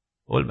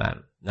 Old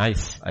man,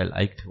 nice. I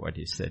liked what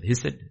he said. He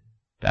said,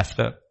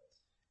 Pastor,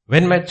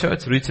 when my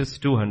church reaches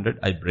 200,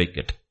 I break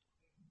it.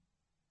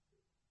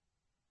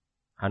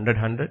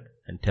 100,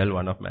 and tell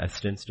one of my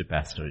assistants to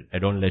pastor it. I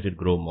don't let it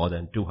grow more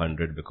than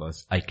 200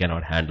 because I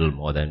cannot handle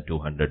more than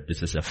 200.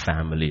 This is a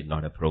family,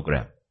 not a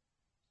program.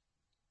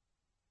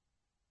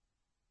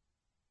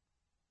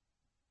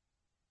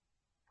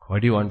 Why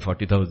do you want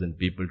 40,000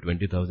 people,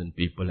 20,000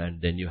 people, and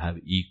then you have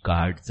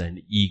e-cards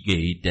and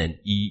e-gate and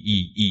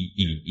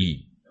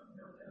e.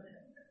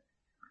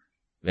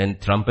 When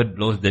trumpet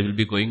blows, they will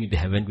be going into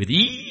heaven with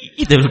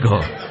e, they will go.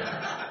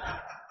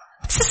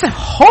 This is a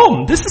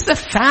home. This is a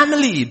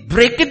family.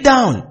 Break it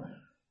down.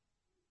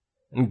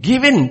 And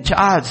give in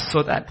charge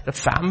so that the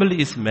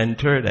family is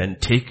mentored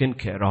and taken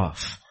care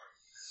of.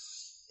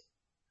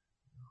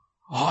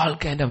 All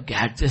kind of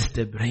gadgets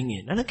they bring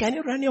in. And can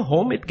you run your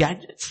home with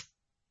gadgets?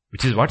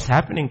 Which is what's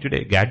happening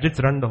today. Gadgets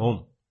run the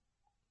home.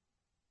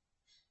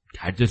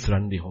 Gadgets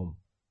run the home.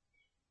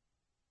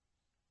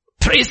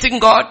 Praising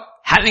God,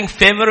 having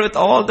favor with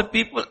all the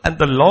people, and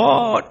the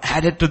Lord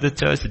added to the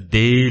church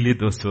daily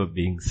those who are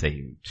being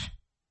saved.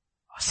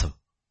 Awesome.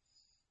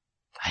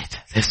 Right?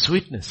 There's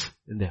sweetness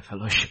in their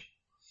fellowship.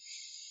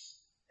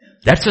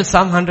 That's what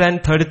Psalm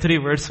 133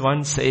 verse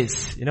 1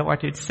 says. You know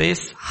what it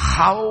says?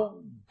 How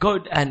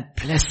good and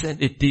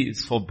pleasant it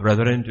is for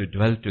brethren to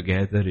dwell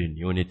together in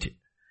unity.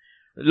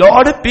 A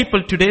lot of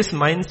people, today's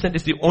mindset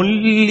is the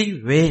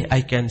only way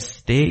I can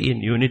stay in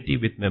unity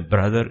with my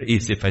brother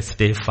is if I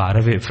stay far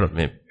away from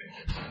him.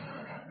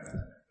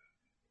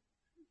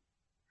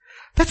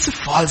 That's a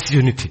false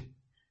unity.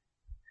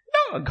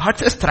 No, God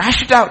says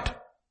thrash it out.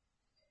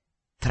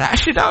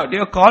 Thrash it out.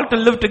 You're called to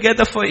live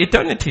together for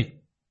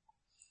eternity.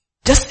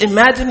 Just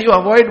imagine you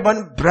avoid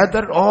one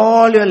brother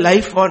all your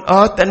life on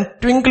earth and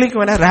twinkling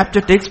when a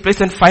rapture takes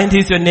place and find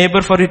he's your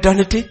neighbor for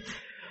eternity.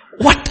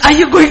 What are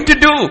you going to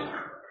do?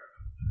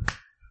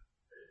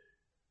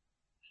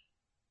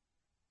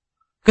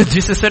 Because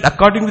Jesus said,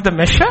 according to the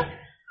measure,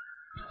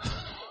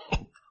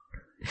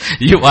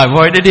 you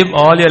avoided him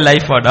all your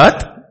life on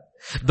earth,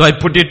 though I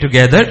put it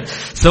together,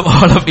 so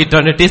all of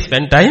eternity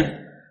spend time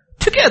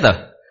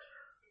together.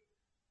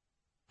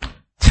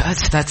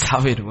 Church, that's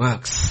how it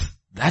works.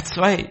 That's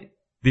why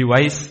the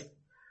wise,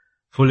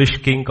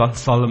 foolish king called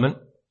Solomon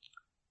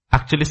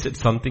actually said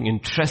something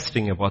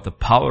interesting about the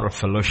power of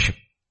fellowship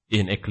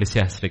in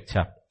Ecclesiastic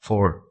chapter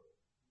 4,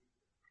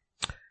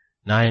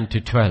 9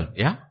 to 12.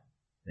 Yeah?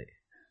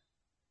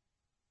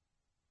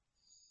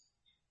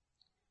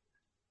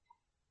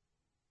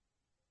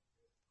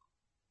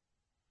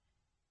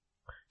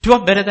 Two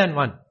are better than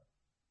one,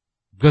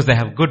 because they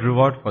have good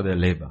reward for their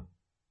labor.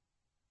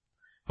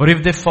 For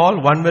if they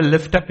fall, one will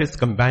lift up his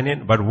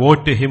companion, but woe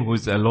to him who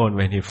is alone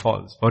when he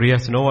falls, for he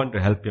has no one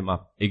to help him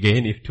up.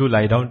 Again, if two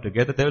lie down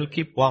together, they will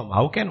keep warm.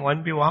 How can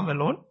one be warm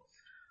alone?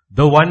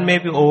 Though one may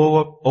be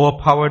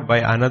overpowered by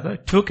another,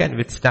 two can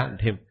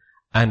withstand him,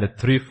 and a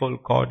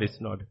threefold cord is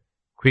not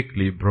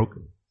quickly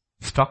broken.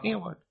 He's talking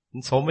about,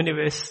 in so many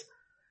ways,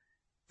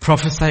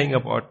 prophesying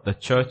about the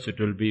church it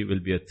will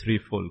be a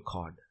threefold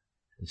cord.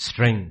 The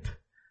strength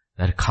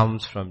that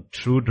comes from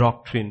true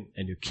doctrine,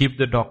 and you keep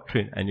the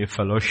doctrine and you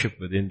fellowship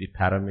within the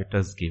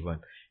parameters given.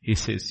 He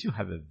says you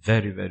have a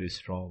very, very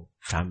strong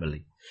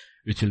family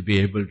which will be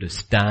able to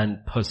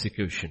stand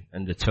persecution.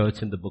 And the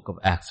church in the book of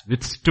Acts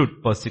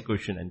withstood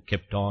persecution and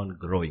kept on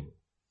growing.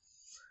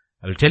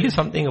 I will tell you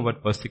something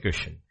about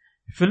persecution.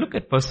 If you look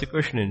at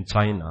persecution in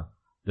China,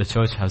 the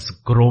church has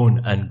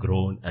grown and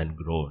grown and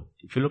grown.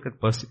 If you look at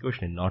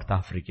persecution in North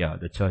Africa,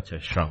 the church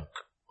has shrunk.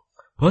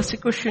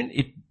 Persecution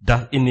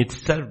in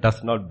itself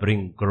does not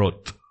bring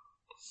growth.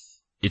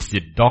 It's the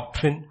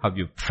doctrine, how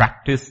you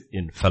practice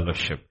in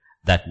fellowship,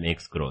 that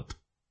makes growth.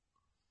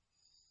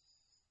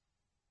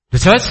 The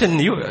church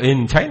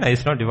in China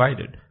is not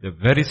divided. They're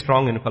very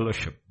strong in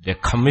fellowship. They're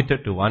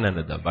committed to one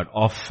another. But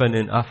often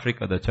in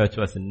Africa, the church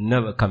was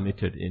never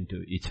committed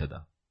into each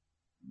other.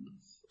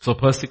 So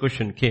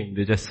persecution came,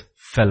 they just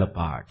fell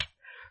apart.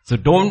 So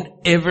don't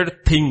ever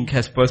think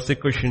as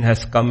persecution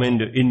has come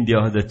into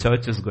India, the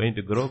church is going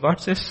to grow.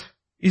 God says,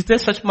 is there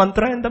such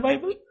mantra in the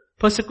Bible?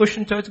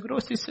 Persecution church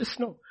grows? He says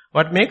no.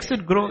 What makes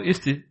it grow is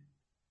the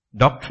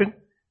doctrine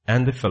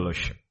and the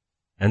fellowship.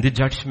 And the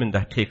judgment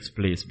that takes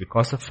place.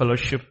 Because of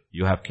fellowship,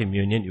 you have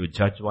communion, you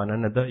judge one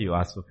another, you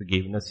ask for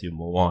forgiveness, you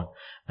move on.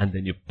 And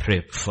then you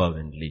pray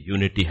fervently.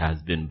 Unity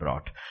has been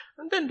brought.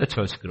 And then the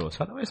church grows.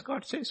 Otherwise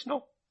God says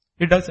no,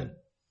 it doesn't.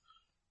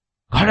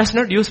 God has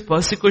not used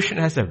persecution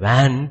as a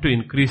van to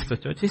increase the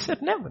church. He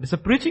said never. It's the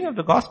preaching of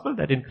the gospel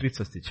that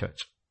increases the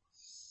church.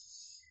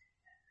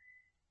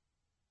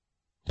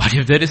 But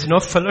if there is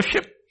no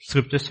fellowship,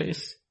 scripture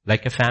says,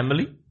 like a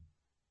family,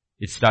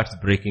 it starts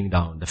breaking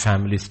down. The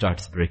family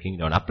starts breaking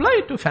down. Apply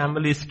it to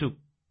families too.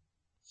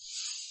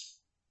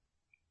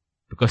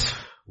 Because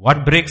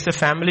what breaks a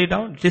family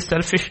down? It is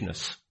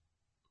selfishness.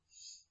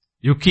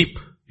 You keep,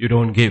 you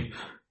don't give.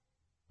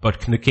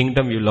 But in the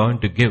kingdom you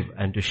learn to give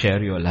and to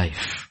share your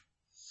life.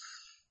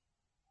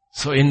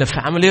 So in the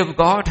family of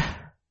God,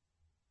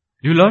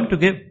 you learn to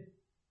give.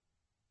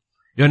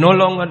 You're no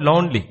longer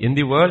lonely. In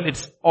the world,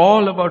 it's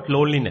all about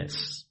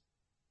loneliness.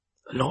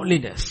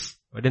 Loneliness.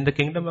 But in the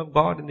kingdom of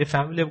God, in the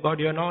family of God,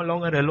 you're no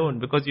longer alone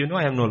because you know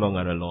I am no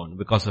longer alone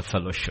because of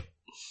fellowship.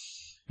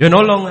 You're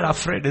no longer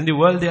afraid. In the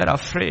world, they are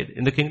afraid.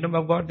 In the kingdom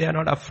of God, they are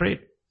not afraid.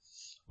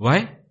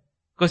 Why?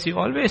 Because you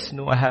always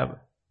know I have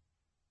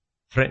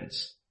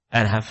friends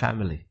and have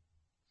family.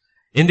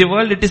 In the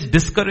world, it is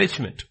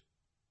discouragement.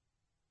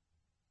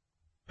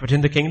 But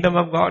in the kingdom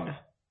of God,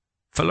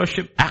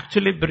 fellowship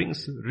actually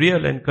brings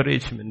real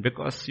encouragement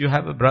because you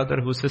have a brother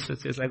whose sister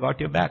says, I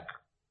got your back.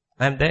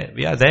 I'm there.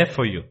 We are there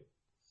for you.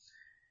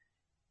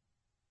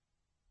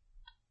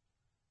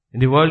 In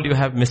the world you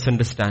have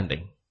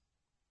misunderstanding.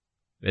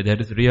 Where there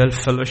is real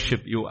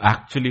fellowship, you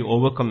actually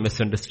overcome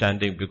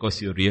misunderstanding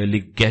because you really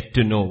get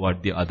to know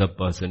what the other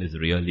person is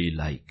really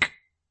like.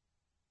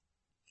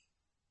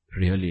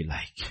 Really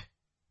like.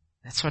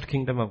 That's what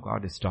Kingdom of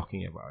God is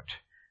talking about.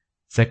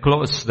 So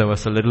close, there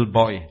was a little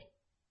boy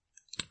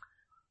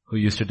who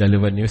used to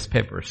deliver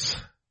newspapers.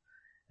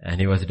 And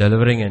he was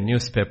delivering a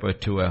newspaper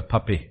to a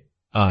puppy,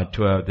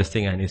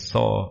 and he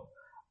saw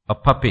a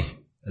puppy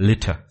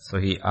litter. So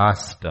he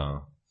asked,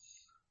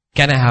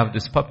 can I have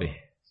this puppy?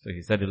 So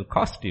he said, it'll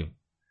cost you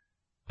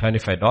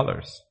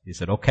 $25. He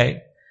said,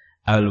 okay,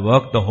 I'll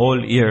work the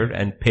whole year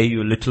and pay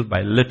you little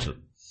by little.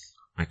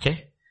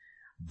 Okay?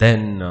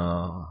 Then,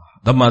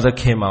 the mother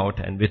came out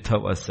and with her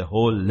was a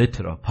whole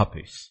litter of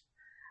puppies.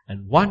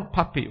 And one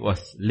puppy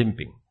was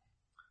limping.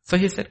 So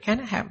he said,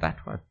 can I have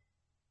that one?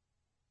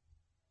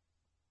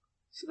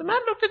 So the man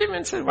looked at him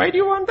and said, why do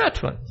you want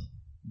that one?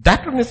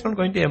 That one is not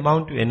going to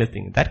amount to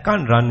anything. That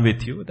can't run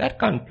with you. That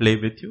can't play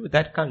with you.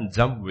 That can't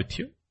jump with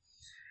you.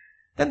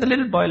 Then the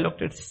little boy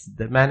looked at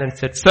the man and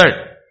said,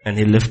 sir. And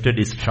he lifted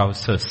his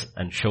trousers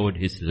and showed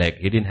his leg.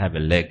 He didn't have a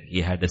leg.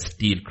 He had a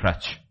steel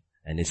crutch.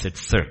 And he said,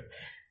 sir,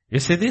 you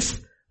see this?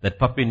 That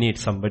puppy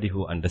needs somebody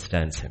who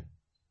understands him.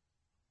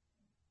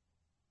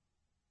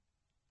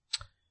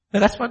 Now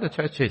that's what the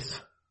church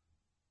is.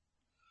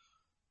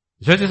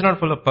 The church is not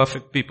full of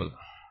perfect people.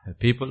 They're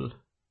people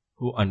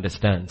who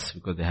understands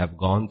because they have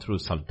gone through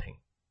something.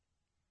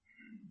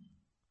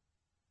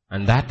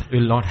 And that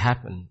will not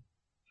happen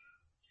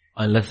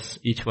unless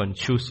each one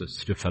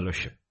chooses to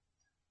fellowship.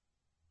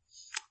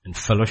 And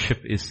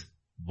fellowship is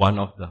one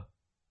of the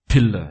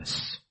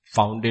pillars,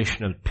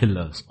 foundational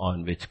pillars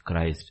on which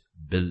Christ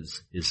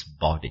builds his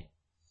body.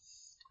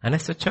 And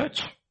as a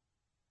church,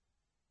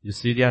 you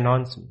see the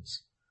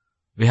announcements.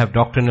 We have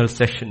doctrinal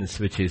sessions,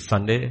 which is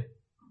Sunday,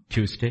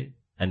 Tuesday,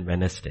 and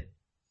Wednesday.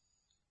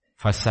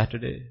 First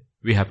Saturday,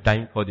 we have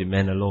time for the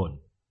men alone.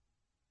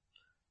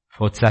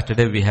 Fourth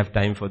Saturday, we have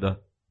time for the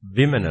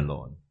women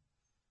alone.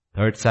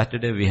 Third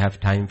Saturday, we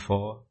have time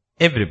for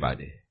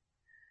everybody.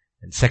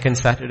 And second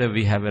Saturday,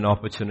 we have an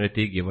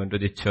opportunity given to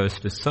the church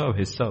to serve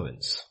his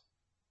servants.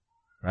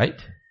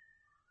 Right?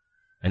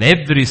 And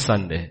every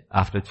Sunday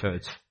after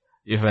church,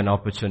 you have an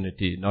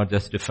opportunity not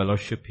just to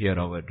fellowship here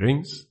over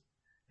drinks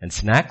and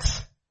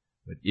snacks,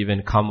 but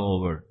even come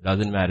over.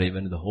 Doesn't matter,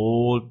 even the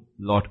whole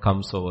lot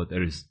comes over,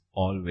 there is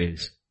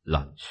always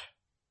lunch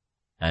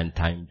and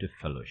time to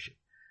fellowship.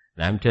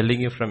 And I'm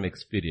telling you from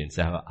experience,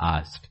 I have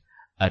asked,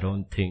 I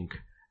don't think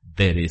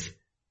there is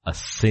a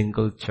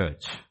single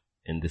church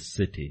in this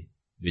city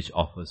which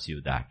offers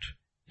you that.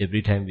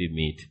 Every time we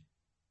meet,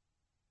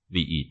 we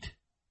eat.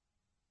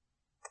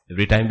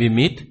 Every time we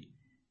meet,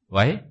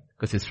 why?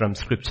 Because it's from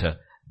scripture.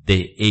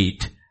 They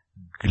ate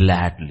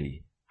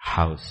gladly,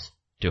 house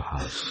to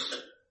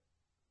house.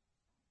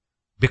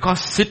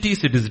 Because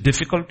cities, it is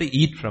difficult to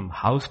eat from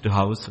house to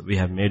house. We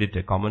have made it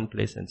a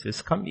commonplace and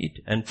says, come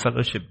eat and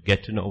fellowship,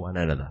 get to know one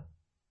another.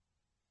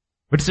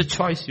 But it's a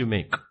choice you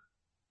make.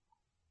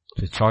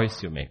 It's a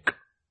choice you make.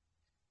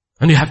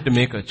 And you have to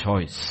make a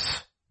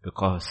choice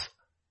because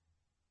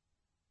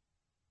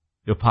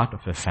you're part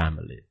of a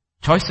family.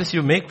 Choices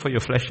you make for your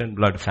flesh and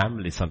blood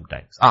family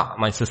sometimes.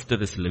 My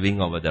sister is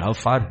living over there. How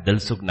far?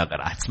 Dilsukh Nagar.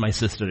 It's my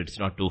sister. It's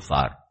not too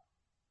far.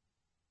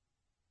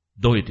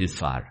 Though it is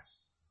far.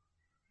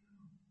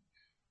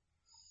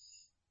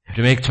 You have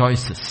to make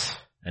choices.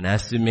 And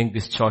as you make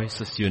these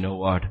choices, you know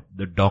what?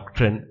 The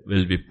doctrine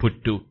will be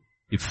put to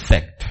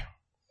effect.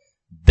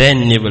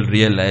 Then you will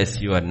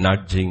realize you are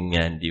nudging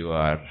and you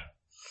are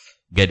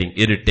getting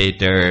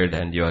irritated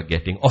and you are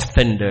getting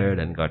offended,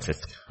 and God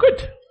says,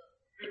 good.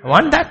 I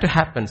want that to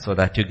happen so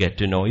that you get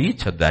to know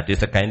each other. That is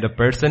the kind of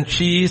person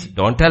she is.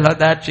 Don't tell her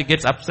that. She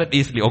gets upset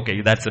easily.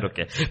 Okay, that's it.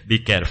 Okay. Be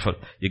careful.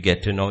 You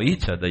get to know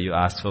each other. You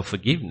ask for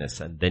forgiveness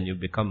and then you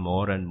become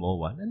more and more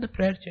one and the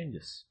prayer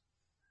changes.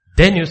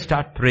 Then you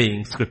start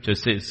praying. Scripture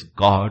says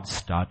God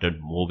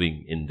started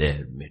moving in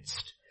their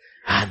midst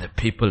and the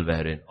people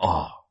were in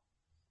awe.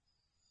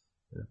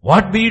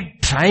 What we're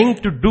trying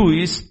to do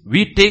is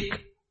we take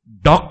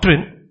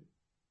doctrine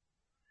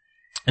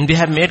and we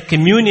have made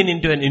communion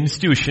into an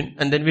institution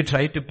and then we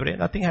try to pray.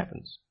 Nothing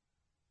happens.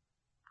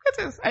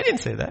 I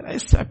didn't say that.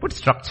 I put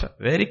structure.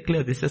 Very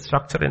clear. This is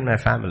structure in my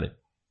family.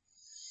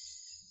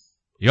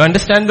 You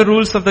understand the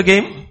rules of the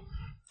game?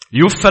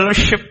 You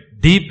fellowship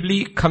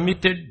deeply,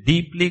 committed,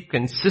 deeply,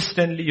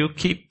 consistently. You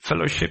keep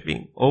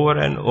fellowshipping over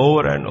and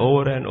over and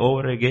over and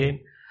over again.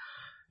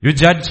 You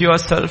judge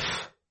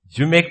yourself.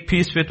 You make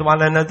peace with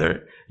one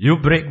another. You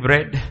break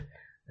bread.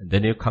 And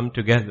then you come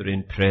together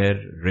in prayer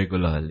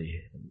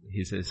regularly.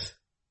 He says,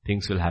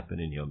 things will happen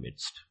in your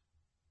midst.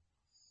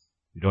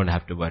 You don't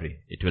have to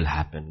worry. It will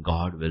happen.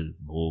 God will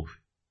move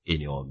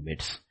in your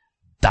midst.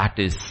 That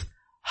is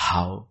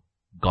how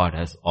God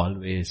has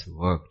always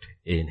worked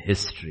in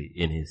history,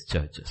 in his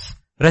churches.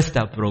 Rest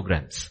are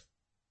programs.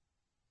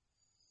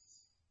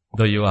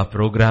 Though you are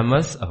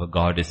programmers, our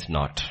God is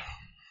not.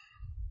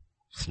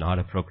 It's not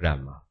a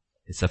programmer.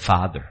 It's a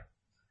father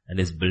and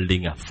is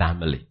building a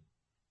family.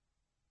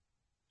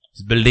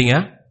 He's building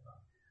a...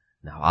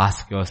 Now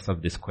ask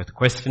yourself this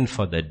question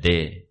for the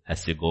day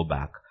as you go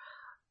back.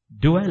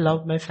 Do I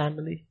love my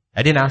family?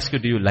 I didn't ask you,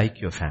 do you like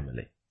your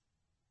family?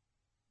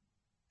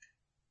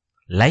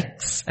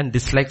 Likes and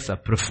dislikes are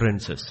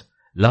preferences.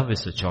 Love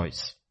is a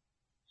choice.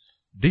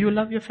 Do you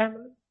love your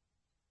family?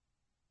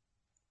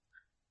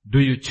 Do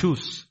you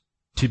choose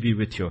to be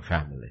with your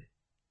family?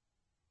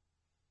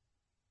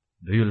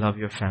 Do you love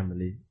your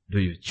family? Do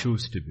you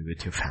choose to be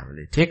with your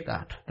family? Take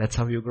that. That's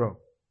how you grow.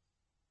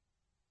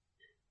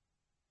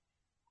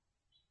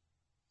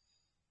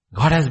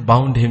 God has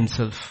bound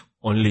himself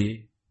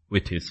only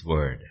with his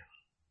word.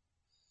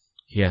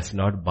 He has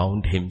not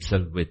bound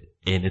himself with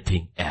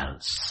anything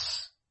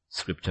else.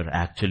 Scripture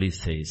actually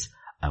says,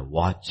 I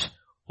watch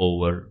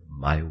over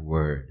my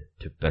word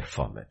to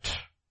perform it.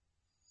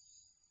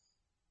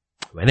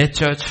 When a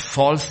church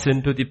falls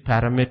into the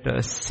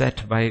parameters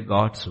set by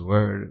God's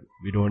word,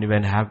 we don't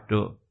even have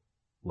to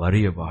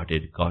worry about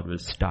it. God will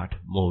start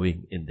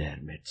moving in their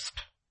midst.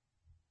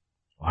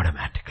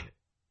 Automatically.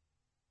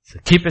 So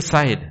keep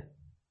aside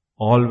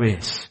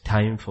always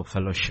time for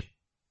fellowship.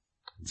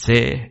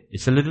 Say,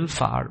 it's a little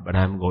far, but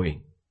I'm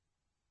going.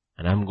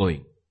 And I'm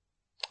going.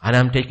 And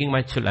I'm taking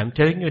my children. I'm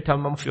telling you, tell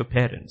some of your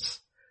parents.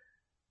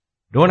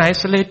 Don't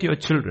isolate your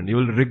children. You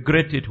will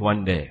regret it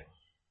one day.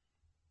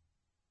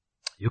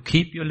 You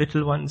keep your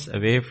little ones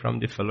away from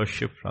the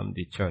fellowship, from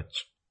the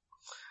church.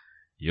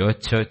 Your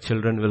church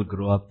children will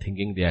grow up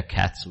thinking they are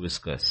cat's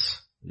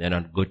whiskers. They're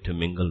not good to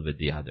mingle with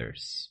the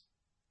others.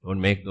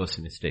 Don't make those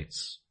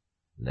mistakes.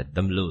 Let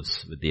them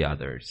loose with the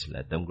others.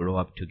 Let them grow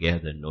up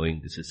together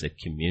knowing this is a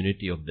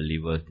community of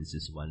believers. This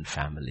is one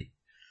family.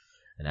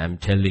 And I'm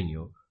telling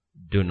you,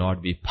 do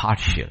not be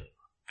partial.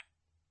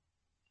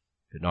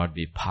 Do not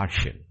be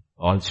partial.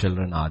 All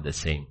children are the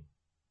same.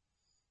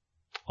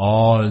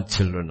 All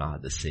children are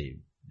the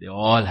same. They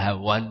all have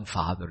one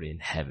Father in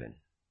heaven.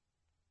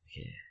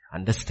 Okay.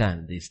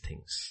 Understand these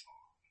things.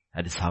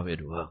 That is how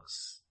it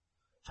works.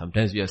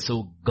 Sometimes we are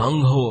so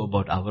gung-ho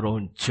about our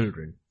own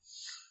children.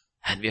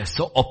 And we are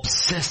so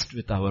obsessed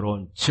with our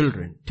own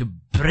children to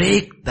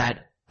break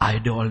that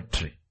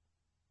idolatry.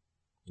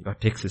 God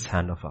takes his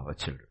hand off our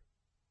children.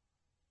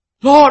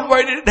 Lord,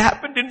 why did it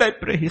happen? Didn't I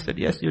pray? He said,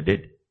 yes, you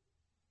did.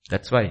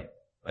 That's why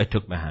I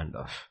took my hand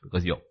off.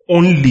 Because you're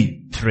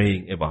only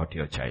praying about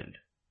your child.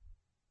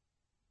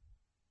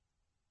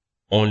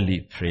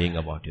 Only praying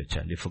about your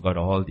child. You forgot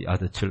all the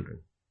other children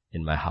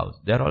in my house.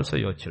 They're also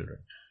your children.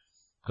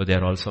 Because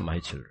they're also my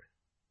children.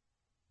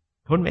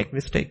 Don't make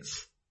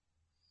mistakes.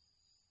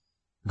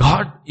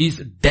 God is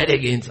dead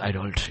against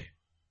idolatry.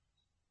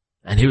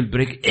 And he will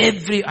break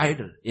every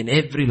idol in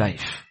every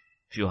life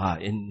if you are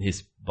in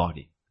his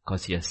body.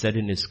 Because he has said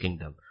in his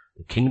kingdom,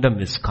 the kingdom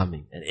is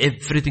coming and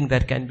everything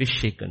that can be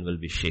shaken will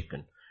be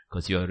shaken.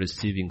 Because you are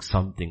receiving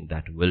something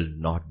that will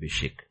not be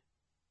shaken.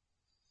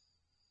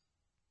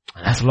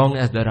 And as long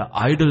as there are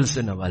idols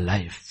in our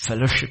life,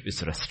 fellowship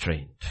is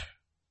restrained.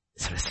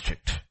 It's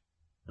restricted.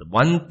 The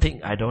one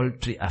thing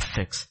idolatry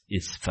affects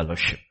is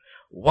fellowship.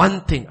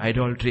 One thing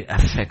idolatry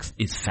affects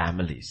is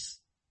families.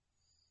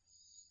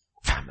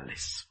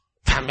 Families.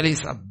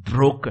 Families are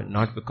broken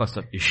not because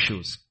of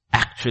issues.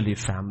 Actually,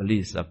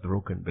 families are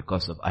broken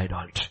because of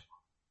idolatry.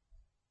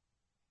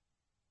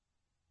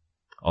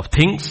 Of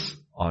things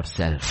or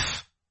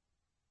self.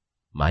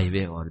 My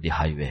way or the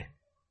highway.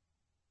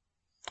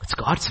 It's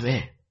God's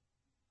way.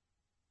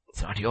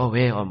 It's not your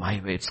way or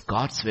my way. It's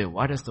God's way.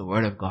 What does the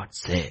word of God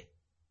say?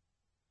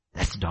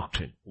 That's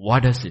doctrine.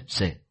 What does it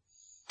say?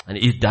 And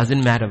it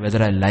doesn't matter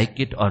whether I like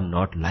it or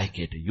not like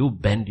it. You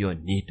bend your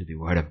knee to the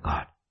word of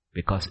God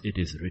because it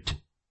is written.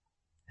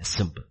 It's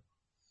simple.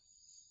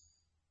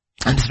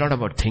 And it's not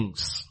about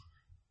things.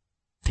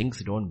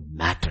 Things don't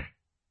matter.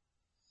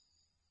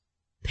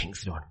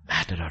 Things don't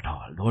matter at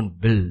all. Don't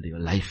build your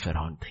life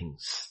around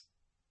things.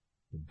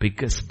 The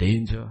biggest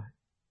danger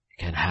you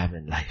can have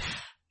in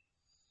life.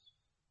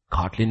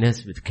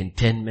 Godliness with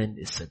contentment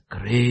is a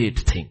great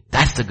thing.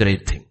 That's the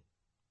great thing.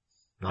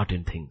 Not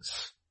in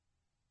things.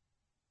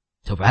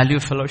 So value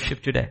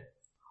fellowship today.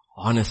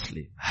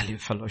 Honestly, value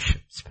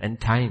fellowship.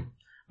 Spend time.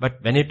 But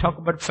when you talk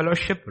about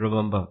fellowship,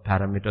 remember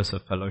parameters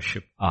of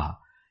fellowship are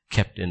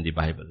kept in the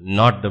Bible.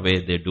 Not the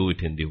way they do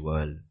it in the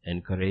world.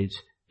 Encourage,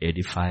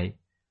 edify,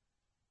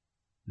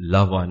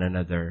 love one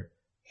another.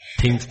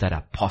 Things that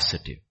are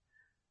positive.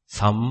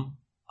 Some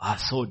are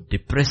so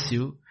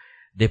depressive,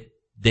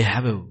 they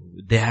have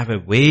a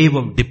wave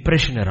of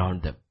depression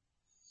around them.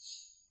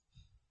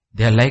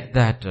 They are like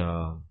that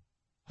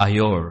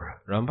Eeyore.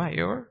 Remember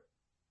Eeyore?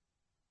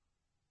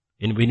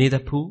 In Winnie the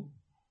Pooh?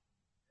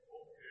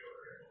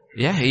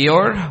 Yeah,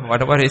 Eeyore,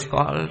 whatever he's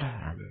called.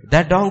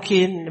 That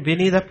donkey in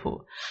Winnie the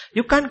Pooh.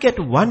 You can't get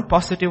one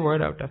positive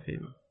word out of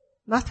him.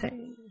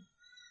 Nothing.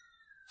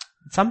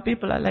 Some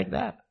people are like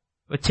that.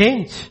 But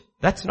change.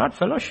 That's not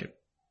fellowship.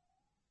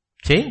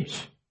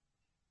 Change.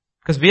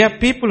 Because we are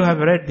people who have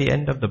read the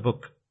end of the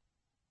book.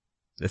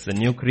 There's a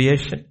new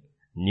creation,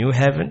 new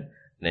heaven,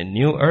 a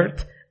new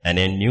earth, and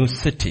a new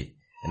city.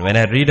 And when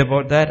I read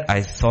about that,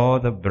 I saw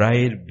the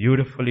bride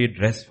beautifully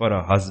dressed for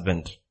her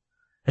husband.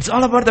 It's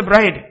all about the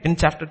bride in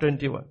chapter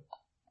 21.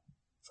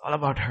 It's all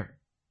about her.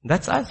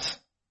 That's us.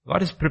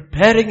 God is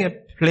preparing a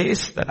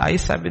place that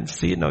eyes haven't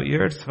seen or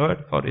ears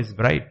heard for His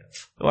bride.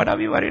 So what are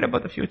we worried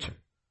about the future?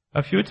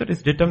 Our future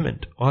is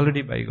determined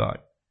already by God.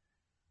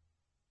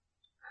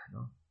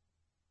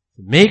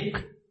 Make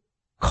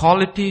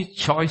quality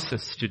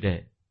choices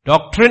today.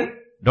 Doctrine,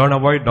 don't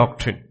avoid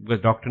doctrine,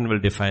 because doctrine will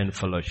define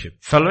fellowship.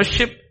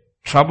 Fellowship,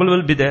 trouble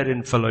will be there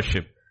in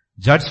fellowship.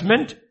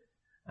 Judgment,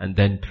 and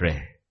then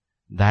pray.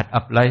 That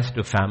applies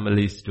to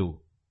families too.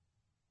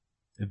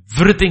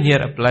 Everything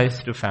here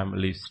applies to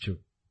families too.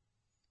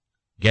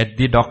 Get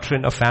the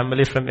doctrine of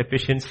family from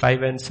Ephesians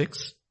 5 and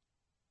 6.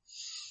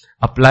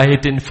 Apply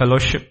it in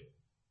fellowship.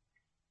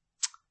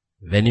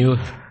 When you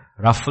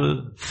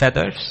ruffle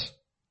feathers,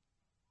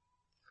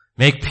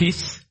 make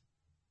peace.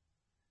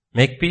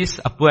 Make peace.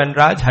 Appu and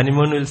Raj,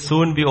 honeymoon will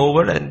soon be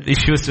over and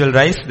issues will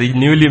rise. The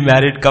newly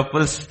married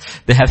couples,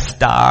 they have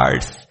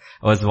stars.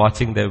 I was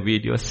watching their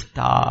video,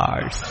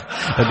 stars.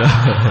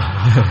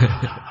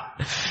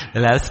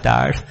 They'll have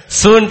stars.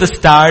 Soon the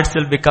stars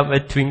will become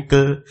a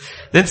twinkle.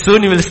 Then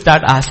soon you will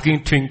start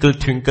asking, twinkle,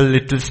 twinkle,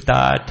 little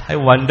star, I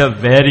wonder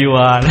where you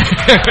are.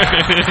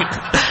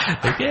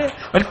 Okay?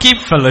 But keep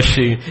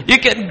fellowship. You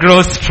can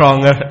grow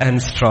stronger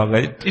and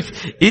stronger.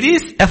 It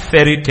is a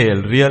fairy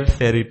tale, real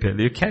fairy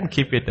tale. You can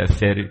keep it a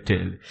fairy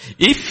tale.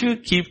 If you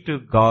keep to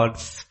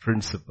God's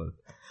principle,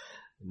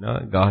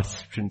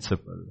 God's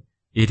principle,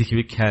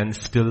 we can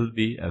still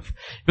be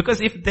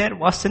because if there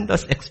wasn't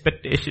those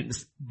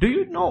expectations, do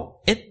you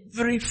know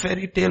every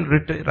fairy tale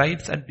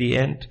writes at the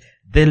end,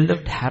 they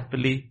lived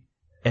happily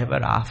ever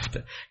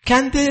after.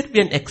 Can there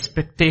be an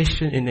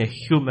expectation in a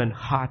human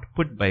heart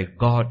put by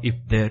God if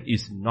there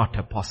is not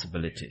a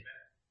possibility?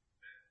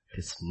 It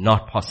is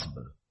not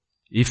possible.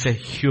 If a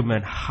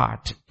human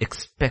heart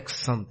expects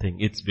something,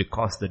 it's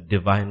because the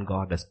divine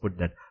God has put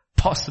that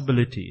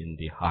possibility in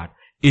the heart.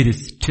 It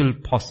is still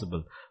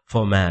possible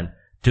for man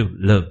to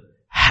live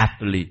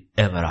happily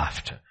ever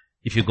after,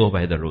 if you go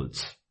by the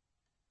rules.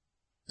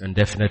 And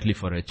definitely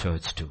for a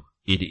church too.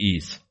 It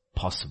is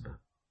possible.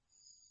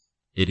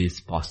 It is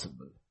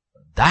possible.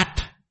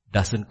 That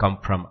doesn't come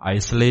from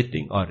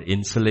isolating or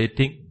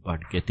insulating, but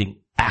getting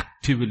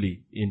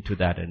actively into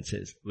that and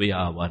says, we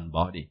are one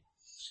body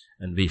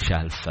and we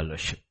shall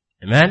fellowship.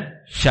 Amen?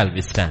 Shall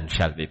we stand?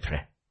 Shall we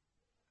pray?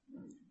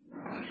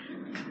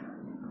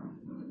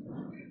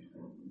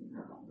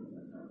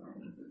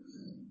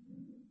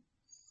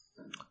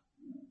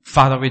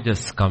 Father, we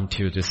just come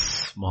to you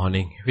this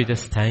morning. We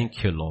just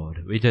thank you,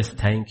 Lord. We just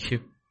thank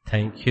you.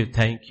 Thank you.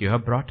 Thank you. You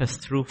have brought us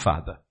through,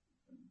 Father.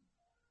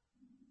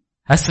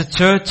 As a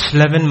church,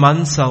 11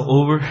 months are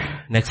over.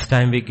 Next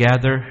time we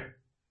gather,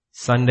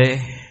 Sunday,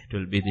 it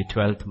will be the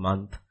 12th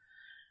month.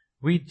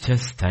 We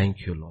just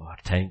thank you, Lord.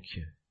 Thank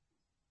you.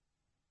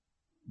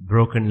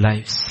 Broken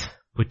lives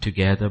put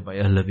together by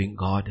a living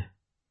God.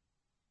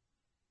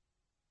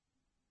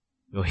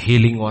 Your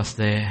healing was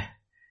there.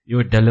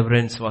 Your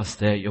deliverance was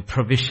there. Your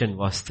provision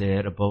was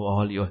there. Above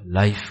all, your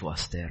life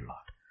was there,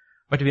 Lord.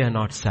 But we are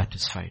not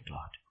satisfied,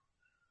 Lord.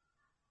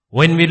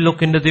 When we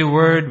look into the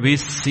Word, we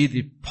see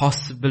the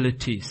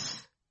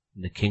possibilities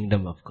in the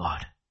kingdom of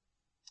God.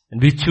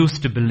 And we choose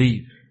to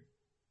believe.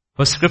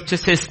 For Scripture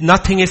says,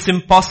 nothing is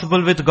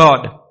impossible with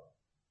God.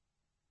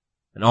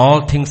 And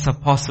all things are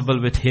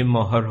possible with him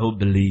or her who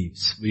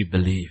believes. We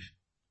believe.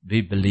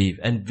 We believe.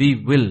 And we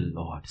will,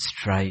 Lord,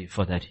 strive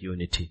for that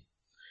unity.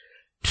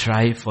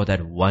 Strive for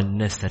that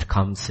oneness that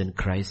comes in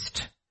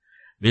Christ.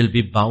 We'll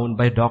be bound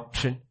by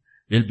doctrine.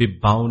 We'll be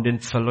bound in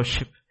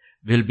fellowship.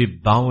 We'll be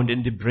bound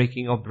in the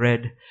breaking of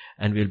bread.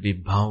 And we'll be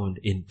bound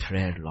in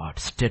prayer, Lord.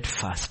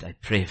 Steadfast, I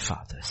pray,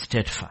 Father,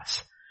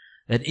 steadfast.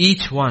 That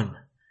each one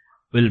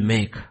will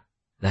make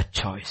that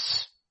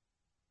choice.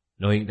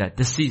 Knowing that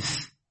this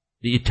is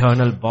the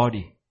eternal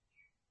body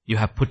you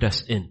have put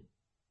us in.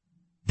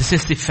 This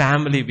is the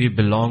family we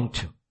belong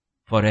to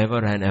forever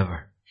and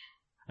ever.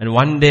 And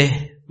one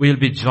day we'll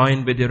be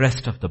joined with the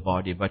rest of the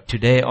body. But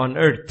today on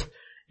earth,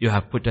 you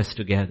have put us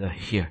together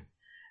here.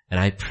 And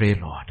I pray,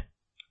 Lord,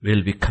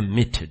 we'll be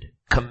committed,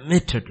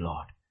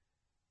 Lord,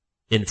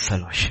 in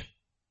fellowship.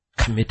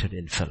 Committed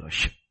in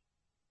fellowship.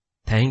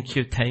 Thank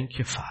you,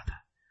 Father,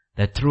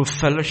 that through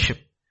fellowship,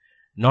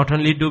 not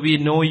only do we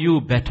know you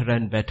better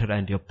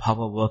and your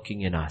power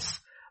working in us,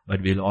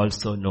 but we'll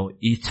also know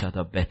each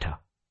other better.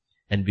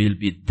 And we'll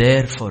be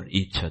there for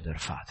each other,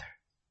 Father.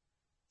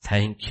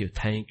 Thank you,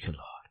 Lord.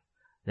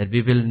 That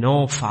we will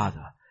know,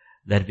 Father,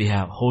 that we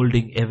are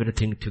holding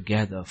everything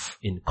together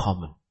in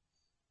common.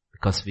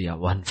 Because we are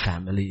one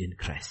family in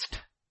Christ.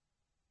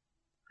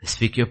 I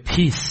speak your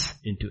peace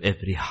into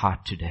every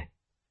heart today.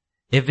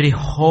 Every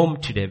home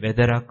today, where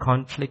there are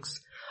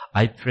conflicts,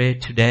 I pray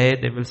today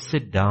they will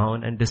sit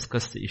down and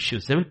discuss the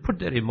issues. They will put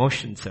their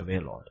emotions away,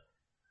 Lord.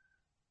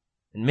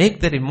 And make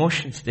their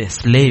emotions their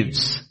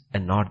slaves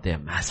and not their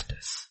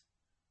masters.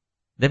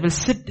 They will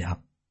sit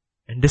down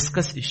and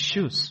discuss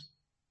issues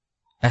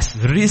as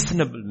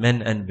reasonable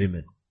men and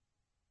women.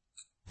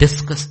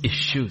 Discuss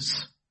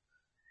issues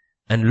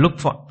and look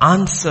for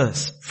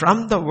answers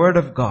from the Word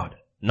of God,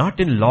 not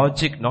in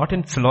logic, not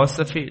in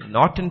philosophy,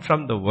 not in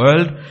from the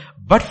world,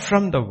 but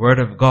from the Word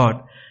of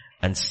God,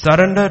 and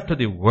surrender to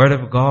the Word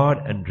of God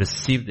and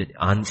receive the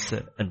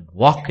answer and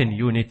walk in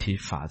unity,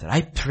 Father.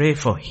 I pray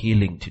for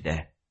healing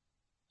today.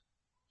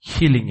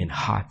 Healing in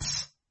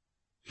hearts,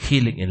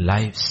 healing in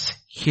lives,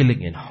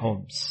 healing in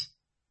homes.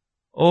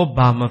 O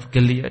balm of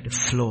Gilead,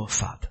 flow,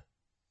 Father.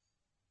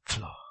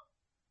 Flow.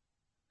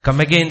 Come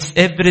against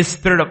every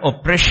spirit of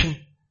oppression.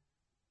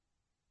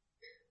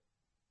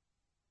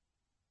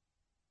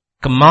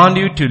 Command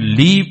you to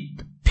leave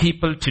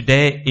people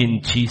today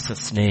in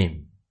Jesus'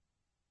 name.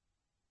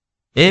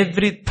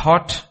 Every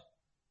thought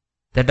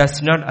that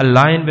does not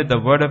align with the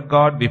Word of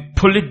God, we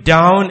pull it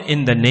down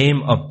in the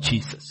name of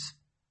Jesus.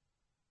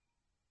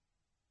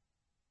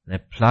 And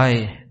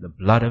apply the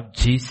blood of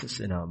Jesus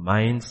in our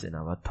minds, in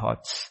our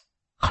thoughts.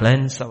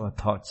 Cleanse our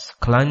thoughts.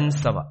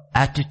 Cleanse our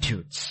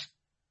attitudes.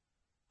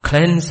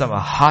 Cleanse our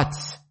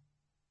hearts.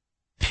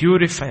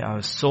 Purify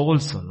our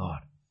souls, O Lord.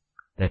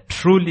 That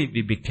truly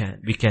we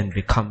can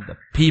become the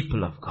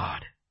people of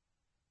God.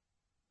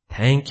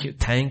 Thank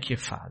you,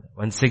 Father.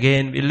 Once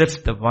again, we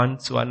lift the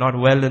ones who are not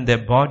well in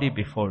their body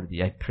before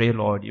Thee. I pray,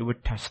 Lord, You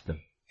would touch them.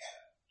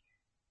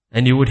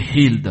 And You would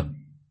heal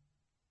them.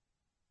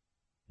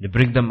 You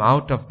bring them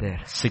out of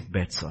their sick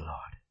beds, O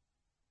Lord.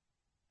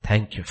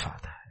 Thank You,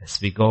 Father.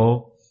 As we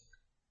go,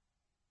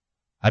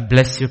 I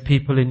bless Your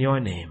people in Your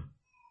name.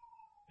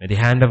 May the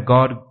hand of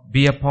God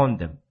be upon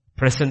them.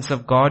 Presence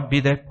of God be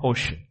their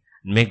portion.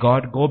 May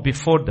God go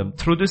before them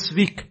through this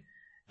week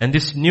and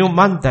this new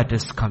month that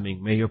is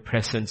coming. May Your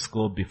presence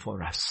go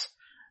before us.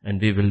 And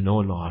we will know,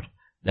 Lord,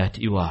 that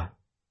You are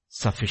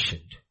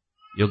sufficient.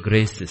 Your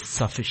grace is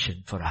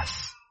sufficient for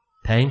us.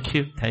 Thank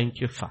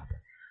You,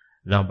 Father.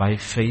 Now by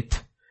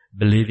faith,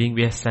 believing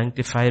we are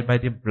sanctified by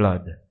the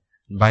blood,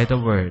 by the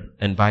Word,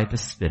 and by the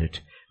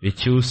Spirit, we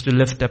choose to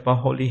lift up our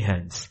holy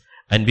hands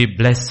and we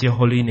bless Your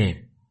holy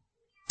name.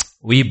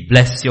 We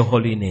bless Your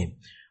holy name.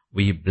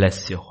 We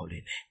bless Your holy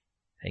name.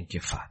 Thank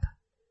You, Father.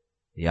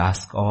 We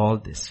ask all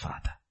this,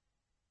 Father,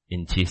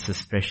 in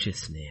Jesus'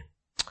 precious name.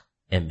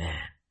 Amen.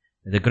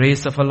 The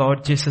grace of our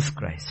Lord Jesus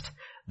Christ,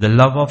 the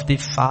love of the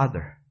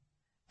Father,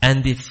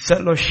 and the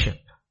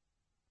fellowship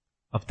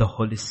of the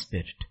Holy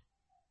Spirit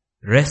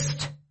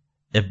rest,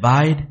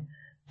 abide,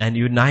 and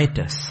unite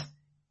us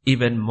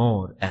even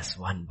more as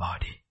one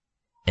body.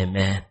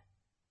 Amen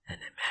and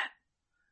amen.